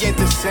 but we ain't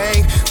the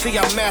same. See,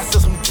 I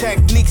mastered some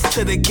techniques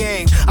to the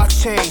game. I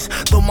changed,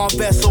 though my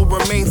vessel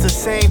remains the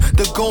same.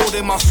 The gold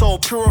in my soul,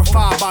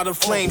 purified by the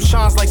flame,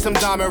 shines like some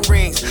diamond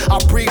rings. I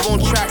breathe on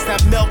tracks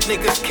that melt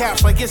niggas'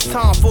 caps like it's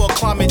time for a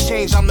climate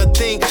change. I'm the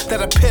thing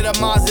that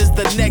epitomizes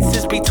the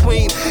nexus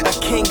between a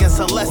king and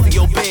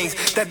celestial beings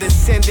that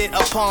descended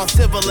upon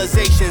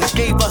civilizations.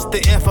 Gave us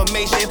the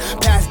information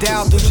passed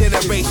down through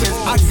generations.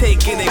 I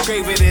take and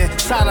engrave it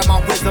inside of my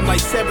wisdom like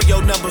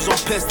serial numbers on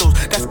pistols.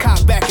 That's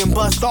cocked back and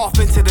bust off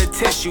into the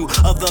tissue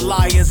of the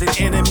liars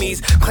and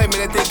enemies, claiming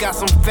that they got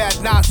some fat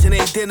knots in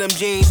their denim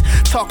jeans,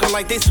 talking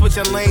like they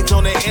switching lanes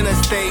on the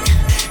interstate.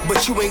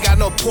 But you ain't got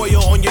no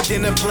pollo on your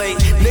dinner plate.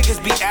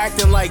 Niggas be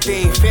acting like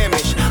they ain't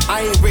famished.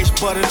 I ain't rich,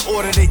 but in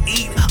order to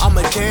eat,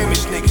 I'ma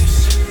damage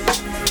niggas.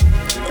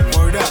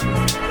 Word up,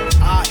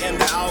 I am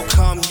the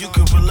outcome you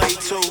can relate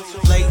to.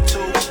 Late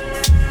to.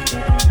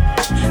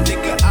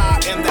 Nigga, I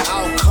am the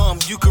outcome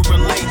you can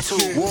relate to.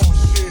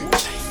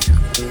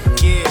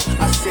 Yeah,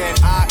 I said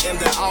I am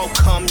the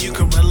outcome you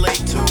can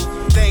relate to.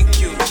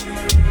 Thank you.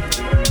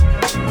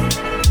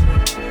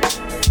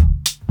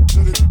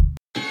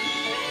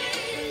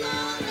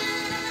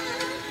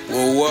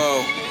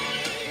 Whoa.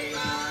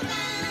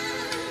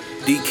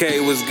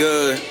 DK was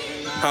good.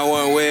 I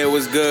wasn't where it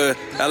was good.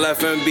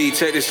 LFMB,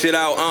 check this shit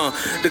out,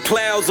 The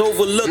clouds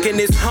overlooking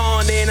this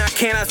Honda, and I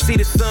cannot see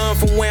the sun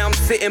from where I'm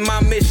sitting.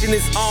 My mission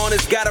is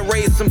honest. Gotta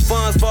raise some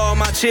funds for all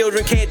my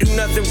children. Can't do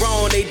nothing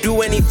wrong. They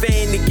do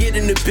anything to get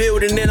in the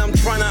building that I'm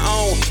trying to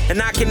own.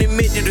 And I can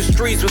admit that the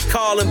streets was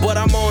calling, but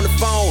I'm on the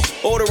phone.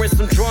 Ordering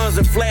some drums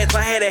and flats.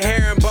 I had a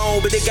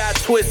herringbone, but it got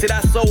twisted.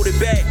 I sold it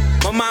back.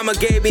 My mama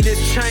gave me this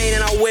chain,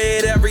 and I wear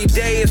it every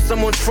day. If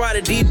someone try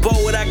to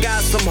depot it, I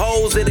got some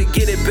hoes that'll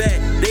get it back.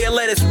 They'll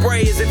let it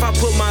spray as if I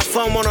put my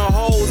thumb on a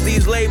hole.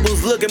 These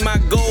labels look at my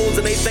goals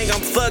and they think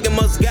I'm thugging.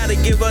 Must gotta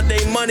give up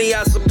their money,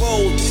 I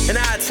suppose. And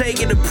I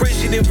take it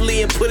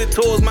appreciatively and put it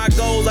towards my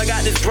goals. I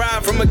got this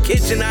drive from a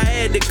kitchen I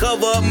had to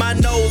cover up my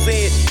nose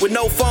in with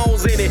no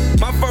phones in it.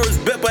 My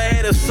first Bipper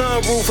had a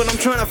sunroof, and I'm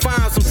trying to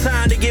find some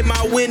time to get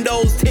my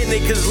windows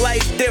tinted, cause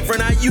life's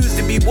different. I used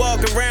to be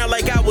walking around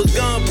like I was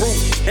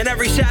gun-proof, and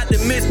every shot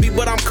that missed me,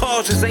 but I'm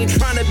cautious. Ain't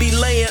trying to be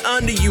laying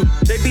under you.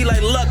 They be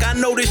like, look, I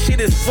know this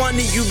shit is fun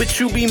to you, but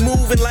you be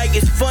moving like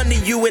it's fun to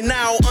you, and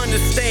I don't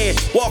understand.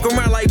 Walk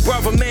around like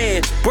brother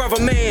man,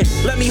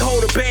 let me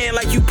hold a band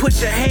like you put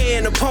your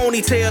hand in a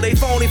ponytail. They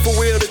phony for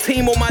real. The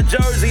team on my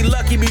jersey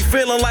lucky be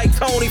feeling like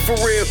Tony for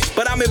real.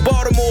 But I'm in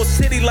Baltimore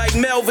City like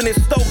Melvin and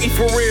Stokey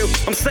for real.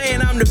 I'm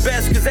saying I'm the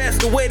best cause that's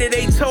the way that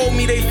they told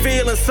me they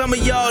feel. And some of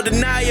y'all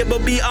deny it,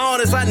 but be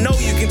honest, I know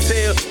you can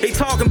tell. They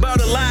talking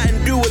about a lot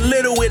and do a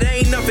little, it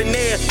ain't nothing nothing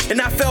there.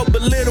 And I felt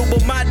belittled,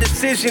 but my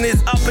decision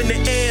is up in the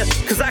air.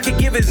 Cause I could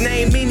give his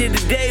name meaning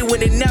today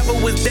when it never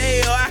was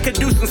there. Or I could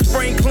do some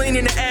spring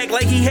cleaning and act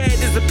like he had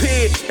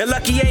disappeared. And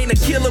lucky ain't a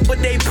killer, but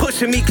they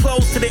pushing me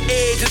close to the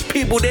edge. It's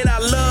people that I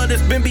love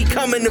that's been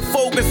becoming the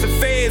focus of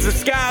fears. The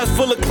sky's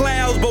full of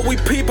clouds, but we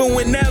peeping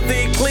whenever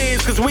it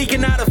clears. Cause we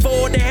cannot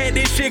afford to have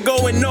this shit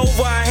going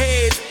over our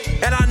heads.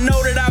 And I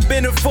know that I've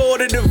been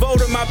afforded to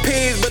vote on my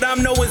peers, but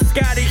I'm knowing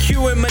Scotty,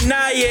 Hugh, and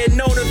Manaya and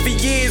known them for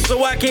years,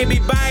 so I can't be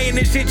buying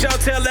this shit. Y'all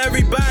tell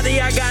everybody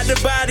I got the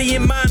body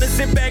in mind to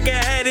sit back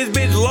and have this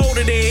bitch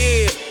loaded in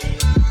here.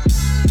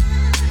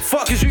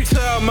 Fuck is you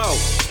talking about?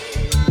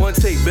 One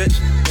take, bitch.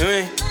 You know what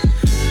I mean?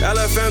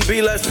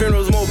 LFMB, less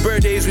funerals, more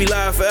birthdays, we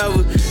live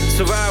forever.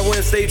 Survive,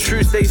 win, stay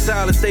true, stay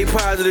solid, stay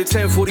positive.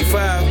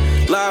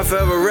 1045, live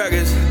forever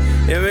records.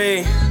 You know what I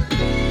mean?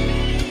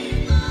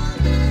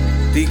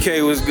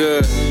 DK was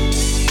good.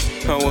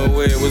 I went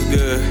where it was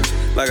good.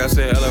 Like I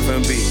said,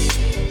 LFMB.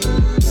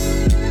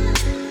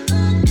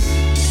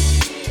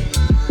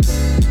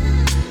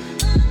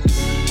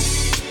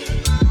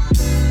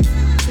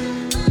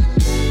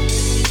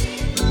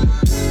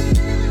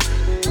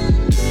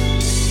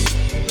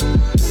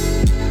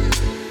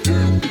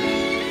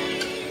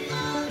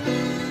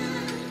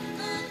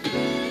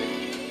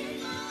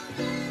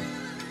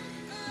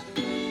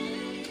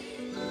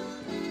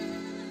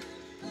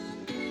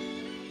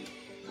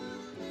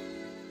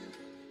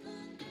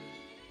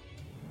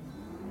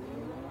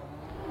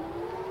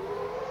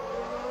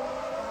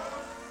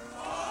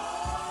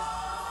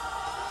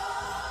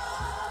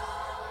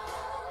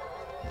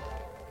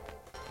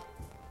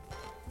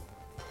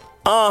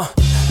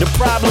 The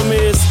problem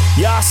is,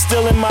 y'all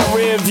still in my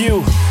rear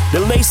view. The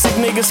LASIK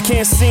niggas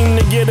can't seem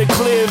to get a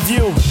clear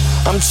view.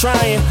 I'm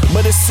trying,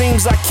 but it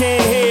seems I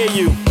can't hear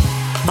you.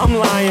 I'm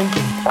lying,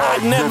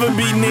 I'd never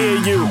be near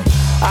you.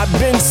 I've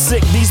been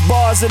sick, these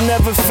bars have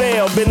never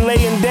failed. Been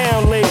laying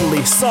down lately,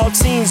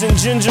 saltines and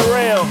ginger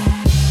ale.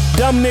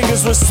 Dumb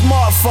niggas with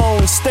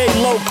smartphones, stay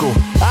local.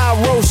 I'll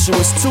roast you,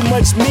 it's too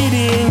much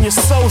media in your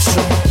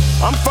social.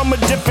 I'm from a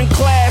different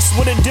class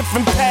with a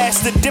different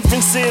past. The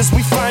difference is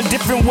we find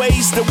different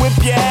ways to whip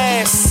your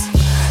ass.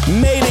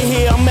 Made it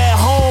here, I'm at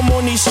home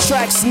on these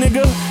tracks,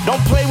 nigga.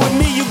 Don't play with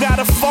me, you got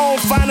a phone,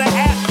 find an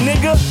app,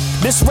 nigga.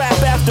 This rap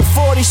after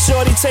 40,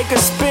 shorty, take a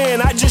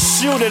spin. I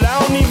just shoot it, I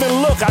don't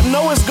even look, I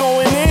know it's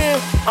going in.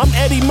 I'm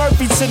Eddie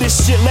Murphy to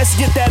this shit, let's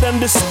get that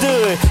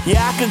understood.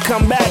 Yeah, I could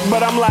come back,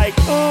 but I'm like,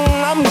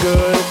 I'm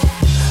good.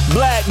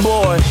 Black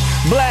boy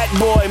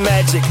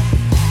magic.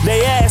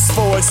 They asked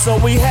for it, so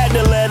we had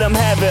to let them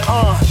have it,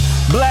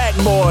 Black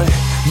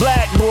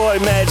boy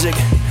magic.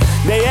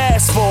 They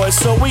asked for it,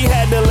 so we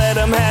had to let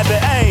them have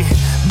it, ayy.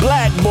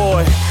 Black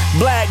boy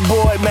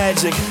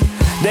magic.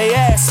 They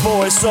asked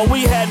for it, so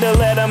we had to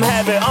let them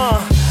have it,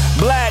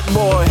 Black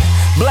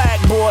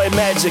boy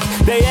magic.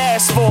 They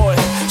asked for it,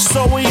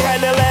 so we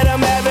had to let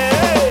them have it,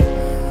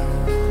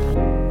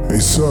 ayy. Hey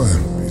son,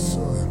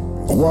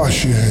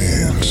 wash your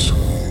hands.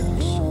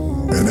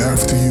 And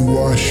after you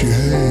wash your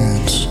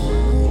hands,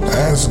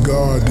 ask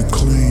God to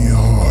clean your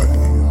heart.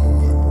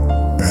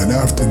 And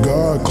after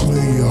God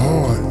clean your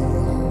heart,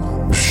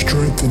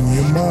 strengthen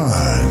your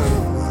mind.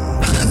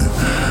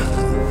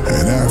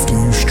 And after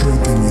you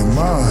strengthen your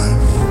mind,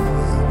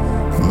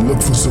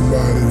 look for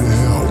somebody to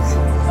help.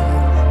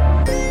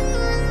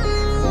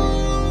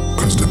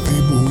 Cause the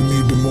people who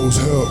need the most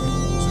help,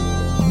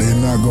 they're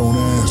not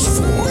gonna ask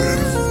for it.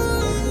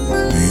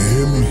 Do you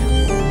hear me?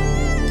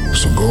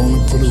 So go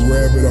and put a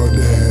rabbit out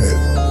the hat,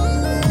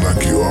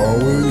 like you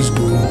always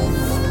do.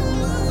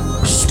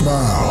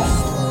 Smile,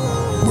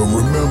 but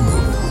remember,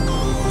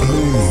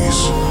 please,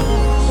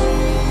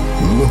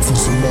 look for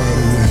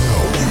somebody to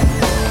help.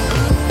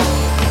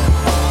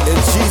 In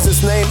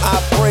Jesus' name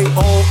I pray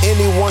on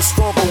anyone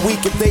strong or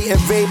weak. If they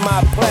invade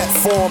my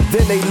platform,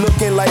 then they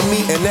looking like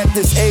me. And at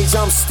this age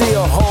I'm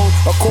still hung,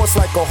 of course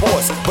like a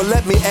horse. But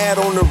let me add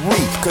on the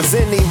reek, cause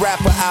any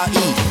rapper I'll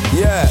eat.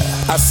 Yeah,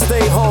 I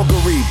stay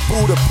hungry,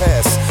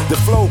 Budapest. The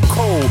flow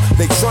cold,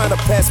 they trying to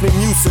pass me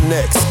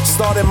Mucinex.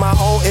 Started my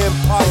own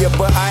empire,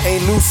 but I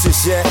ain't loose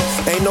just yet.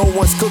 Ain't no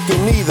one's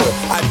cooking neither,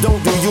 I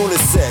don't do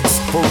unisex,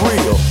 for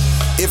real.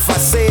 If I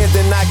say it,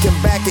 then I can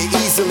back it,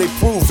 easily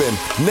proven.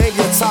 Name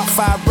your top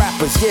 5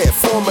 rappers, yeah,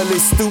 formerly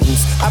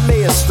students. I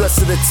may have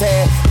stressed it a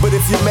tad, but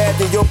if you're mad,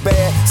 then you're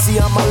bad. See,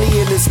 I'm Ali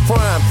in his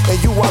prime,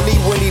 and you Ali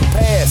when he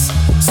passed.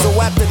 So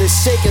after the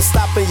shake and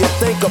stop and you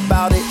think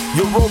about it,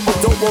 your rope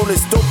don't want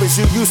as dope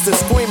as you used to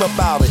scream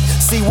about it.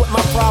 See, what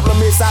my problem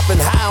is, I've been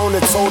high on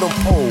the totem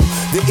pole.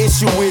 The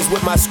issue is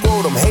with my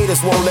scrotum, haters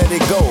won't let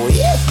it go,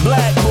 yeah.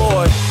 Black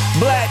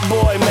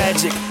boy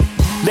magic.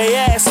 They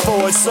asked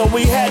for it, so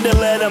we had to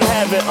let them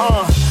have it,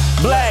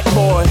 Black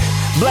boy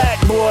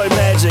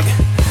magic.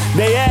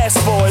 They asked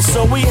for it,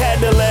 so we had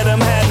to let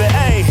them have it,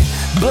 ayy.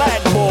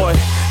 Black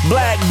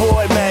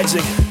boy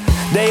magic.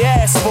 They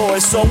asked for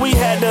it, so we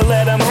had to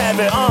let them have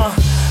it,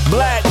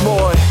 Black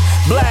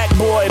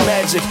boy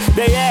magic.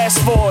 They asked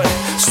for it,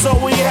 so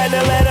we had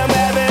to let them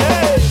have it,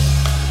 ayy.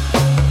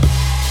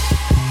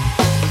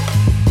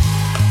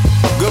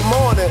 Good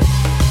morning.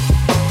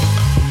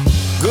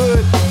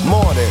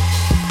 on then.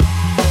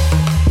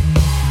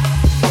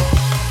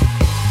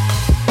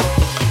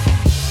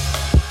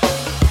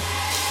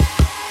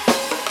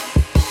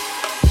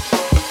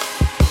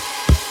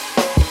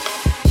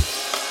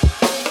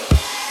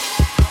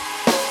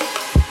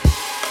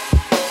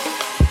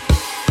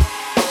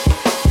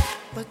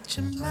 But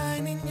your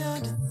mind and your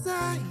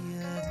desire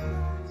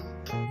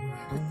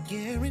would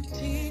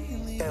guarantee you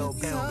leave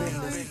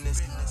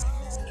business.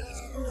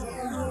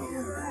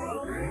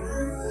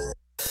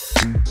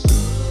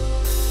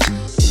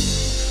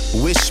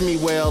 Wish me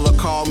well or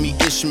call me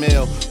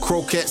Ishmael.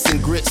 Croquettes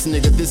and grits,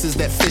 nigga, this is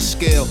that fish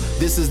scale.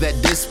 This is that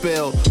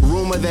dispel.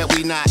 Rumor that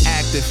we not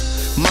active.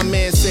 My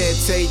man said,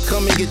 Tay,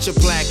 come and get your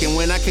plaque. And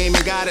when I came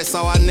and got it,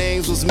 saw our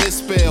names was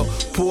misspelled.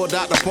 Pulled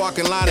out the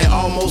parking lot and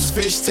almost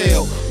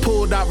fishtail.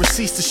 Pulled out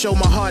receipts to show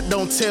my heart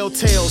don't tell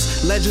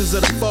tales. Legends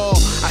of the fall,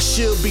 I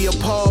should be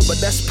appalled, but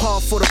that's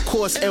par for the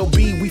course.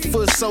 LB, we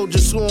foot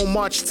soldiers who on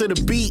march to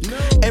the beat.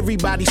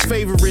 Everybody's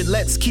favorite,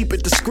 let's keep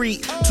it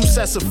discreet. 2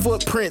 sets of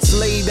footprints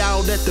laid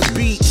out at the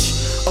beach,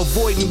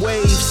 avoiding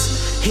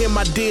waves. Hear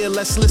my dear,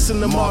 let's listen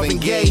to Marvin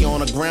Gaye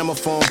on a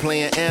gramophone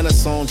playing Anna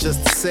song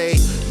just to say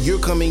you're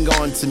coming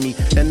on to me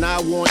and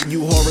I want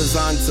you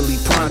horizontally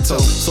pronto.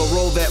 So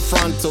roll that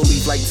fronto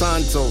leaf like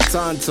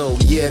Tonto,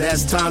 yeah,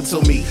 that's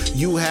Tonto me.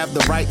 You have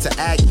the right to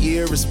act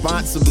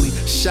irresponsibly.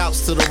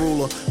 Shouts to the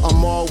ruler,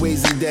 I'm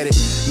always indebted.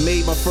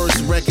 Made my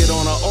first record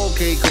on an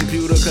OK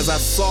computer cause I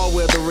saw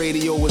where the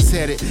radio was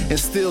headed and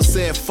still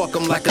said fuck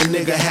 'em like a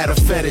nigga had a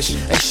fetish.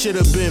 And should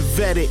have been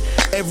vetted.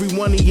 Every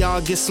one of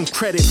y'all get some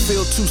credit.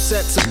 Fill 2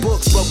 sets of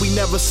books, but we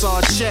never saw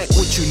a check.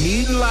 What you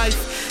need in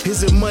life?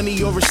 Is it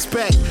money or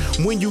respect?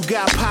 When you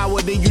got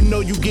power, then you know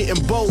you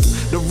getting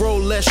both. The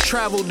road less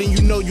traveled, then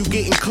you know you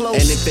getting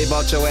close. And if they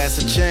bought your ass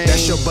a chain,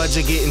 that's your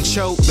budget getting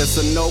choked. That's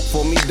a note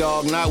for me,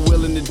 dog. Not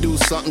willing to do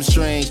something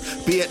strange.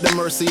 Be at the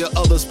mercy of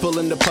others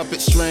pulling the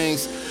puppet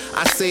strings.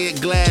 I say it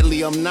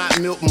gladly, I'm not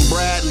Milton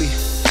Bradley.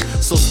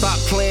 So stop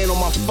playing on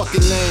my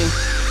fucking name.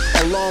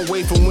 A long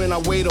way from when I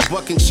weighed a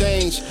buck and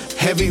change.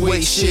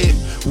 Heavyweight shit.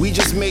 We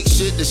just make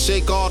shit to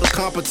shake all the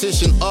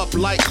competition up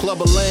like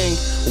Clubber Lang.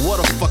 What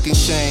a fucking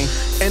shame.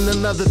 And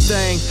another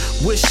thing,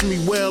 wish me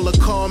well or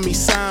call me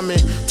Simon.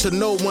 To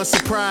no one's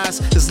surprise,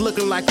 it's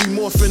looking like we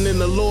morphing in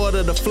the Lord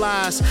of the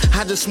Flies.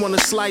 I just wanna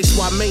slice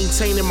while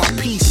maintaining my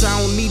peace.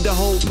 I don't need the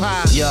whole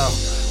pie. Yo,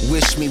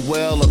 wish me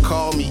well or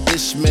call me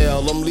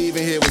Ishmael. I'm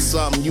leaving here with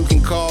something, you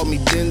can call me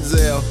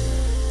Denzel.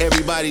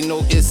 Everybody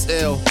know it's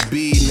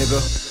LB,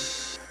 nigga.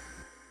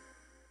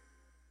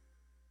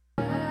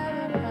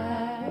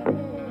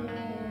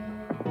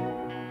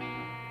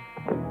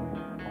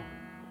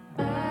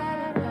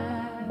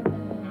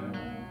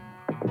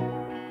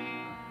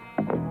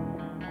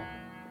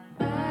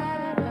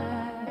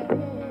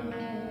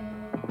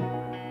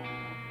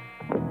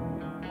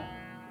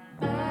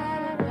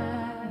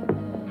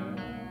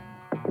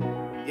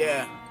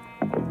 Yeah.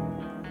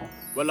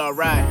 Well,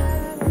 alright.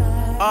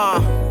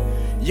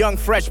 Young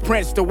Fresh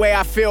Prince, the way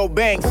I feel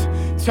Banks.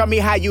 Tell me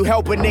how you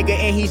help a nigga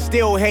and he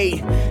still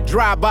hate.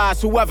 Drive-bys,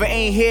 whoever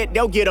ain't hit,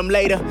 they'll get them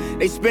later.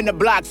 They spin the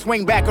block,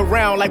 swing back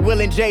around like Will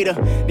and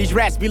Jada. These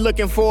rats be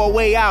looking for a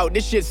way out,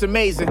 this shit's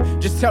amazing.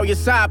 Just tell your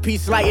side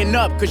piece, lighten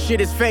up, cause shit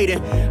is fading.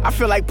 I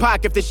feel like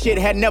Paak if the shit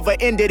had never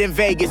ended in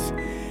Vegas.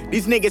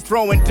 These niggas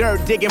throwing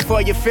dirt, digging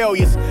for your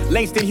failures.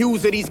 Langston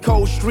Hughes of these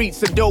cold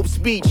streets, a dope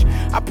speech.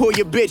 I pull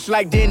your bitch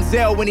like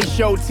Denzel when he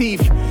showed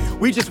teeth.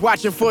 We just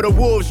watching for the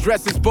wolves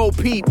dressed as Bo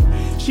Peep.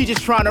 She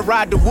just trying to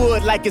ride the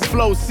wood like it's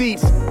flow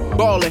seats.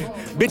 Ballin',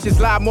 bitches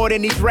lie more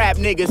than these rap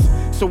niggas.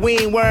 So we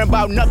ain't worrying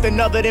about nothing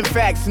other than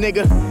facts,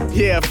 nigga.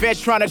 Yeah,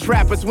 feds trying to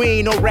trap us, we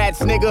ain't no rats,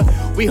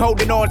 nigga. We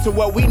holding on to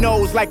what we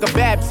know's like a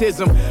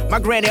baptism. My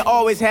granny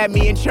always had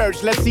me in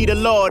church, let's see the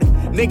Lord.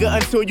 Nigga,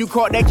 until you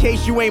caught that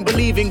case, you ain't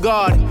believe in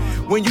God.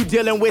 When you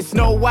dealing with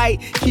Snow White,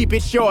 keep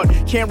it short.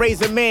 Can't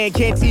raise a man,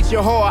 can't teach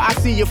your whore, I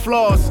see your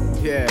flaws.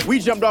 Yeah, we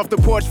jumped off the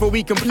porch before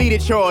we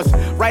completed chores.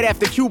 Right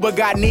after Cuba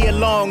got knee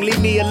along, leave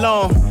me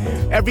alone.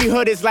 Every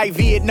hood is like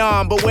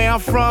Vietnam, but where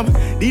I'm from,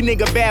 these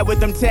nigga bad with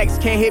them texts,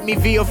 can't hit me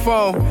via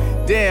phone.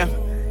 Damn,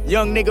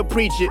 young nigga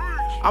preach it.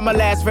 I'ma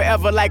last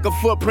forever like a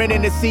footprint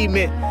in the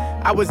cement.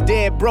 I was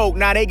dead broke,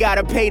 now they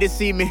gotta pay to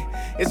see me.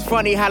 It's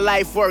funny how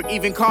life work,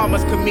 even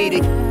karma's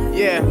comedic.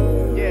 Yeah,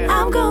 yeah.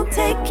 I'm gonna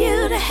take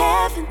you to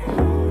heaven.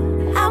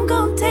 I'm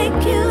gonna take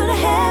you to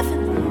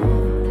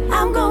heaven.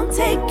 I'm gonna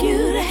take you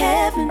to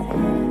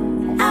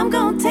heaven. I'm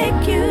gonna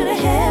take you to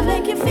heaven.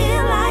 Make you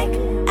feel like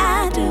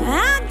I do.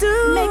 I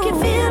do. Make you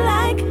feel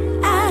like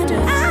I do.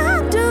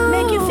 I do.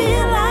 Make you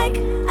feel like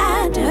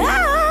I do.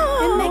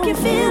 And make you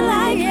feel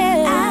like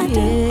I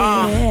do.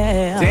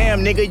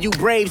 Damn, nigga, you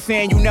brave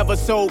saying you never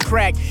sold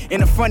crack. In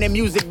the funny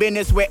music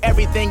business where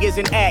everything is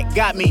an act.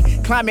 Got me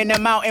climbing the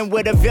mountain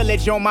with a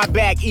village on my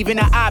back. Even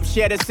the ops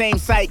share the same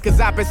sight, cause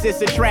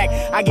opposites attract.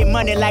 I get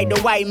money like the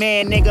white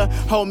man, nigga,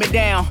 hold me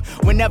down.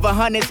 Whenever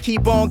hunters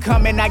keep on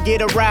coming, I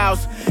get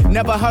aroused.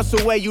 Never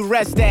hustle where you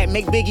rest at,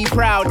 make Biggie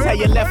proud. Tell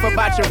your left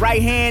about your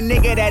right hand,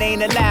 nigga, that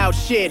ain't allowed.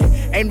 Shit,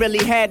 ain't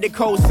really had the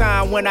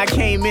cosign when I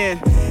came in.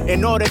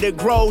 In order to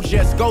grow,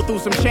 just go through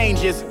some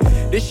changes.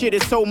 This shit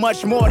is so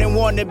much more than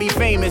wanting to be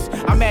famous.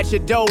 I'm at your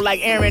door like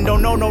Aaron,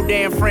 don't know no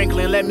damn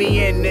Franklin. Let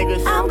me in,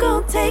 niggas. I'm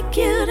gonna take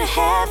you to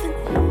heaven.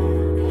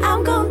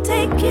 I'm gonna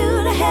take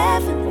you to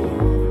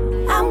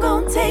heaven. I'm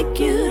gonna take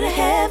you to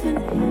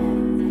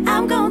heaven.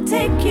 I'm gonna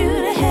take you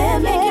to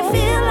heaven. Make you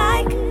feel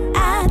like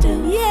I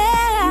do.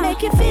 Yeah.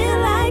 Make you feel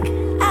like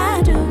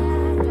I do.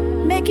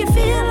 Make you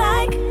feel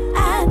like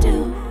I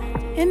do.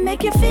 And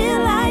make you feel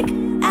like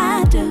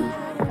I do.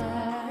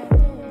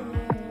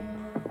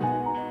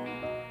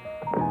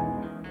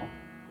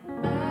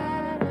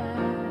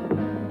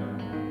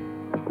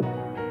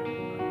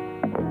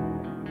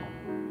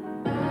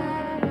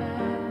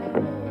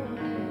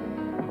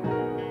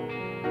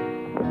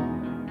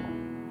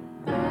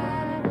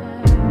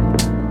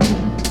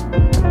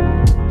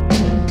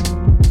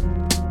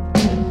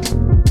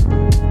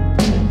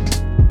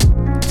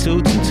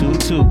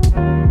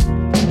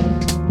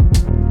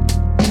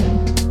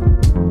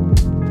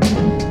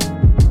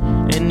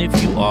 And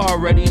if you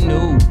already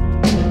knew,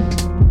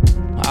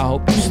 I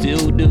hope you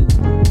still do.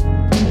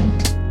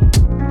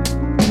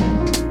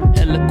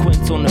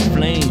 Eloquence on the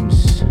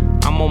flames,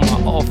 I'm on my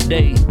off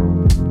day.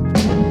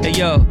 Hey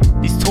yo,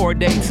 these tour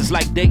dates is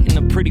like dating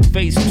a pretty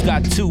face who's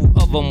got two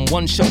of them.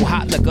 One show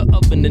hot like an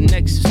oven, the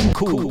next is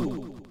cool.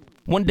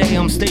 One day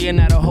I'm staying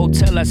at a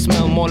hotel that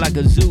smell more like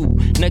a zoo.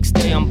 Next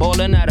day I'm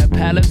ballin' at a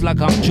palace like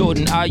I'm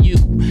Jordan. Are you?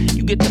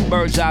 You get the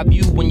bird's eye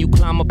view when you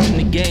climb up in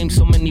the game.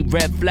 So many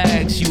red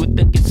flags, you would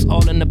think it's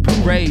all in the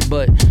parade.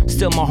 But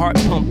still my heart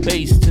pump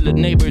bass till the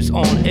neighbors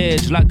on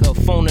edge like a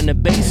phone in the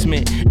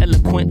basement.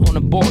 Eloquent on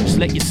the boards,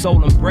 let your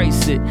soul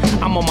embrace it.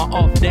 I'm on my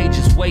off day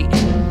just waiting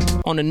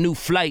on a new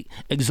flight.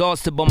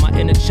 Exhausted by my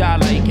inner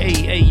child like,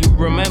 hey, you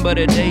remember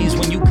the days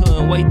when you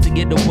couldn't wait to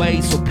get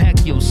away. So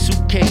pack your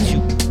suitcase,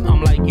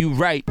 I'm like, you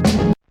right.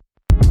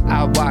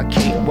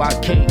 I-Y-K.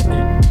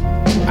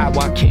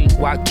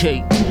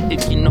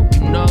 If you know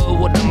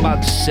what I'm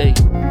about to say.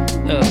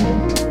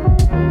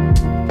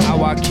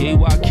 I-Y-K.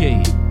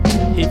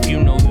 If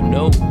you know, you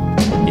know.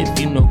 If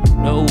you know, you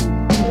know.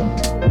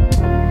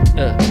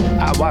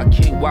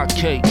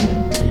 I-Y-K.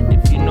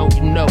 If you know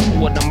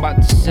what I'm about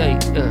to say.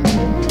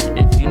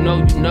 If you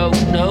know, you know.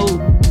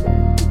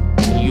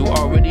 You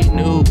already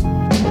knew.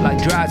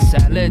 Like dry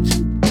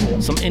salads.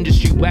 Some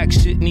industry whack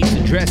shit needs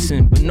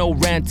addressing, but no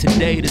rant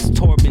today. This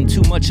tour been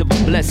too much of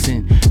a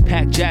blessing.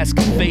 Packed Jazz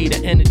Cafe,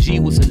 the energy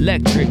was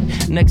electric.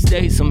 Next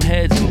day, some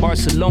heads in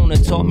Barcelona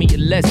taught me a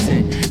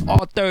lesson.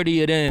 All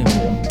 30 of them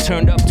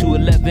turned up to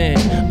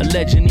 11. A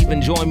legend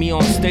even joined me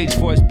on stage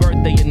for his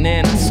birthday, and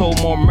then I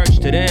sold more merch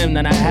to them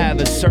than I have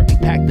a certain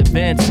packed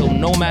event. So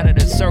no matter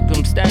the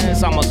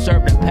circumstance, I'ma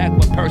serve the pack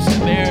with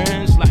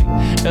perseverance. Like,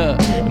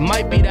 it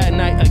might be that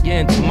night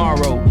again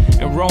tomorrow.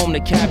 In Rome, the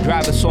cab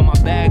driver saw my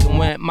bag and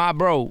went, my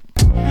bro,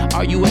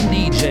 are you a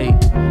DJ?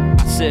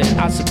 I said,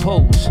 I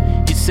suppose.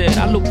 He said,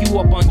 I look you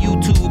up on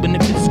YouTube, and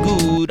if it's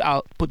good,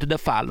 I'll put the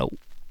follow.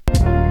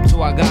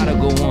 So I gotta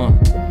go on,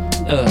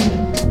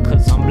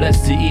 cause I'm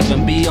blessed to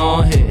even be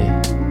on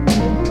here.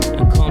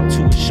 And come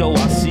to a show,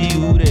 I'll see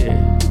you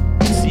there.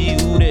 See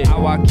you there.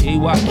 I-Y-K,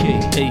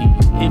 hey,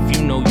 if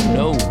you know, you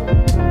know.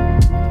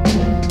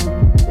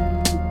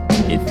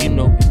 If you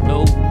know, you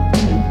know.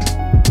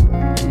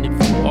 And if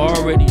you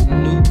already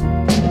knew,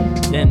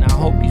 then I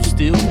hope you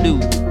still do.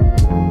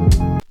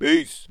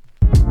 Peace.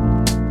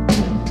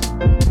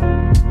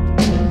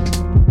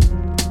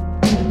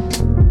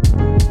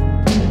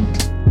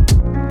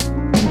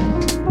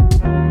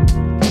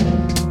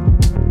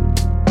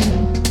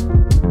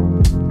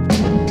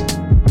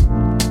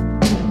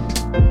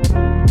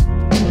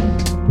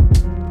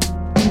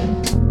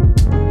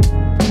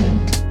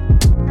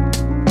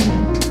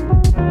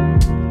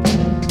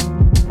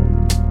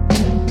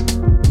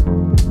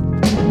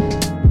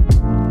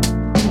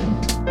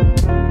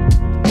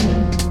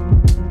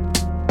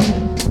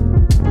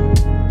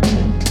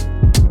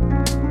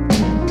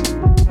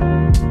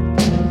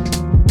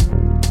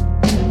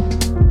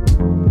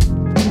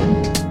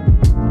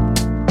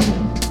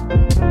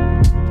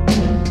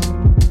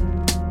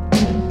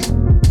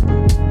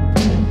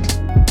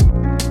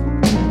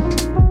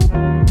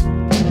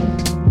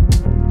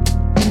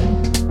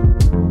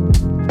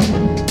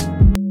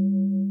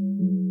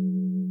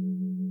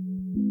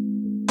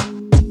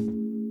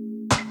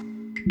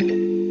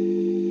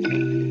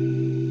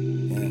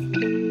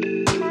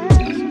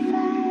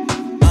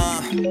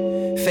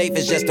 Faith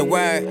is just a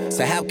word,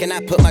 so how can I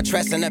put my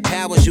trust in the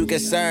powers you can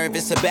serve?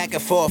 It's a back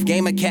and forth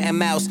game of cat and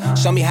mouse.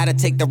 Show me how to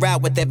take the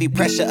route with every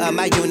pressure of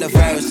my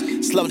universe.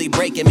 Slowly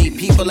breaking me,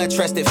 people I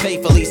trusted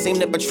faithfully seem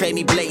to betray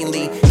me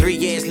blatantly. 3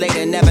 years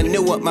later, never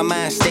knew what my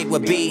mind state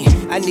would be.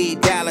 I need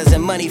dollars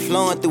and money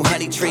flowing through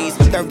honey trees.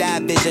 Third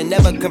eye vision,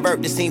 never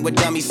convert the scene with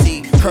dummy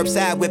see.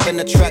 Curbside whipping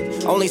the truck,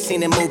 only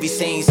seen in movie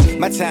scenes.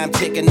 My time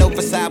ticking, no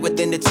facade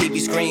within the TV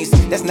screens.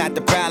 That's not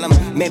the problem,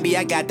 maybe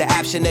I got the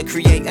option to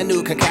create a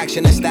new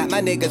concoction and stop my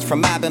niggas dollars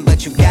from mobbing,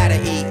 but you gotta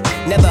eat.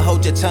 Never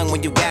hold your tongue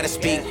when you gotta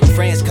speak.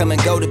 Friends come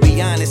and go, to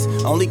be honest,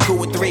 only cool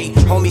with 3.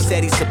 Homie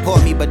said he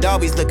support me, but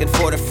always looking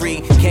for the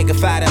free. Can't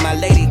confide in my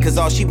lady, cause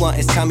all she want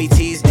is tummy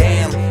teas.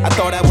 Damn, I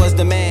thought I was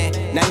the man.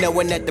 Not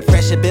knowing that the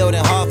pressure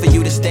building hard for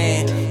you to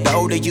stand. The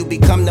older you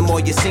become, the more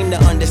you seem to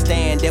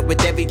understand that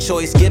with every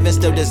choice given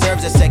still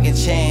deserves a second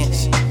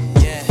chance.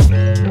 Yeah.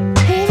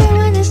 Even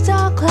when it's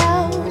dark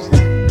clouds,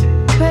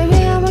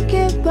 baby, I'ma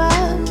get by.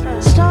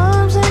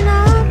 Storms and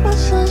not my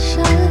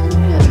sunshine.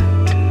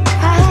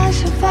 I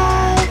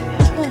survive.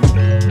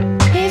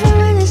 Even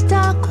when it's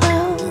dark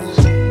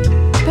clouds,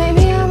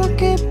 baby, I'ma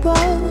get by.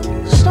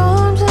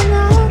 Storms and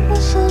not my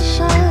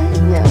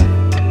sunshine.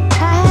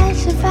 I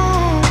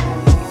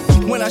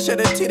survive. When I shed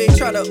a tear, they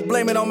try to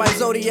blame it on my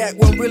zodiac.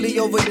 When really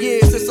over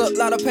years, it's a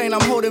lot of pain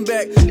I'm holding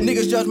back.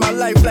 Niggas judge my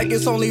life like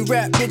it's only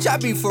rap. Bitch, I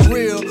be for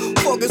real.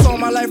 Focus on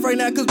my life right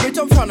now, cause bitch,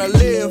 I'm tryna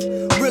live.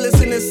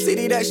 Realest in this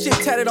city, that shit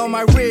tatted on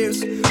my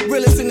ribs.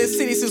 Realest in this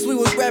city since we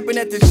was rapping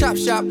at the chop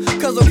shop.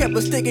 Cuzzo kept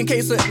a stick in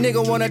case a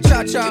nigga wanna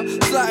cha-cha.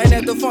 Sliding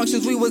at the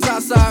functions, we was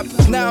outside.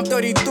 Now I'm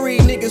 33,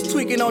 niggas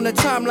tweaking on the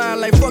timeline.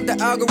 Like fuck the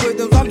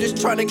algorithms, I'm just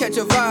trying to catch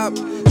a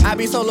vibe. I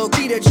be so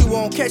low-key that you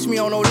won't catch me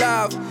on no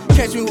live.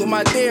 Catch me with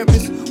my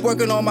therapist,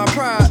 working on my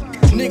pride.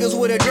 Niggas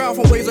would have drowned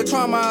from ways of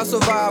trauma I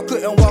survived.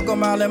 Couldn't walk a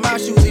mile in my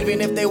shoes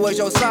even if they was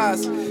your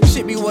size.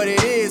 Shit be what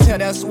it is, hell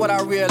that's what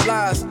I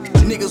realized.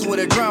 Niggas would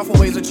have drowned from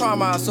ways of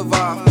trauma I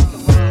survived.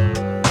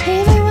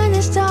 Even when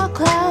it's dark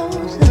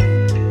clouds,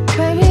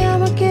 baby,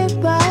 I'ma get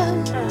by.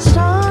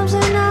 Storms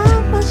and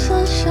not my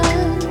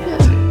sunshine.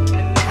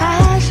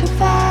 I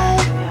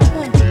survive.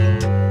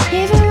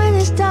 Even when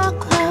it's dark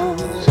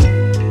clouds,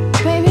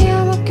 baby,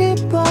 I'ma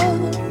get by.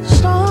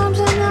 Storms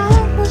and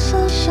not my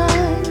sunshine.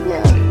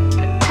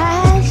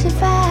 I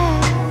survive.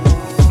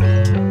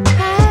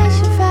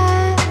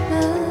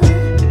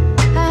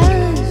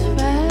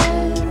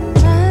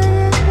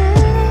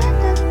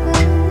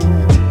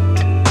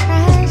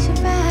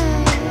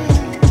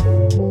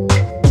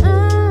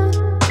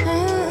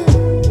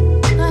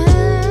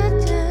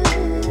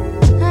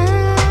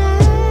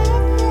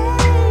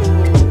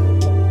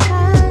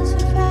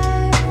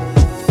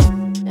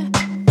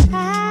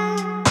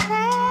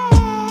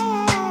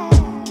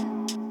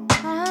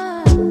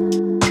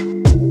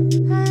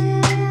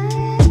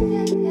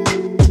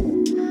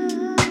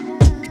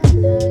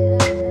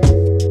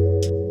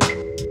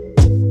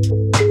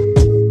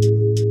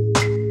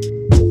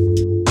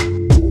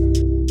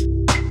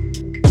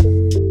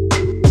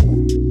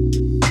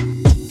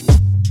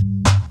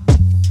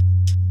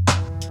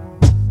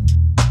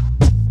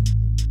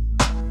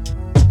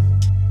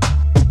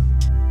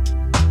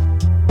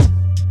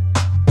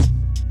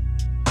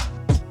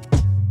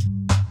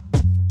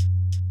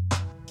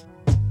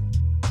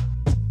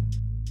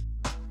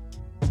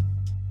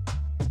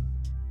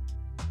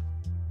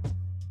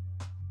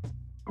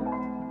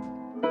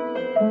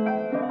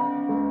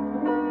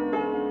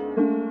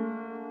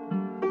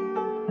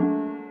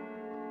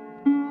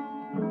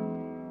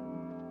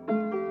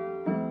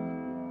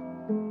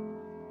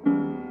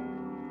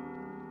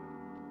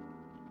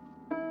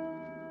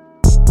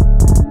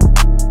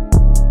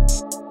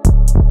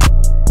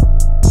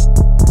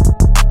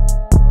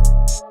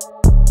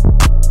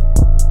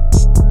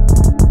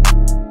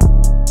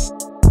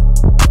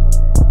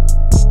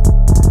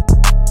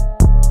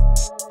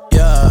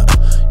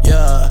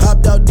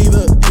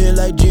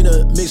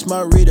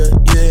 My reader,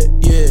 yeah,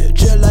 yeah.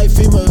 Jet like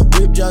FEMA,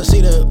 whip John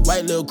Cena,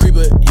 white little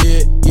creeper,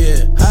 yeah,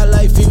 yeah. High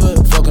like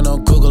fever, fucking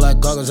on Cougar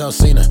like goggles out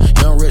Cena.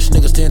 Young rich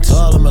nigga stand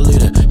tall, I'm a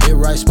leader. Hit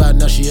right spot,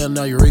 now she up,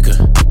 now Eureka.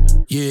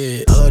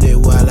 Yeah,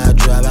 hooded while I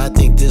drive, I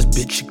think this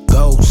bitch a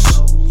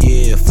ghost.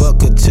 Yeah,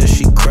 fuck her till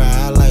she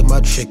cry, I like my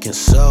chicken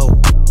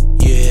so.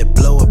 Yeah,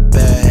 blow it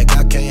back,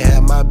 I can't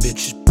have my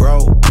bitches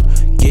broke.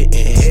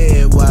 Getting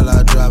head while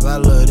I drive, I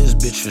love this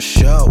bitch for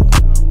sure.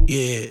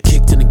 Yeah,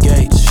 kicked in the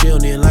gates. She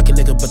don't even like a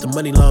nigga, but the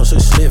money long, so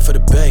she slid for the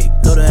bait.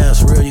 Know the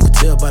ass real, you can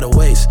tell by the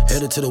waist.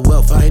 Headed to the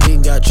wealth, I ain't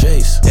even got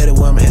chase. Headed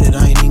where I'm headed,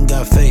 I ain't even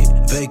got fate.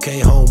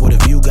 Vacate home with a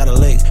view, got a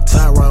lake.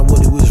 Tyron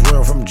Woody was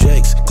real from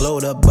Jake's.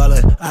 Glowed up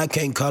ballin', I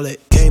can't call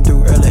it. Came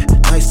through early,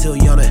 night still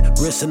yawning.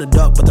 Wrists in the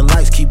dark, but the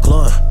lights keep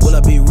glowing. Will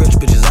I be rich,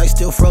 bitches? Ice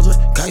still frozen,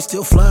 kite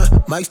still flying,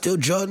 Mike still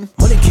Jordan.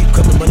 Money keep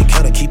coming, money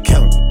counter keep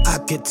counting. I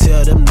could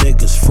tell them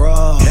niggas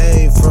fraud.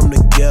 Came from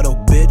the ghetto,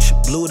 bitch.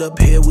 Blew it up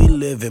here, we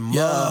live in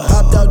Mars.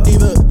 Hopped out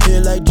diva,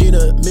 here like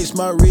Gina, mix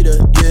my reader,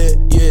 yeah,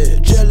 yeah.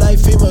 Jet like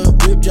FEMA,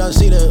 whip John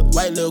Cena,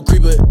 white little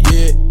creeper,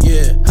 yeah,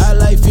 yeah. High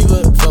like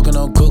fever, fucking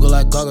on Cougar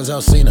like goggles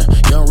out Cena.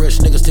 Young rich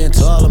nigga stand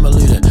tall, I'm a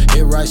leader.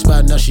 Hit right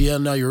spot, now she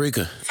up, now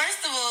Eureka.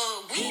 First of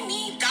all, we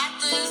need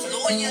doctors,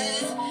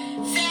 lawyers,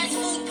 fast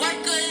food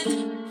workers,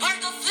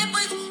 burger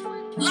flippers.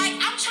 Like,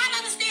 I'm trying to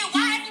understand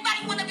why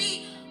everybody wanna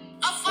be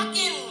a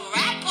fucking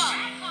rapper.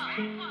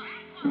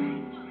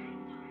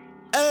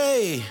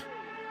 Hey.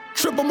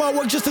 Triple my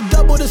work just to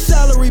double the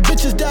salary.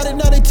 Bitches doubted,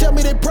 now they tell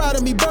me they proud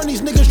of me. Burn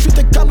these niggas, treat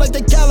the cop like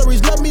they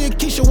calories. Love me and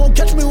Keisha, won't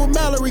catch me with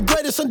Mallory.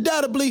 Greatest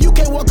undoubtedly. You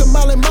can't walk a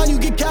mile in mine, you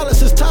get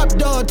calluses. Top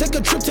dog, take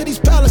a trip to these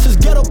palaces.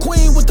 Ghetto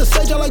queen with the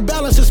sage, I like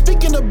balances.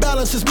 Speaking of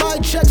balances, my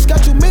checks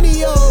got too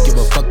many O's. Give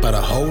a fuck about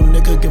a whole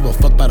nigga, give a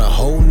fuck about a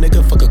whole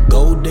nigga. Fuck a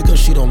gold digger,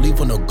 she don't leave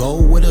with no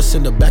gold with her.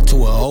 Send her back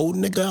to her old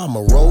nigga. I'm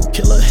a road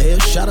killer,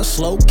 headshot a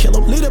slow kill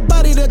him. Lead a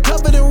body that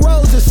covered in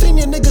roses.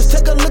 Senior niggas,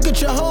 take a look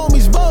at your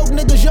homies. Vogue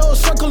niggas, your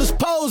circle is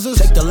posers.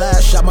 Take the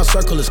last shot, my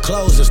circle is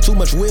closed. There's too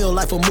much real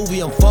life, a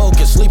movie, I'm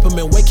focused. Sleep him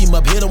and wake him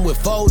up, hit him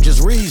with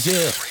Folgers, Reeds,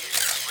 yeah.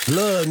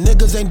 Look,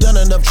 niggas ain't done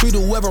enough. Treat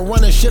whoever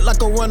running shit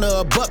like a runner.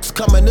 A buck's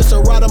coming, it's a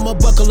ride, I'ma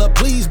buckle up.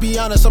 Please be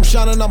honest, I'm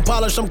shining, I'm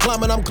polished, I'm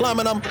climbing. I know like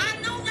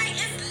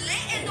it's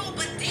lit and all,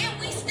 but then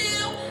we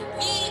still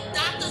need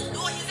doctors,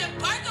 lawyers, and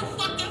burger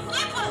fucking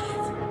flippers.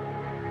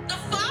 The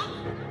fuck?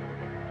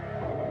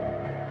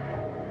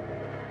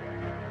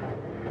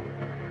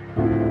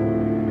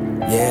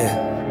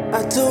 Yeah.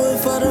 I do it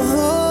for the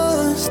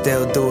hood.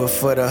 Still do it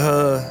for the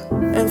hood.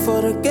 And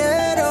for the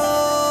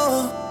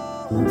ghetto.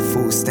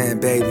 Food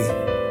stamp, baby.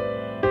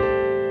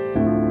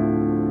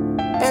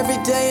 Every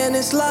day in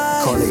this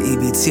life. Call it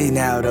EBT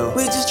now, though.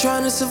 We just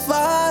trying to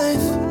survive.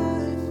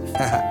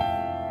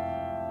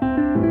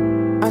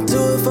 I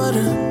do it for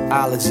the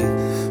ology.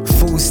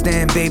 Food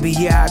stamp, baby,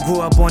 yeah, I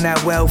grew up on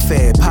that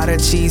welfare. Pot of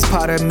cheese,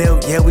 pot of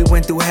milk, yeah, we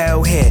went through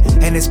hell here.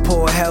 And it's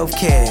poor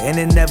healthcare, and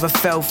it never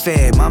felt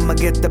fair. Mama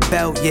get the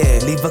belt, yeah,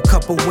 leave a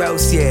couple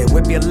welts, yeah.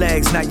 Whip your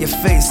legs, not your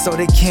face, so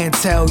they can't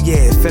tell,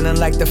 yeah. Feeling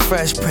like the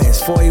Fresh Prince,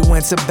 before he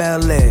went to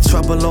Bel Air.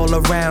 Trouble all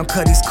around,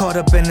 cut he's caught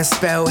up in the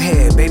spell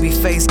here. Baby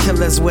face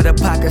killers with a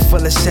pocket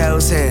full of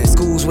shells here.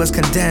 Schools was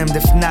condemned,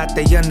 if not,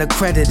 they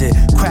unaccredited.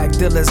 Crack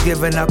dealers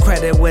giving out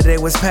credit where they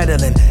was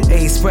peddling.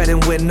 AIDS spreading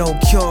with no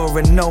cure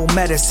and no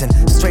medicine.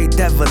 Straight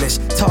devilish,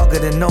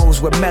 targeting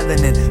those with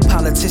melanin.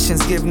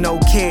 Politicians give no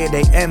care,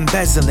 they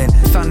embezzling.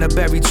 Found a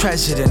buried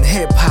treasure in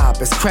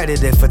hip-hop is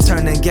credited for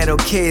turning ghetto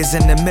kids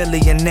into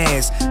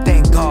millionaires.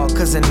 Thank God,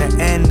 cause in the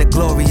end, the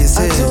glory is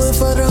his. I do it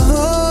for the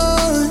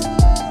hood,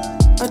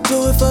 I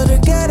do it for the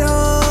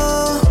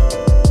ghetto.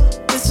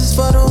 This is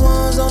for the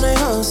ones on their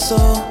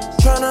hustle,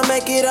 tryna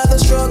make it out the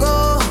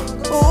struggle.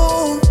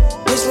 Ooh,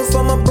 this one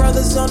for my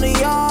brothers on the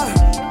yard.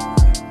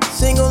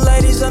 Single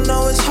ladies, I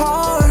know it's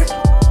hard.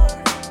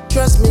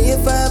 Trust me,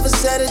 if I ever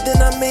said it,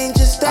 then I mean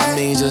just that.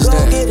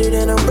 Gon' get it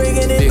and I'm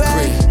bringing it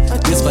back.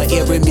 This for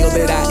every meal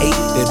that I ate,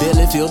 that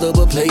belly filled up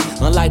a plate.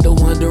 Unlike the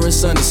one during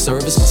Sunday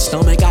service, my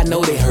stomach, I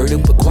know they hurt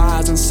it. But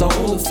choirs and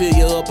soul to fill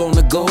you up on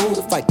the goal,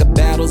 to fight the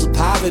battles of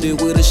poverty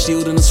with a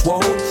shield and a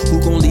sword. Who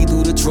gon' lead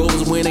through the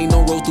troubles when ain't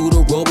no road through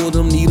the rubble?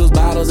 Them needles,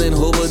 bottles, and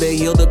hubble, they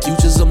heal the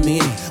futures of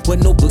many.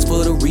 Wasn't no books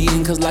for the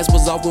reading, cause lights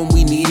was off when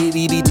we needed.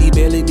 EBT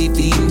barely be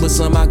feeding, but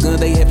some my gun,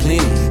 they had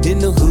plenty. In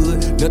the hood,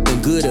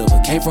 nothing good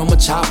ever came from a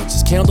chopper.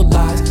 Just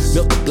candlelights,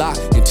 milk the block,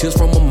 and tears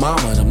from my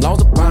mama. Them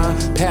laws of crime,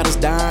 paddles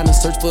dying and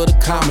search for the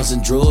commas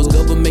and drugs.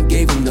 Government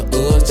gave them the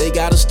us, they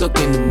got us stuck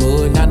in the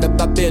mud. Now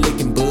that I barely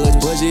can budge,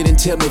 budget and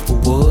tell me for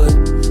what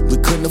we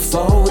couldn't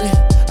afford it.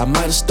 I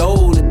might have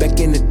stole it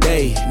back in the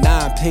day.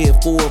 Now I'm paying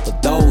for it for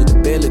those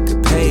that barely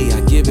could pay.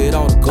 I give it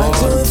all to God. I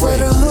do it for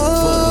the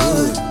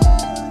hood,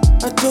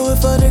 I do it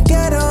for the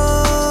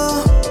ghetto.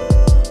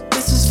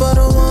 This is for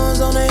the ones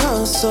on their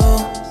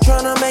hustle,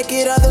 tryna make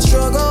it out the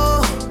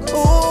struggle.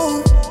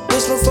 Ooh,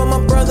 this one for my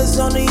brothers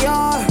on the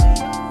yard.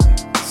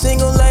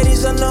 Single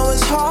ladies, I know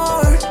it's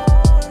hard.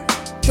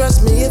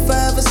 Trust me, if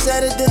I ever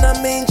said it, then I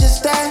mean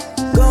just that.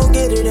 Gon'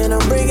 get it and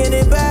I'm bringing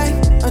it back.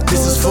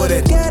 This is for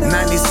that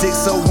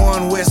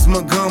 9601 West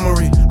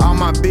Montgomery. All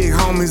my big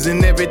homies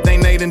and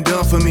everything they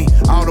done for me.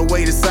 All the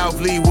way to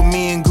South Lee with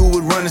me and Goo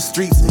would run the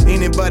streets.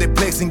 Anybody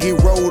plex and get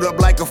rolled up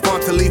like a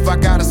Fauntleroy. I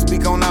gotta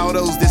speak on all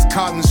those that's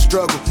caught in the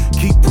struggle.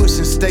 Keep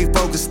pushing, stay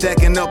focused,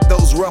 stacking up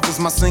those ruffles.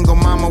 My single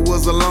mama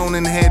was alone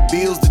and had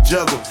bills to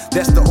juggle.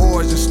 That's the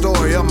origin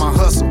story of my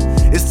hustle.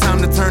 It's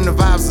time to turn the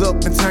vibes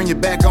up and turn your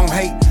back on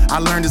hate. I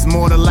learned it's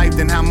more to life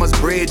than how much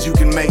bread you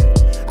can make.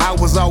 I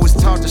was always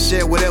taught to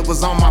share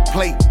whatever's on my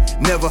plate.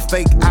 Never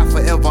fake, I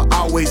forever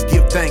always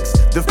give thanks.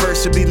 The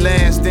first should be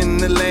last and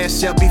the last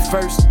shall be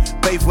first.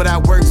 Faith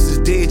without works is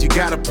dead, you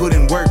gotta put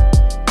in work.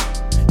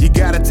 You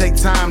gotta take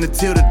time to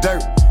till the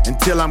dirt.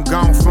 Until I'm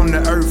gone from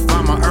the earth,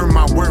 I'ma earn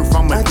my worth,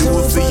 I'ma do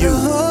it for you.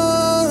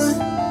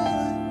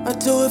 I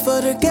do it for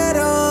the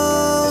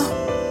ghetto.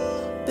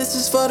 This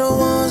is for the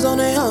ones on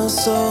their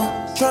hustle,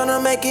 tryna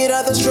make it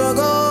out the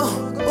struggle.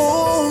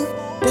 Ooh,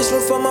 this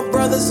one for my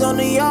brothers on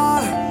the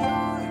yard.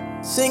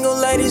 Single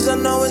ladies, I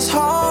know it's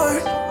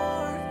hard.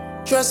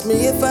 Trust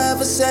me, if I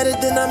ever said it,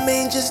 then I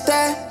mean just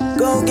that.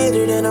 Gon' get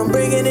it and I'm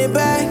bringing it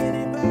back.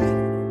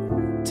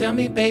 Tell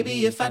me,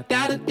 baby, if I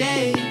die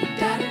today,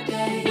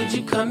 would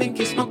you come and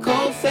kiss my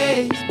cold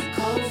face?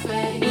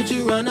 Would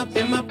you run up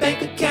in my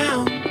bank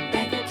account?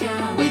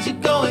 Would you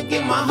go and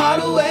give my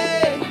heart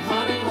away?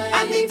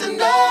 I need to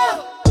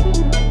know.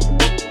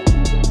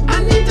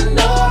 I need to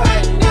know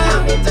right now.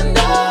 I need to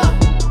know.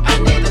 I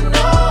need to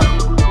know.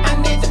 I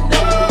need to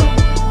know.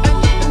 I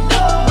need to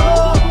know.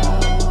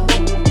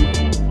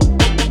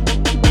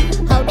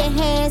 Holding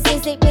hands,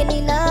 is it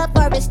really love? love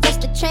or it's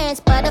just a trance.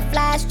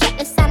 Butterflies trapped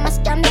inside my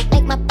stomach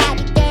make my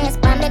body dance.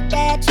 Mom and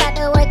dad tried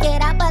to work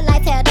it out, but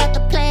life had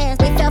other plans.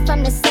 We fell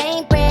from the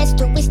same branch,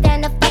 do we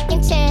stand a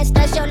fucking chance?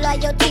 Does your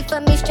loyalty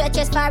for me stretch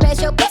as far as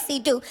your pussy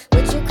do?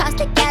 Would you cross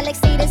the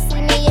galaxy to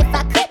see me if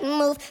I couldn't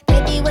move?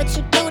 Baby, what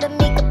you do to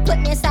me could put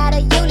me inside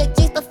of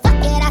eulogies, but fuck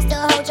it, I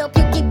still hold your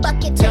pukey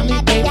bucket till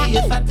I die. Baby,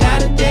 if I die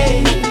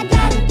today,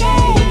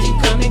 would you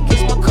come and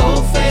kiss my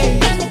cold face?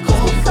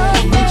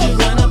 Would you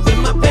run up in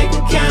my bank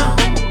account?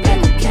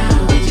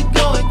 Would you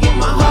go and give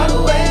my heart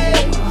away?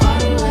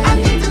 I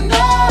need to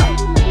know.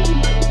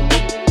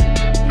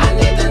 I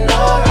need to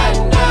know right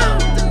now.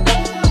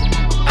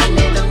 I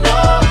need to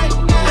know. I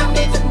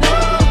need to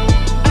know. I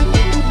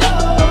need to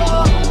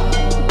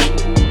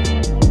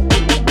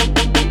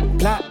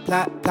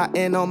know.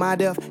 Plotting on my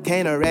death,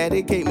 can't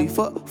eradicate me.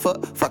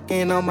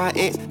 Fucking on my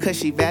ex, cause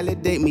she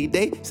validate me.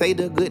 They say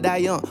the good die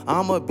young,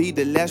 I'ma be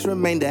the last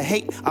remainder.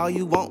 Hate all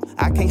you want,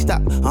 I can't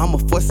stop, I'm a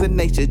force of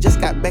nature. Just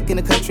got back in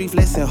the country,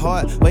 flexing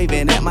hard,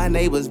 waving at my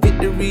neighbors.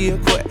 Victory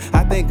in court,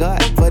 I thank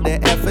God for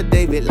that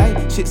affidavit.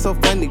 Like shit so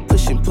funny,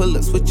 pushing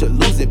pull-ups with your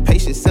losing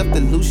patience.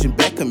 Self-delusion,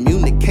 bad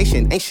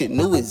communication, ain't shit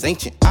new, it's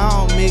ancient. I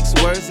don't mix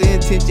words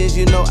and intentions,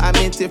 you know I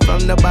meant it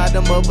from the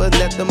bottom of a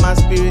left of my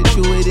spirit.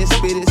 Chew it and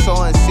spit it,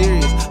 so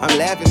unserious. I'm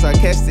laughing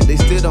sarcastic, they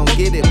still don't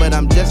get it, but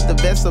I'm just a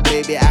vessel,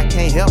 baby. I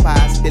can't help how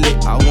I steal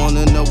it. I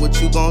wanna know what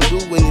you gon' do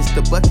when it's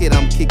the bucket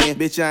I'm kicking.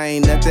 Bitch, I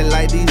ain't nothing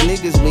like these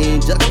niggas, we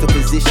in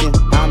juxtaposition.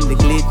 I'm the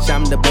glitch,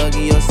 I'm the bug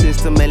in your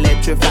system,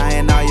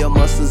 electrifying all your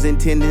muscles and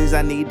tendons.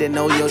 I need to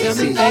know your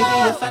decision. Tell me,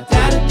 baby, if I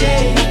die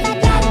today,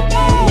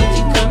 would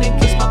you come and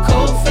kiss my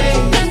cold face?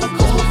 Would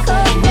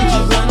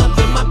you run up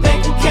in my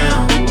bank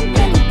account?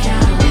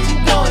 Would you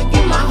go and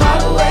give my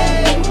heart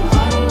away?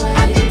 I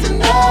need to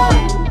know.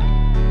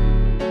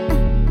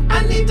 I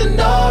need to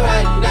know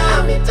right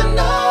now. I need to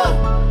know.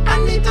 I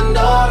need to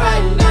know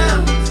right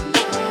now.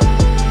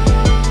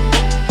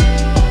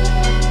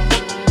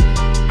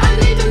 I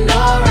need to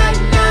know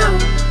right now.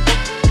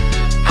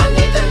 I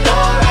need to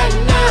know right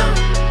now.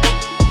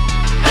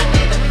 I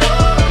need to know.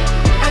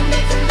 I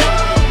need to know.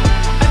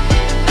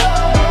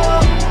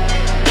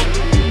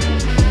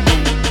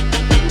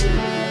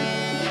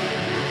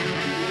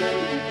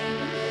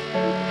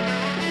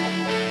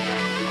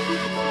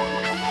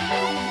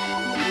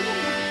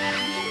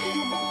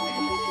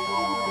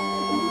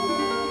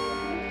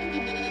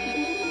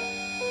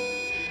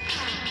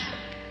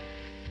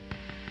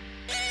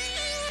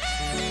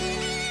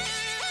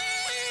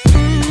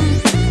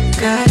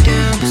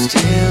 Goddamn, but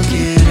still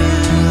get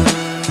up.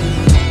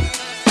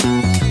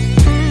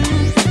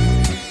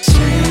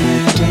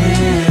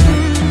 Standing.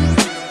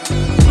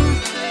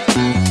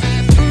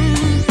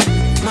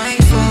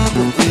 Might fall,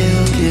 but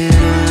we'll get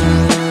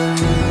up.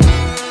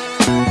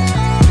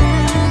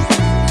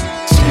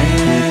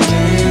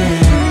 Standing.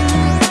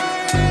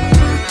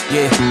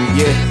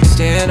 Yeah.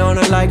 Stand on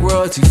it like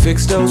royalty,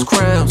 fix those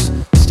crowns.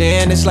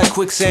 Stand, it's like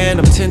quicksand,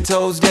 I'm 10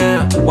 toes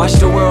down. Watch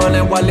the world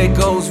and while it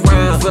goes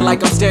round. Feel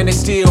like I'm standing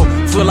still,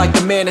 feel like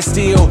the man of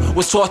steel.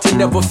 Was taught to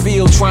never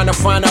feel, trying to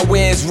find out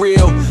where it's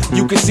real.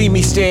 You can see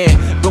me stand,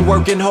 been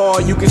working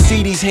hard, you can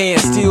see these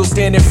hands. Still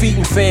standing feet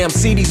and fam,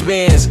 see these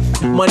bands.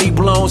 Money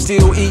blown,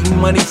 still eating,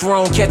 money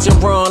thrown. Catch and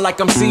run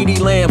like I'm CD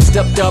Lamb.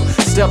 Stepped up,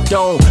 stepped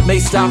on, may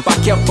stop, I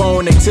kept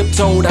on. They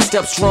tiptoed, I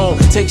stepped strong.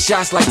 Take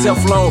shots like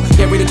Teflon,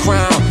 carry the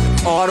crown.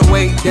 All the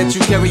weight that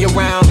you carry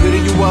around,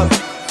 building you up,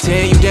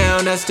 tear you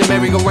down, that's the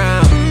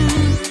merry-go-round.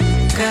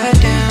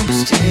 Goddamn, but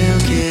still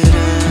get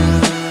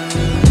up.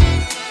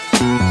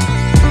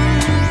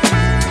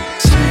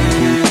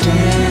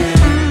 Standing.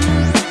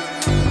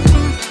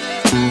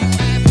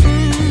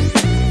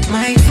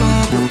 Might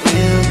fall, but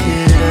we'll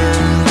get up.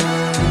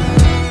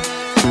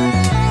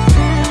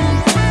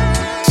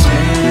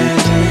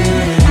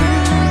 Standing.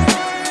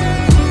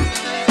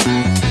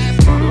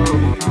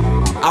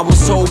 I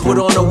was told put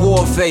on a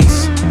war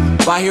face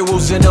by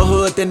heroes in the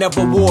hood that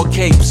never wore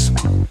capes.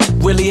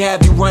 Really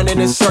have you running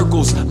in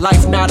circles.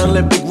 Life not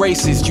Olympic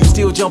races. You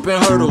still jumping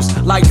hurdles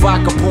like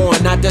vodka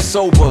pouring, not that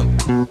sober.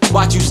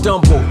 Watch you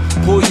stumble,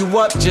 pull you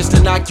up just to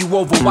knock you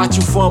over. Watch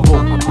you fumble.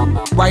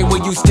 Right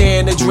where you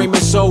stand, the dream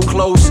is so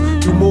close.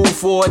 You move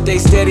forward, they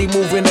steady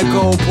moving the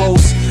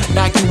goalposts.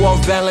 Knock you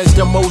off balance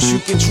the most you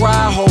can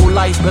try. Whole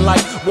life been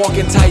like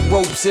walking tight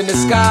ropes in the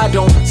sky.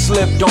 Don't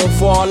slip, don't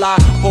fall. I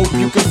hope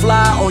you can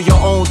fly on your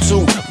own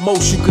too.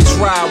 Most you can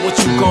try. What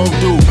you gon'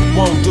 do,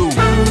 won't do.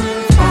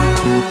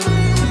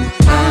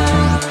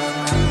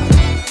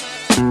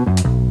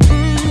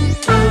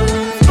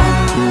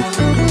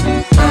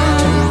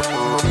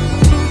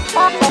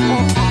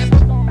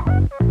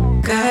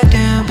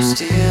 Goddamn, but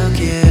still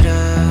get up.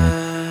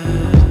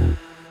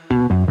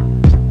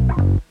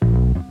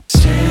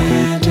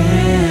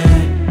 Standing.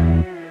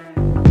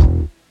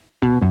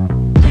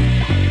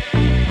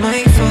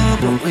 Might fall,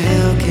 but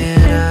we'll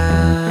get up.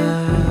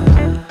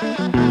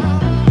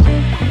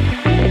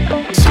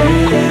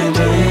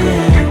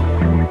 Standing.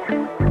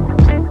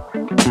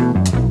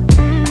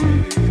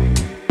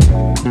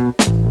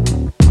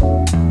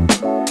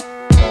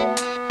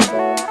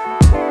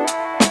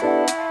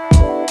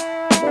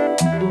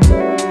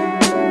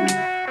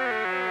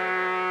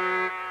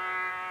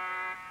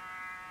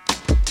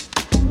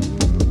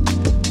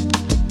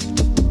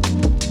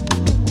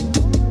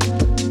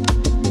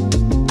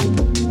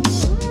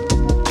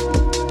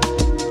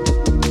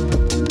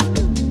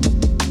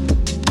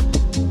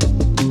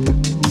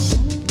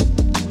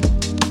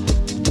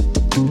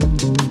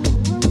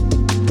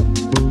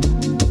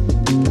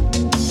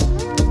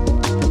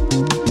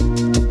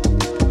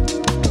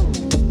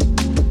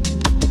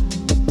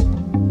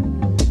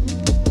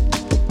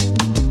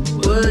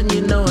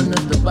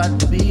 about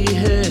to be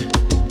here.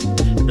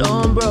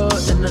 Don't bro,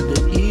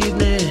 another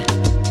evening.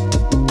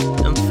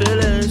 I'm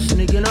feeling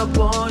sneaking up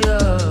on ya.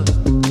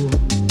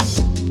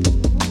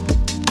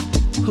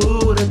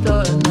 Who would've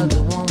thought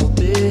another one would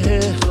be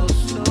here?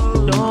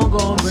 Don't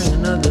gon' bring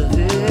another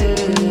here.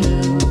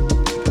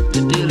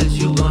 The deal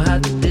is you gon'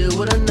 have to deal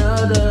with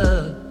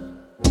another.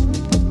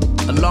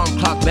 Alarm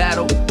clock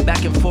battle,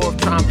 back and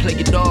forth, trying to play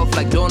it off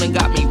like Dawn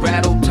got me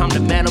rattled. Time to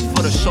mantle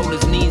for the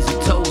shoulders, knees,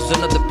 and toes.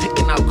 Another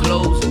picking out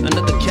clothes,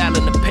 another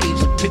calendar page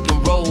to pick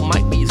and roll.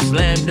 Might be a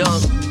slam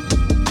dunk.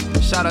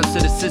 Shout out to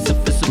the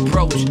Sisyphus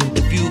approach.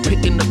 If you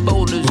picking the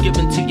boulders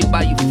given to you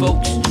by your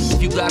folks.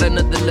 If you got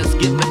another, let's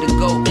give it a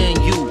go. And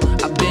you,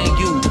 I been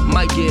you.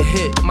 Might get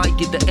hit, might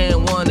get the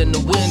N1 and the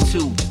win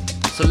too.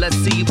 So let's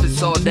see if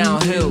it's all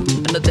downhill.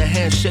 Another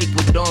handshake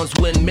with Dawn's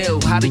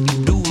windmill. How do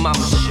you do, my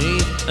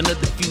machine?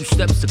 Another few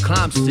steps to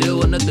climb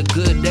still. Another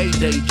good day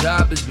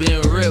job is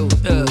being real.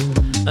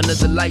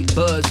 Another light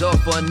buzz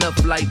off for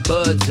enough light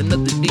buds.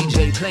 Another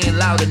DJ playing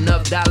loud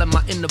enough, dialing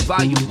my inner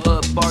volume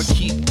up.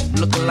 Barkeep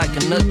looking like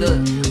another.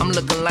 I'm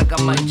looking like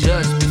I might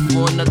judge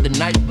before another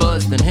night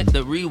buzz. Then hit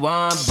the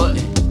rewind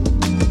button.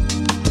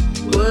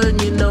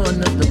 Wouldn't you know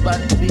another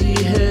about to be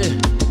here?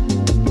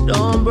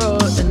 Don't bro,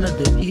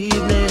 another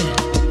evening.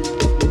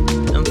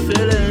 I'm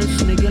feeling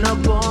sneaking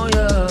up on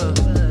ya.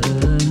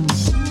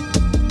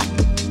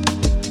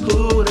 Who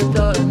would've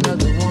thought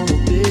another one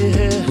would be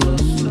here?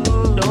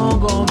 Don't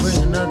gon' bring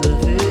another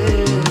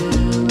here.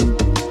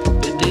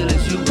 The deal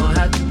is you gon'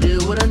 have to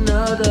deal with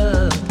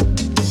another.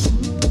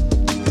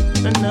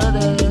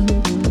 Another.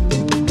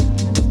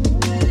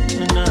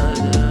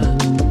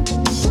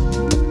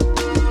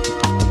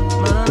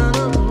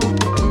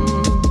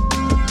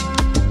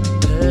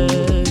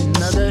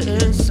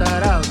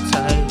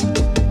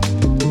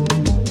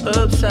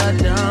 Upside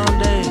down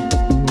day.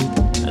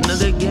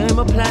 Another game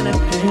of planet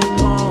ping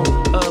pong.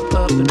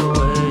 Up and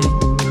away.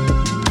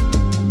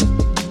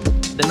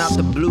 Then out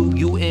the blue,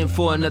 you in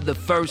for another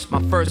first.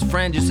 My first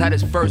friend just had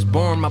his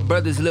firstborn. My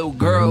brother's little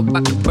girl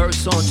about to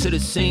burst onto the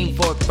scene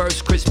for a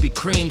first Krispy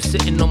Kreme.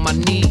 Sitting on my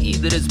knee,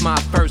 either it's my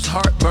first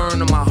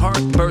heartburn or my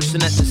heart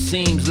bursting at the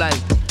seams. Like,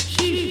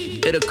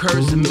 it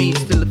occurs to me,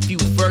 still a few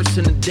firsts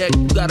in the deck.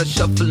 You gotta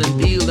shuffle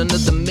and deal.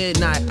 Another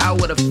midnight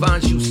hour to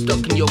find you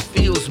stuck in your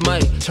feels.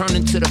 Might turn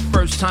into the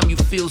first time you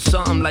feel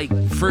something like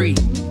free.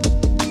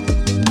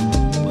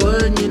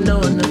 Wouldn't you know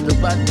another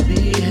about to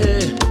be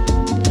here?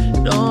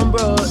 Don't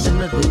bro,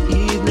 another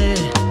evening.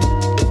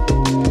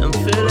 I'm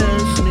feeling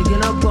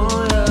sneaking up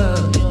on ya.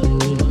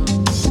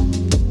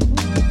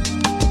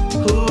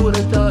 Who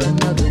would've thought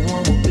another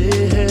one would be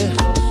here?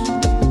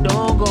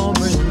 Don't gon'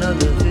 bring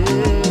another here.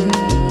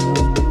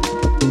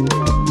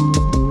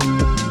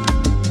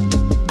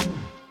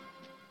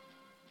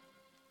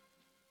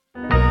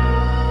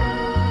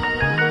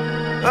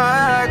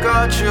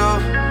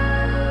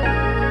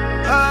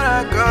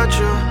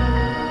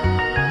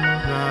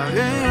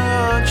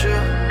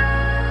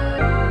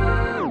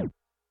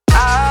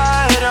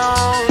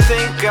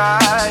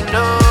 I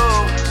know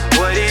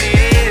what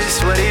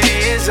it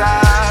is I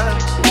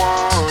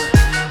want.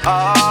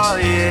 Oh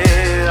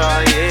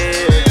yeah.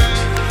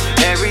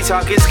 Every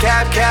talk is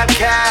cap.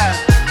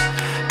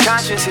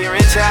 Conscience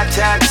hearing tap.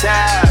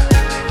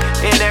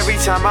 And every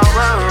time I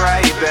run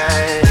right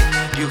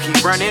back, you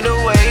keep running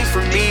away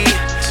from me.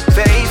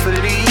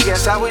 Faithfully,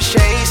 guess I was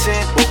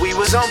chasing what we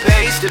was on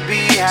pace to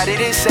be. How did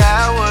it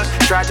sour?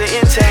 Tried to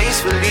end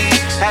tastefully.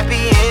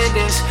 Happy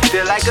endings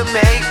feel like a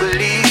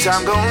make-believe.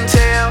 Time gon'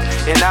 tell,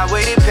 and I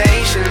waited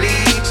patiently.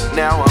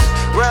 Now I'm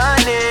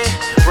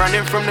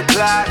running from the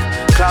clock.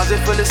 Closet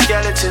full of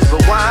skeletons,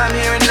 but why I'm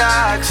hearing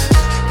knocks?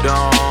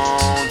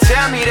 Don't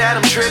tell me that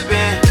I'm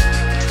tripping,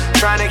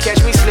 trying to catch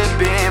me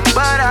slipping,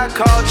 but I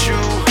caught you.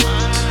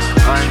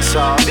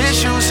 Unsolved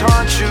issues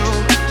haunt you.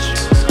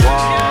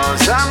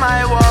 Walls I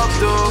might walk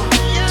through.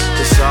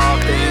 It's all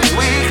things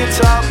we can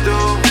talk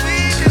through.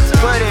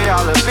 Put it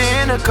all up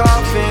in a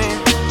coffin.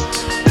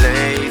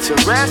 Lay to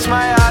rest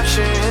my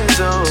options.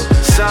 Oh,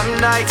 some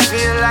nights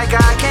feel like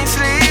I can't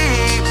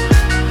sleep.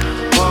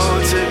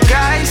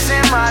 Poltergeist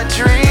in my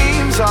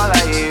dreams. All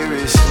I hear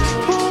is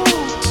ooh,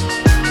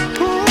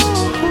 ooh,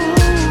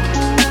 ooh.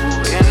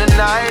 In the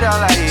night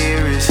all I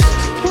hear is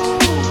ooh,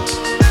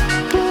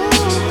 ooh,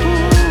 ooh.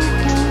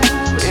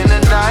 In the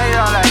night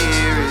all I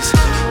hear is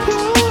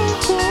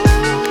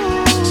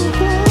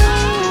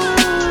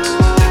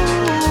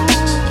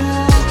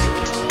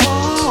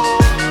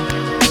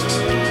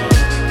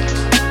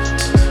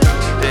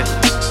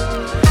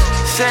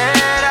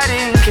said I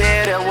didn't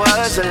care, that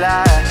was a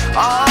lie.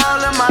 All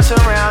of my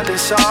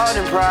surroundings, salt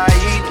and pride.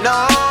 No,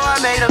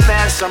 I made a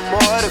mess, I'm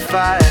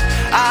mortified.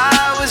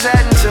 I was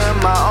adding to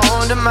my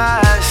own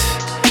demise,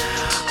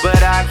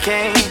 but I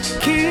can't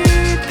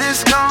keep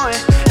this going.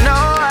 No,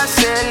 I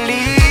said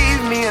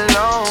leave me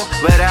alone,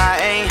 but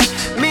I ain't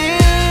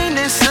mean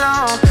this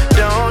long.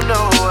 Don't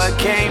know what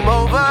came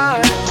over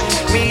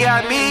me,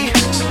 got me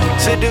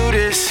to do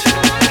this.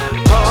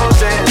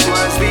 Poses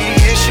was the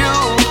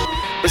issue,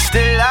 but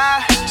still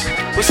I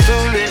was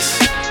clueless.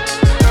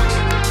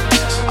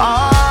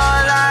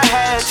 All I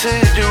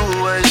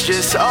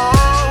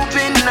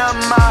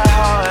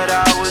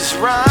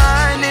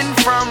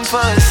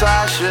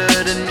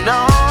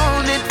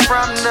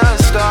from the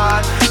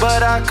start,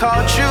 but I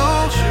caught you.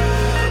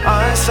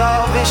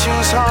 Unsolved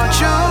issues haunt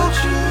you.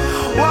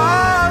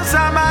 Walls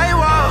I might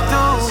walk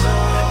through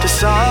to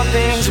solve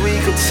things we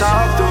could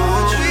solve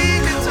through.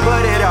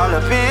 Put it all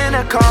up in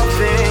a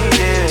coffin,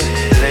 yeah.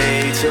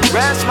 Lay to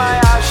rest my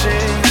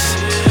options.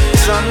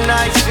 Some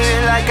nights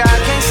feel like I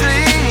can't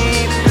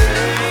sleep.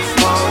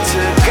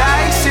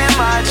 Poltergeist in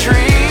my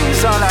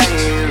dreams. All I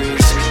hear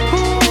is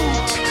ooh,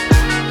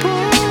 ooh,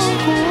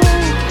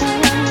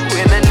 ooh.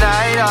 In the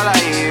night all I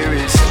hear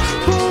is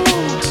ooh,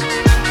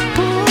 ooh,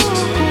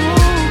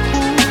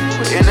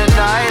 ooh. In the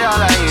night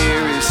all I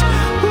hear is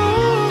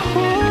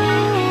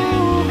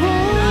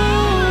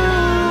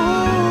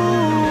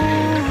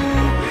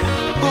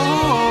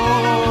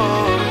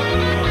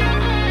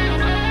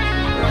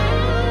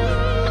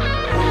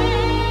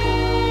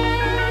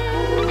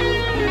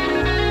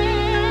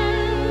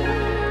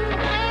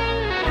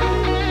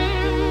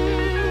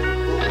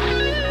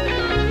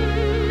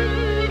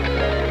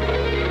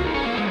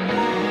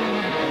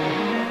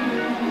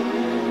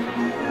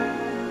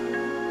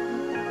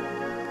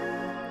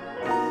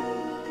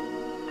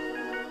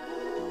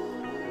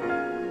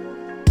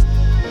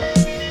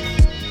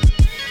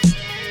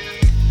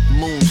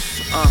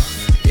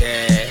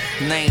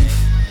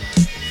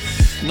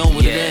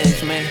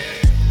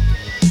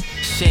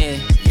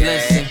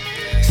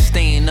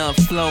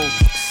Float,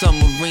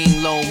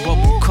 submarine low,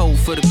 bubble coat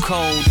for the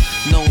cold.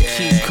 No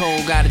cheat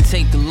code, gotta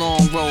take the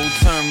long road,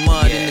 turn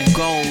mud into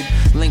gold.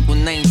 Link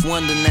with Ninth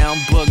Wonder, now I'm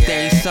booked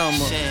every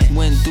summer.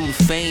 Went through the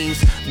phase,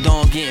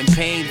 Dogg getting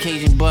paid,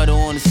 Cajun butter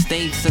on the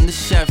steaks. And the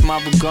chef, my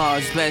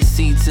regards, best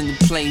seats in the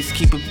place.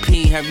 Keep a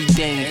P every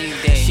day.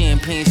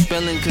 Champagne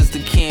spilling, cause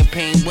the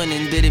campaign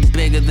winning. Did it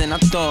bigger than I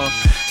thought.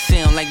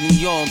 Sound like New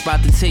York,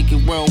 about to take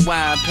it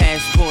worldwide.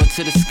 Passport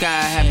to the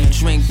sky, have a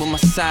drink with my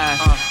side.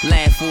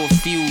 Laugh for a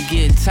few,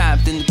 get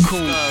topped in the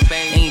cool.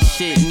 Ain't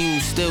shit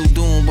new, still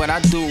doing what I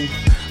do.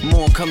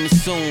 More coming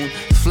soon.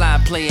 Fly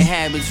player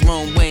habits,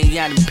 wrong way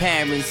out of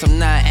Paris. I'm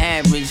not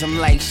average, I'm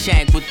like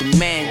Shaq with the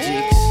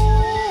magics.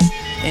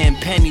 And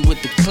Penny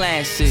with the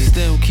classics.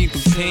 Still keep a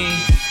P.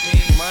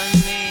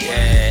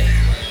 Yeah.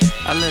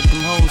 I let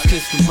them hoes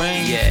kiss the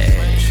rain. Yeah.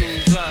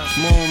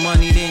 More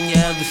money than you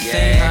ever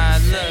seen.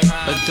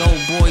 A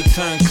dope boy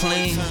turn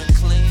clean.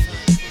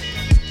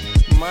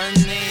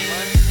 Money.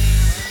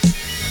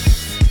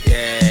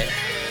 Yeah.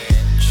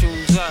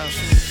 Choose up.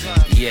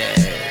 Yeah.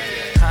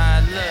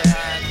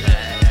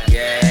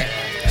 Yeah.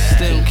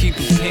 Still keep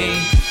it P.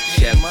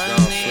 I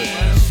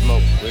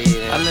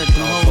let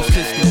them hoes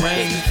kiss the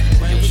rain.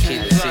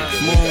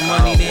 More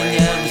money than you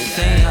ever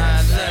seen.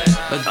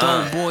 A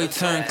dope boy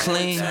turn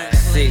clean.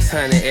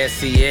 600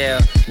 SEL,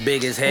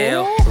 big as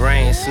hell.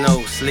 Rain,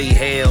 snow, sleet,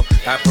 hail,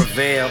 I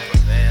prevail.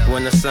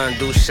 When the sun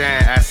do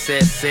shine, I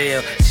set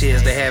sail.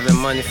 Cheers to having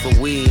money for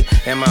weed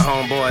and my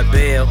homeboy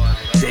Bill.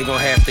 They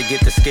gon' have to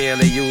get the scale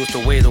they use to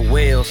weigh the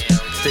whales.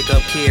 Stick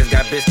up kids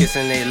got biscuits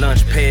in their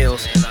lunch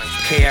pails.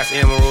 Chaos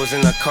emeralds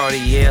in the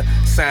Cartier,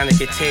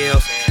 Sonic and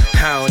tails.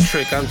 I don't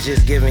trick, I'm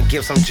just giving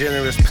gifts, I'm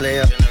generous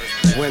player.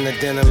 When the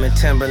denim and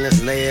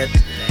Timberlands layered,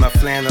 my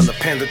flannel a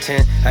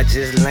Pendleton, I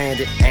just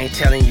landed, ain't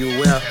telling you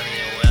well.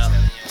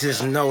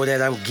 Just know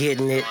that I'm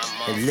getting it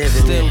and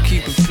living Still it.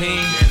 Keep it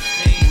P.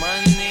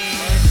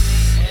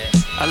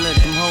 I let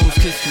them hoes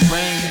kiss the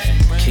rain.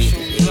 Keep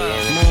it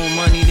in. More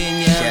money than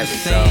you ever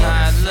seen.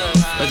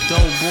 A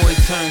dope boy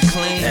turn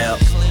clean.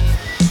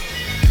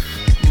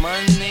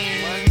 Money.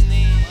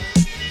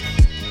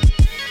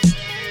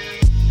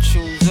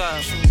 Choose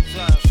up.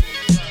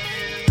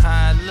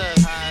 High look.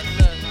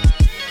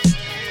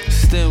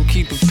 Still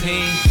keep it P.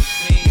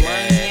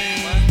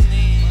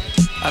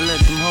 I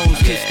let them hoes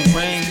kiss the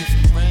rain.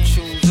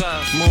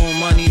 More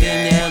money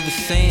than you ever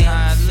seen.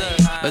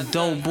 A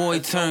dope boy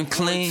turn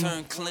clean.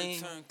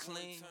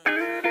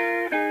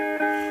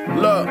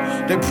 Look,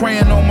 they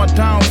praying on my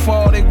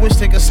downfall, they wish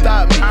they could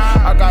stop me.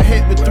 I got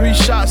hit with 3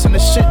 shots and the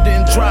shit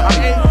didn't drop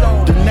me.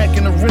 The neck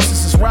and the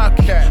wrists is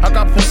rocky. I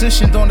got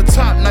positioned on the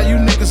top, now you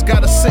niggas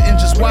gotta sit and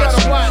just watch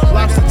me.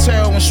 Lobster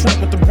tail and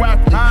shrimp with the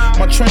broccoli.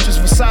 My trench is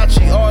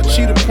Versace, all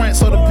cheetah print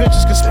so the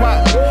bitches can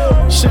spot me.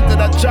 Shit that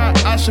I jot,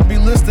 I should be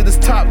listed as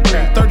top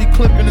grade. 30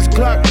 clip in this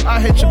Glock, I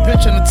hit your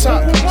bitch in the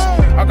top piece.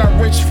 I got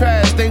rich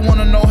fast, they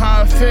wanna know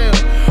how I feel.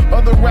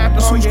 Other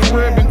rappers whose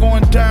career been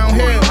going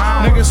downhill.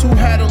 Niggas who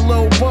had a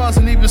little buzz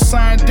and even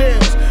signed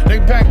deals. They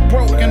back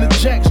broke in the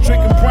jacks,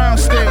 drinking brown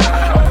still.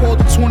 I pulled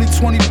the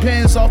 2020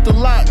 pins off the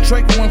lot.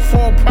 Draco went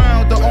 4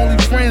 pound, the only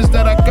friends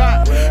that I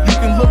got. You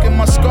can look at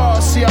my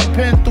scars, see I've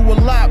been through a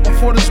lot.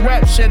 Before this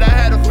rap shit, I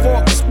had a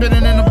fork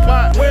spinning in the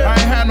pot. I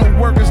ain't had no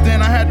workers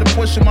then, I had to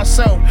push it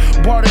myself.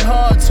 Bought it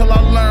hard till I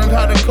learned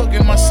how to cook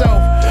it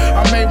myself.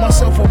 I made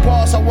myself a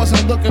boss, I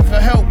wasn't looking for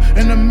help.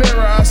 In the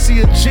mirror, I see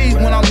a G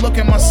when I look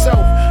at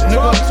myself.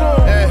 Nigga,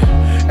 yeah,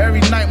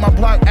 every night my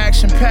block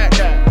action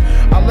packed.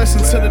 I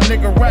listened to the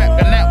nigga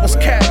rap, and that was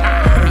cat.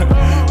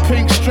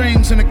 Pink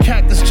strings and a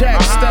Cactus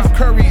Jack. Steph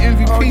Curry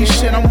MVP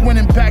shit, I'm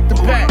winning back to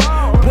back.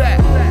 Black.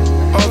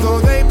 Although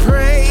they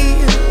pray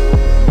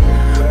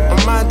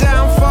on my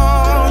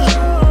downfall,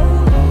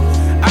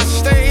 I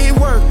stay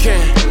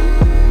working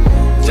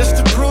just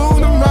to prove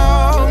them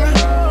wrong.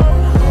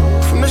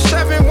 From the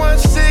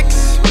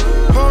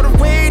 716 all the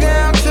way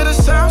down to the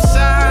south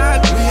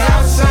side. We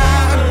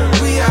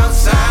outside, we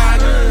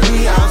outside,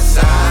 we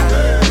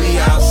outside, we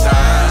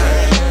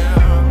outside.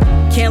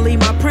 Can't leave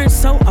my prints,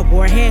 so I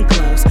wore hand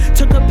gloves.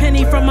 Took a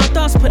penny from my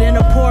thoughts, put in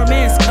a poor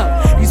man's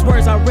cup. These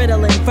words are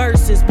riddling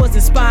verses, was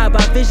inspired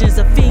by visions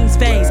of fiends'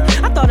 veins.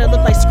 I thought it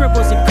looked like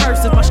scribbles and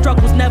curses. My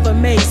struggles never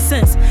made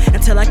sense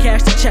until I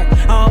cashed a check.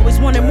 I always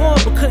wanted more,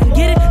 but couldn't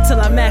get it till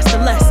I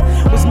mastered less.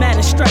 Was mad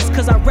and stressed,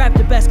 cause I rapped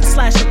the best, could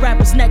slash a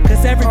rapper's neck.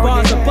 Cause every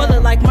bar's a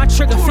bullet, like my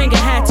trigger finger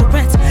had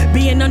Tourette's.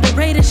 Being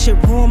underrated shit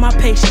ruined my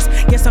patience.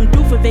 Guess I'm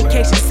due for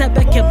vacation,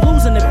 setback kept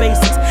losing the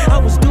basics. I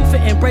was due for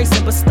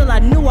embracing, but still I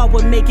knew I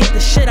would make it. The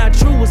shit I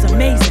drew was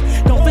amazing.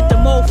 Don't fit the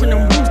mold from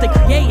them rules they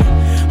created.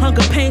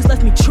 Hunger pains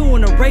left me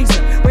chewing a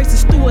razor.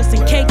 Racing through us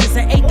and cages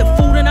and ate the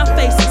food in our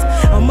faces.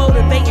 I'm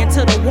motivating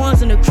to the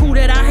ones in the crew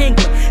that I hang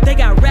with. They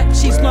got rap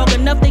sheets long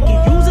enough they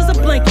can use as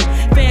a blanket.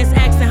 Fans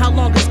asking how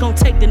long it's gonna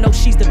take to know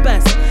she's the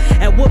best.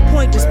 At what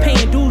point does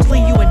paying dues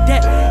leave you in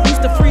debt?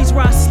 Used to freeze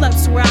where I slept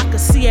so where I could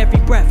see every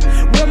breath.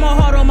 Wore my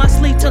heart on my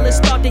sleeve till it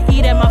started to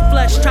eat at my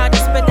flesh. Tried to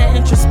spit that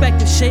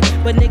introspective shit,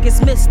 but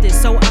niggas missed it,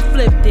 so I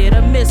flipped it.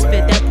 A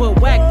misfit that put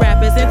whack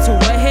rappers into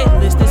a hit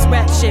list. This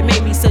rap shit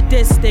made me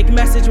sadistic.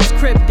 Message was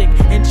cryptic,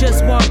 and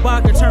just one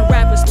bar could turn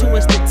rappers to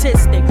a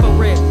statistic, for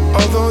real.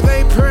 Although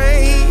they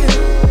pray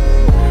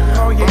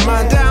on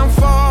my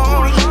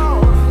downfall,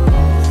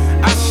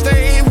 I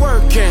stay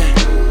working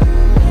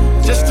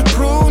just to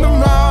prove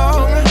them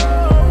wrong.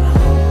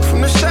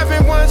 From the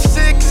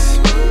 716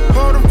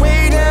 all the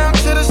way down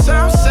to the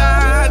south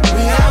side.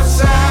 We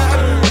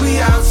outside, we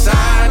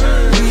outside,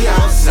 we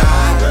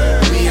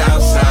outside, we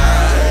outside.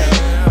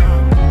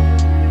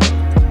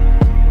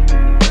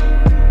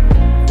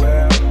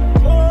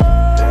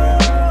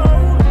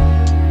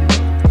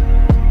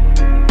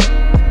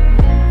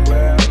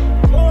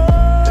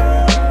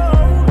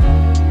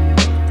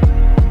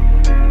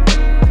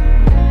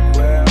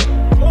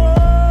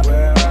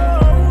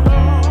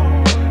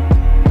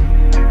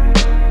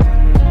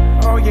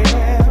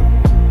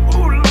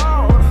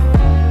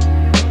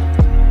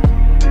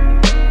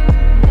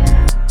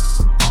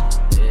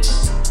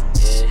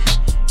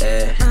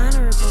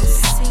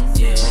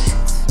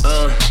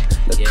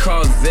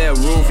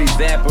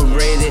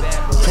 Evaporated,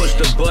 push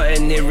the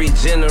button, it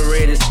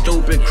regenerated.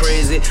 Stupid,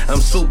 crazy. I'm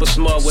super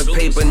smart with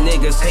paper,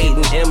 niggas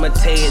hating,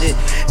 imitated.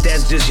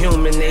 That's just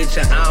human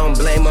nature. I don't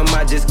blame them,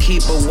 I just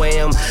keep away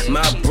them.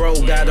 My bro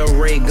got a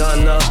ray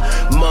gunner.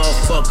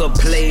 Motherfucker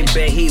play,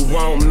 bet he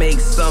won't make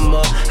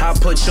summer. I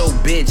put your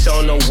bitch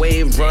on a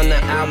wave runner.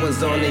 I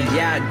was on the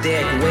yacht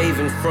deck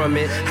waving from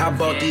it. I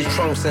bought these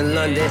trunks in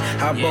London.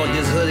 I bought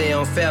this hoodie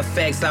on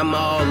Fairfax. I'm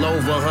all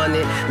over,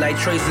 honey. Like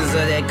traces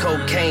of that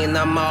cocaine,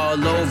 I'm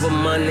all over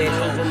money.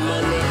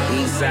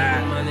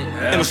 Eastside.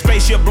 In a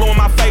spaceship blowing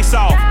my face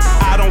off.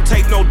 I don't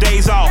take no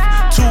days off.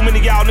 Too many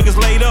y'all niggas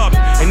laid up,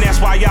 and that's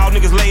why y'all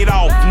niggas laid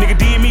off. Nigga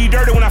did me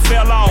dirty when I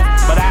fell off,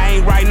 but I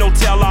ain't write no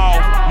tell-all.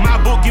 My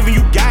book giving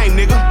you game,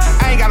 nigga.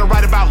 I ain't gotta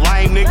write about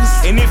lame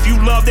niggas. And if you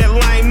love that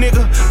lame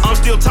nigga, I'm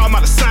still talking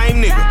about the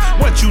same nigga.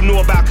 What you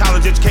know about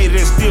college educated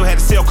and still had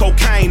to sell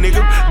cocaine,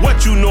 nigga?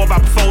 What you know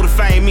about before the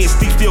fame? Me and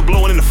Steve still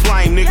blowing in the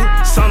flame,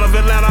 nigga. Son of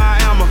Atlanta, I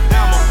am a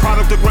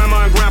product of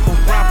grandma and grandpa.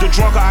 The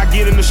drunker I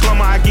get in the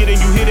slummer I get, and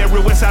you hear that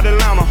real west side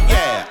Atlanta.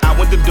 Yeah, I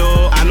went to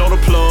Dogg, I know the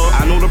plug,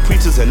 I know the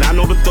preachers, and I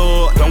know the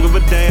thug. Don't give a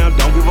damn,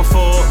 don't give a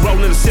fuck.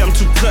 Rolling the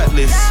 7-2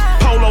 cutlass,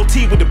 polo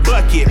tee with the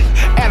bucket.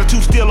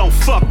 Attitude still on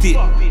fucked it.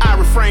 I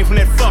refrain from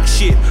that fuck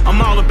shit.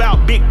 I'm all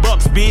about big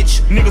bucks,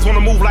 bitch. Niggas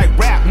wanna move like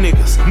rap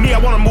niggas. Me, I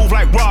wanna move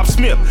like Rob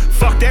Smith.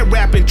 Fuck that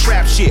rap and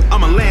trap shit.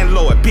 I'm a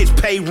landlord, bitch.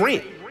 Pay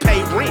rent,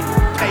 pay rent,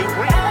 pay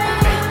rent.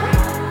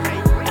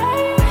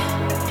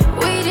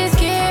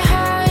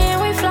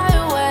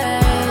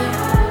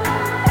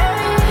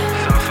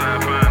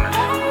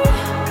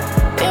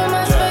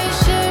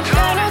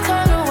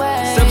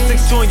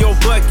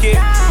 Bucket.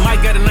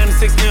 Mike got a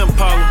 96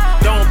 Impala.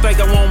 Don't think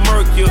I won't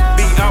murk you.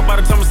 Be out by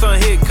the time the sun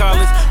hit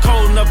college.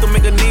 Cold enough to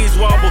make her knees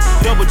wobble.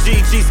 Double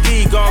GG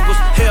ski goggles.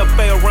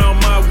 Hellfire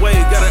around my way.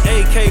 Got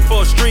an AK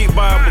for a street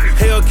Bible.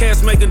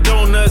 Hellcats making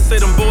donuts. Say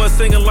them boys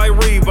singing like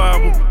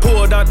revival.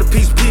 Pulled out the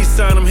peace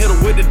sign. I'm hit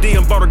her with the D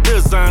and bought a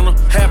designer.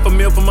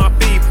 $500,000 for my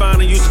feed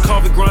finder. Used a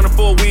coffee grinder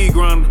for a weed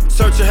grinder.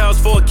 Search a house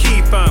for a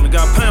key finder.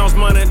 Got pounds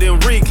money then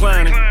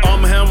reclining.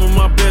 Arm hammer with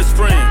my best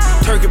friend.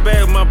 Turkey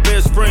bag with my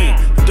best friend.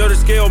 Dirty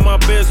scale with my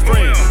best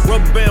friend.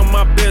 Rubber band with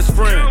my best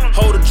friend.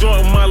 Hold a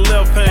joint with my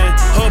left hand.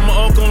 Hug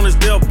my uncle on his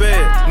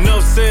deathbed.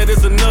 Enough said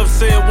is enough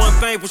said. One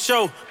thing for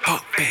sure.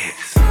 Paak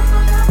bands.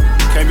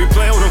 Can't be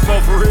playing with them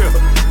folk for real.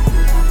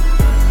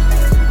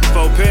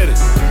 Folk petty.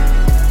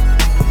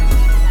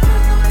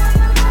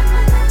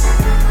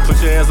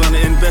 Put your ass on the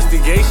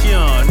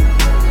investigation.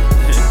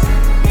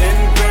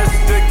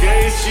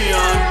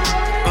 Investigation.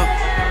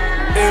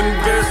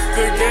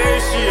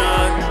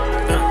 Investigation.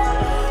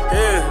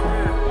 Yeah.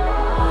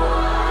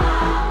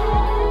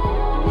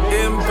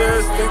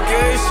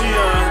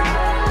 Investigation.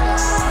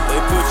 They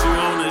put you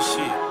on this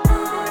shit.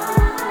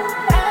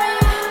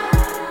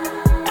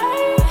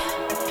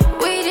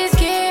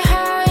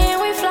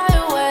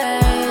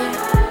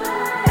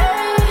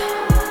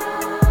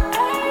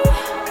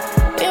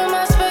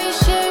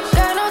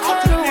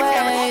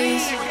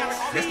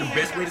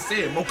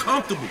 said, more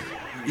comfortable.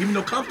 Even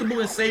though comfortable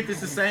and safe is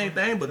the same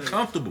thing, but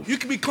comfortable. You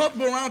can be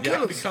comfortable around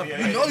killers. You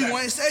know you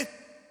ain't safe.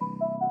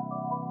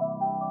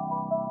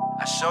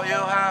 I show you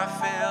how it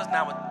feels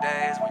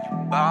nowadays when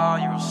you ball,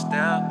 you'll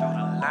step through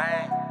the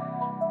lane.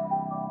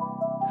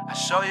 I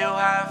show you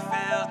how it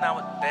feels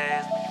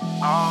nowadays when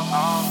you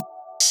all.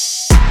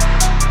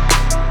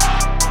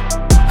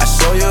 I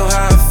show you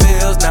how it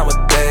feels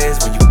nowadays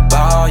when you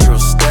ball, you'll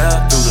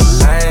step through the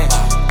lane.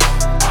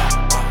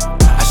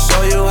 I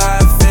show you how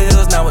it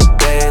feels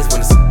nowadays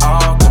when it's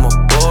all come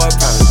aboard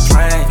private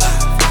plane.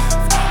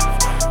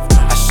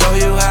 I show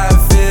you how it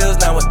feels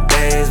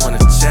nowadays when a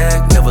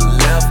check never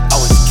left,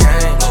 always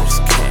came.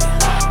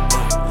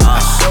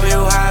 I show you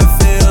how it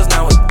feels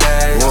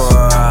nowadays.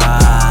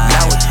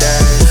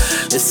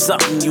 Nowadays, it's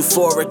something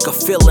euphoric, a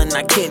feeling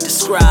I can't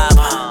describe.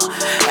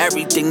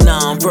 Everything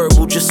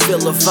non-verbal, just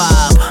feel a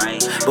vibe.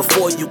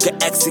 Before you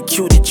could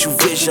execute it, you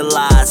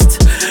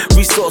visualized.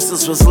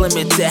 Resources was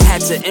limited,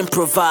 had to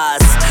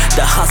improvise.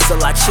 The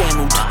hustle I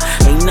channeled,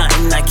 ain't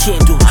nothing I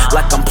can't do.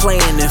 Like I'm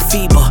playing in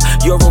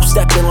FIBA, Euro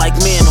stepping like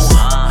Manu.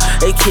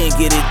 They can't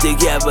get it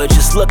together,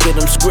 just look at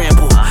them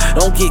scramble.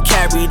 Don't get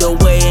carried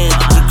away and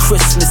get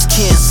Christmas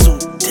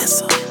canceled.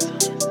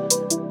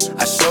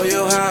 I show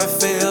you how it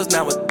feels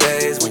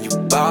nowadays when you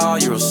ball,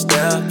 you'll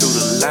step through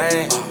the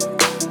lane.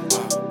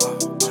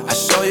 I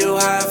show you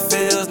how it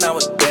feels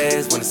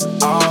nowadays when it's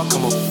all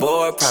come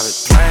aboard private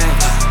plane.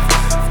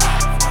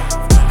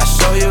 I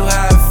show you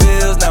how it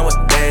feels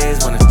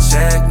nowadays when a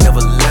check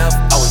never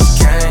left, always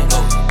came.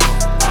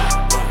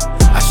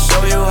 I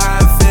show you how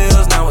it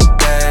feels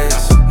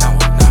nowadays.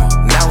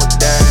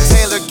 Nowadays.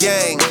 Taylor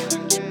gang,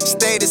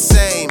 stay the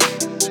same,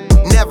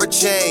 never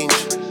change.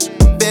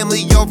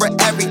 Family over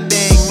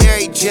everything,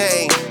 Mary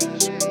Jane.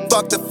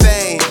 Fuck the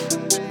fame,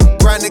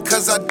 grinding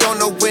cause I don't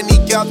know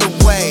any other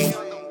way.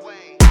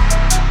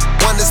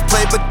 One is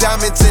play but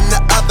diamonds in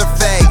the other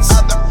face.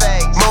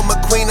 Mama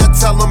Queen, I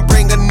tell them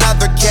bring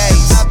another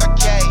case.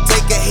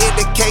 Take a hit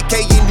of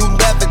KK and you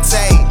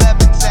levitate.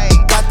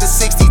 Got the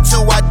 62,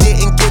 I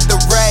didn't get the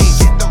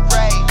raise.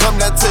 Come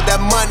down to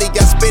that money,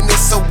 I spend it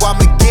so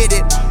I'ma get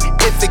it.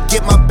 If it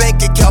get my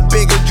bank account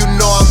bigger, you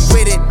know I'm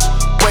with it.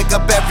 Wake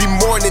up every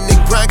morning and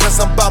grind cause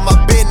I'm about my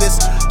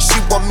business. She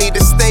want me to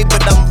stay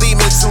but I'm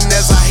leaving soon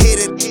as I hit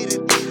it.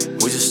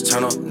 We just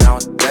turn up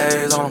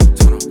nowadays on.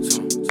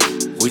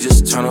 We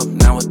just turn up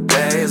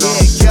nowadays on.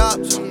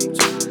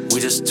 We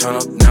just turn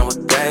up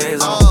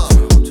nowadays on.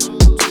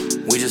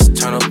 We just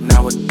turn up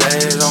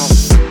nowadays on.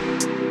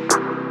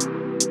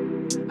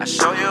 I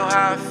show you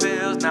how it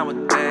feels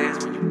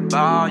nowadays when you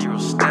ball, you'll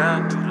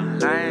step through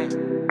the lane.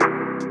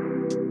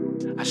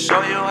 I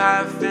show you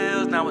how it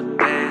feels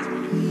nowadays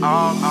when you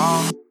all.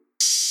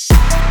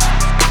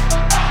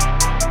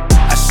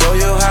 I show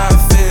you how it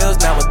feels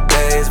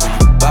nowadays when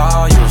you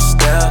ball, you'll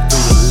step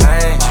through the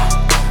lane.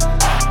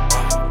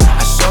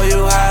 I show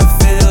you how it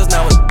feels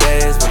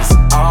nowadays when it's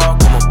all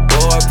come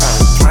aboard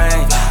private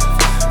plane.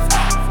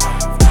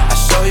 I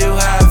show you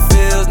how it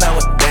feels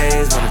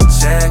nowadays when a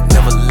check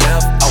never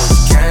left,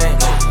 always came.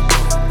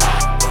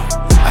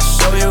 I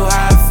show you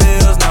how it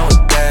feels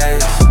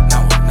nowadays.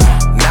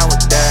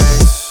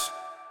 Nowadays.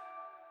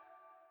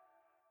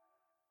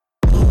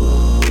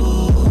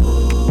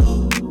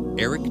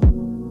 Eric.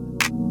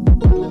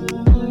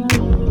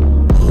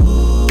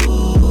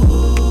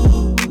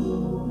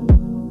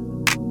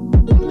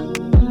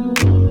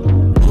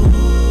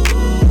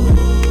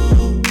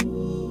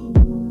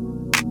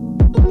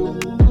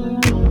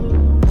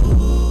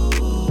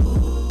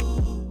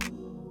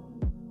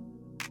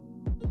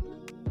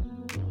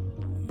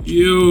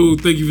 Yo,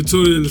 thank you for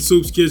tuning in to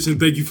Soops Kitchen.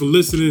 Thank you for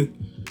listening.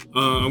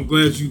 I'm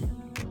glad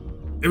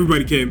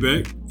everybody came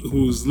back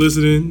who's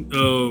listening.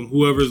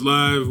 Whoever's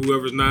live,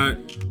 whoever's not,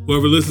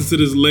 whoever listens to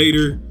this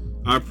later,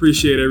 I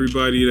appreciate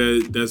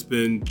everybody that's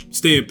been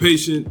staying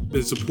patient,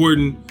 been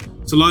supporting.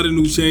 It's a lot of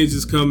new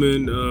changes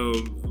coming,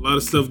 a lot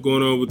of stuff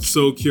going on with the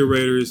Soul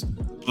Curators.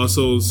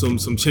 Also some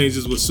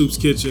changes with Soops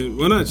Kitchen.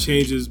 Well, not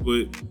changes,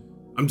 but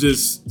I'm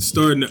just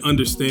starting to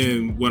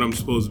understand what I'm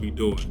supposed to be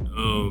doing.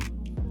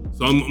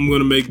 So I'm going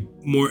to make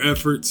more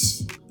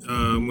efforts.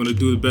 I'm going to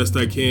do the best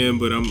I can,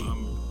 but I'm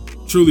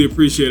truly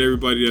appreciate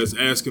everybody that's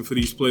asking for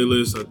these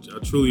playlists. I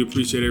truly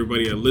appreciate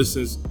everybody that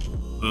listens.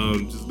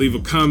 Just leave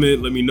a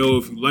comment. Let me know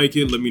if you like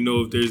it. Let me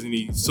know if there's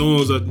any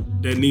songs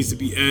that needs to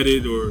be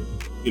added, or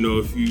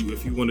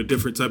if you want a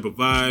different type of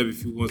vibe,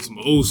 if you want some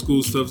old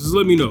school stuff, just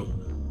let me know.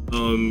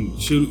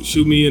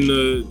 Shoot me in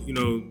the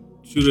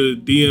shoot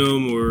a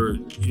DM, or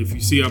if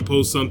you see I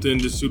post something,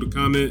 just shoot a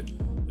comment.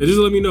 And just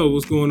let me know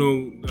what's going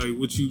on, like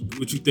what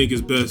you think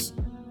is best,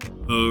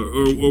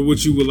 or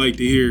what you would like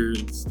to hear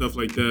and stuff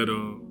like that.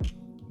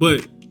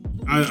 But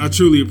I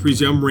truly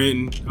appreciate. I'm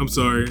ranting. I'm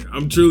sorry.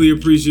 I'm truly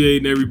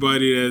appreciating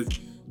everybody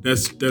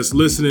that's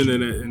listening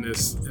and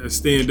that's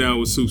staying down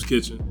with Soops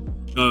Kitchen.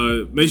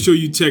 Make sure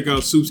you check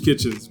out Soops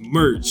Kitchen's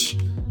merch.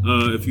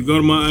 If you go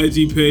to my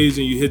IG page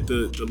and you hit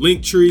the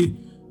link tree,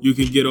 you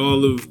can get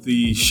all of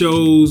the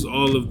shows,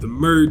 all of the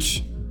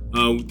merch.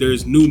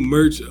 There's new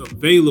merch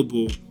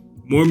available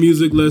more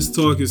music, less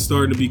talk is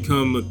starting to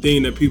become a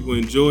thing that people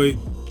enjoy.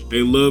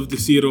 They love to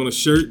see it on a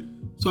shirt.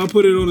 So I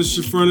put it on the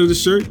front of the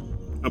shirt.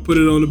 I put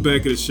it on the back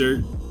of the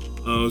shirt.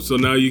 So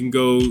now you can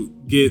go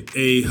get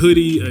a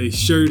hoodie, a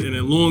shirt, and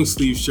a long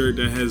sleeve shirt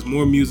that has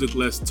more music,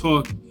 less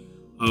talk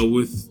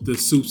with the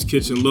Soops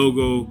Kitchen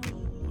logo.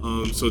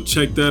 So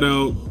check that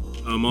out.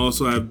 I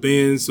also have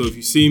bands. So if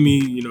you see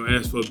me,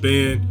 ask for a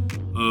band.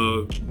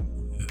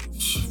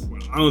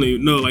 I don't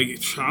even know.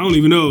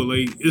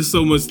 Like, it's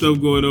so much stuff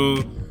going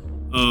on.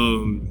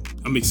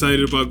 I'm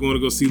excited about going to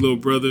go see Little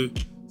Brother.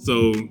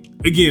 So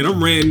again,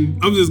 I'm ranting.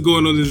 I'm just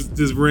going on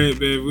this rant,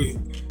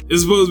 man.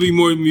 It's supposed to be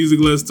more music,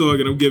 less talk,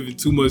 and I'm giving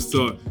too much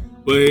talk.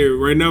 But here,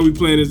 right now we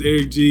playing this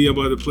Eric G. I'm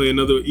about to play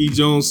another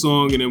E.Jones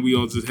song, and then we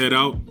all just head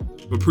out.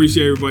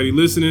 Appreciate everybody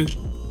listening.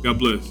 God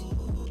bless.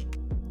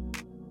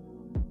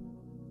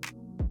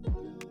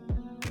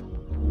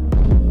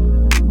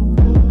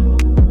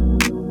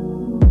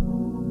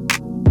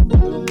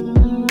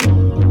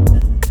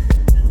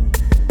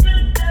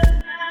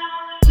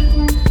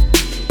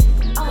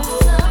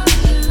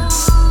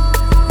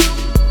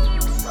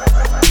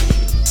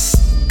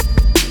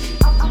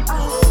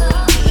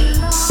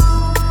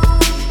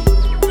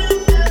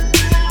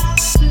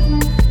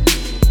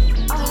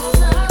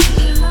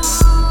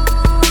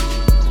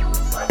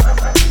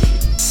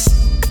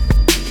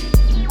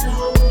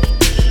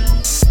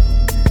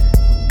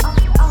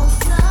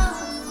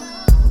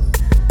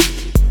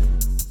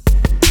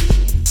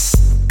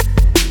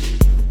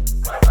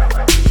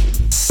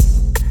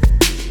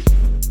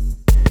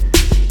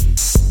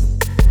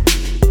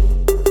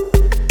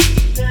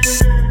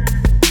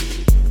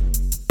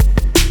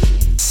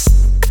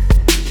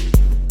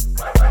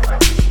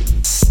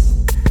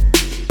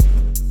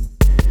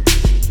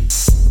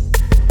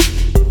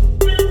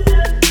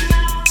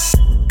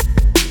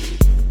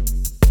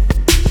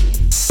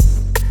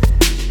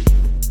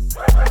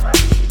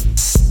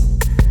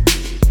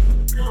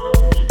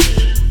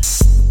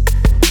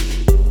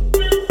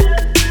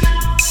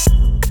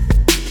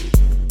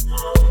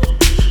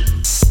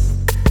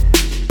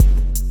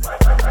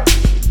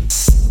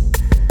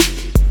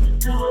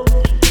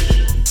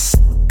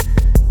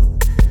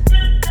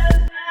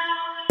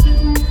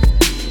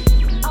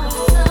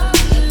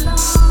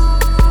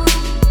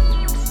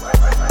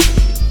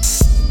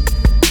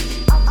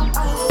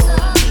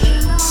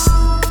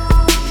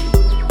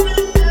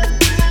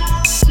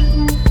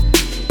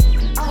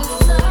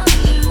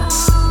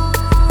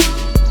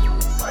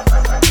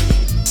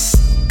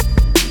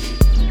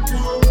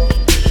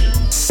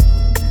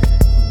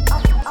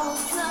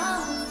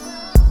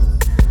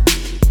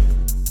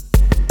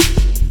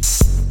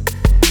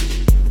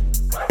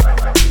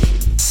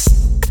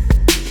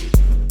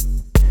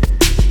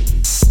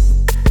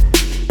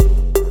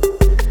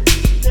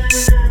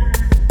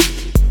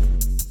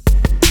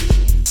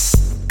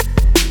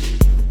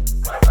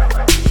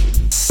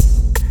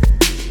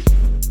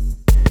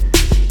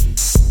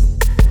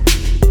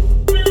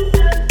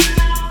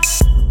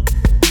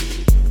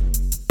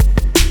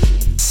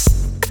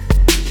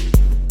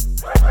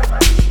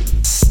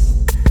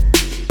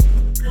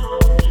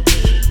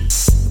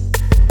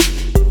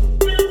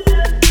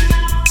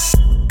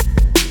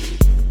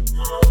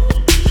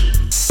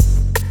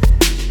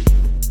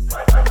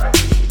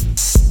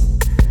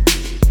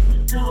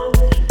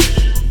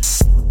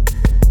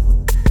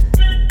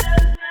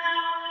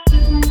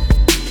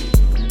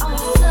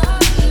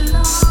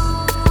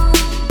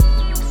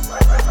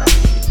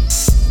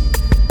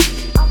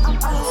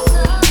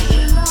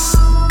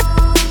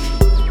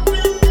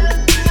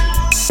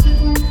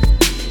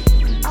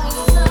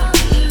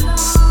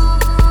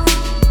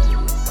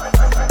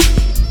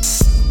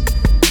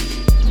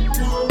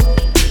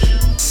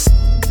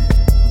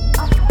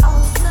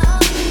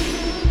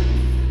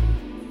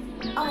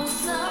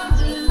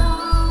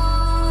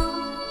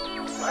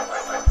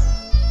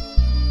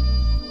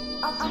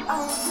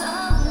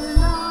 I'm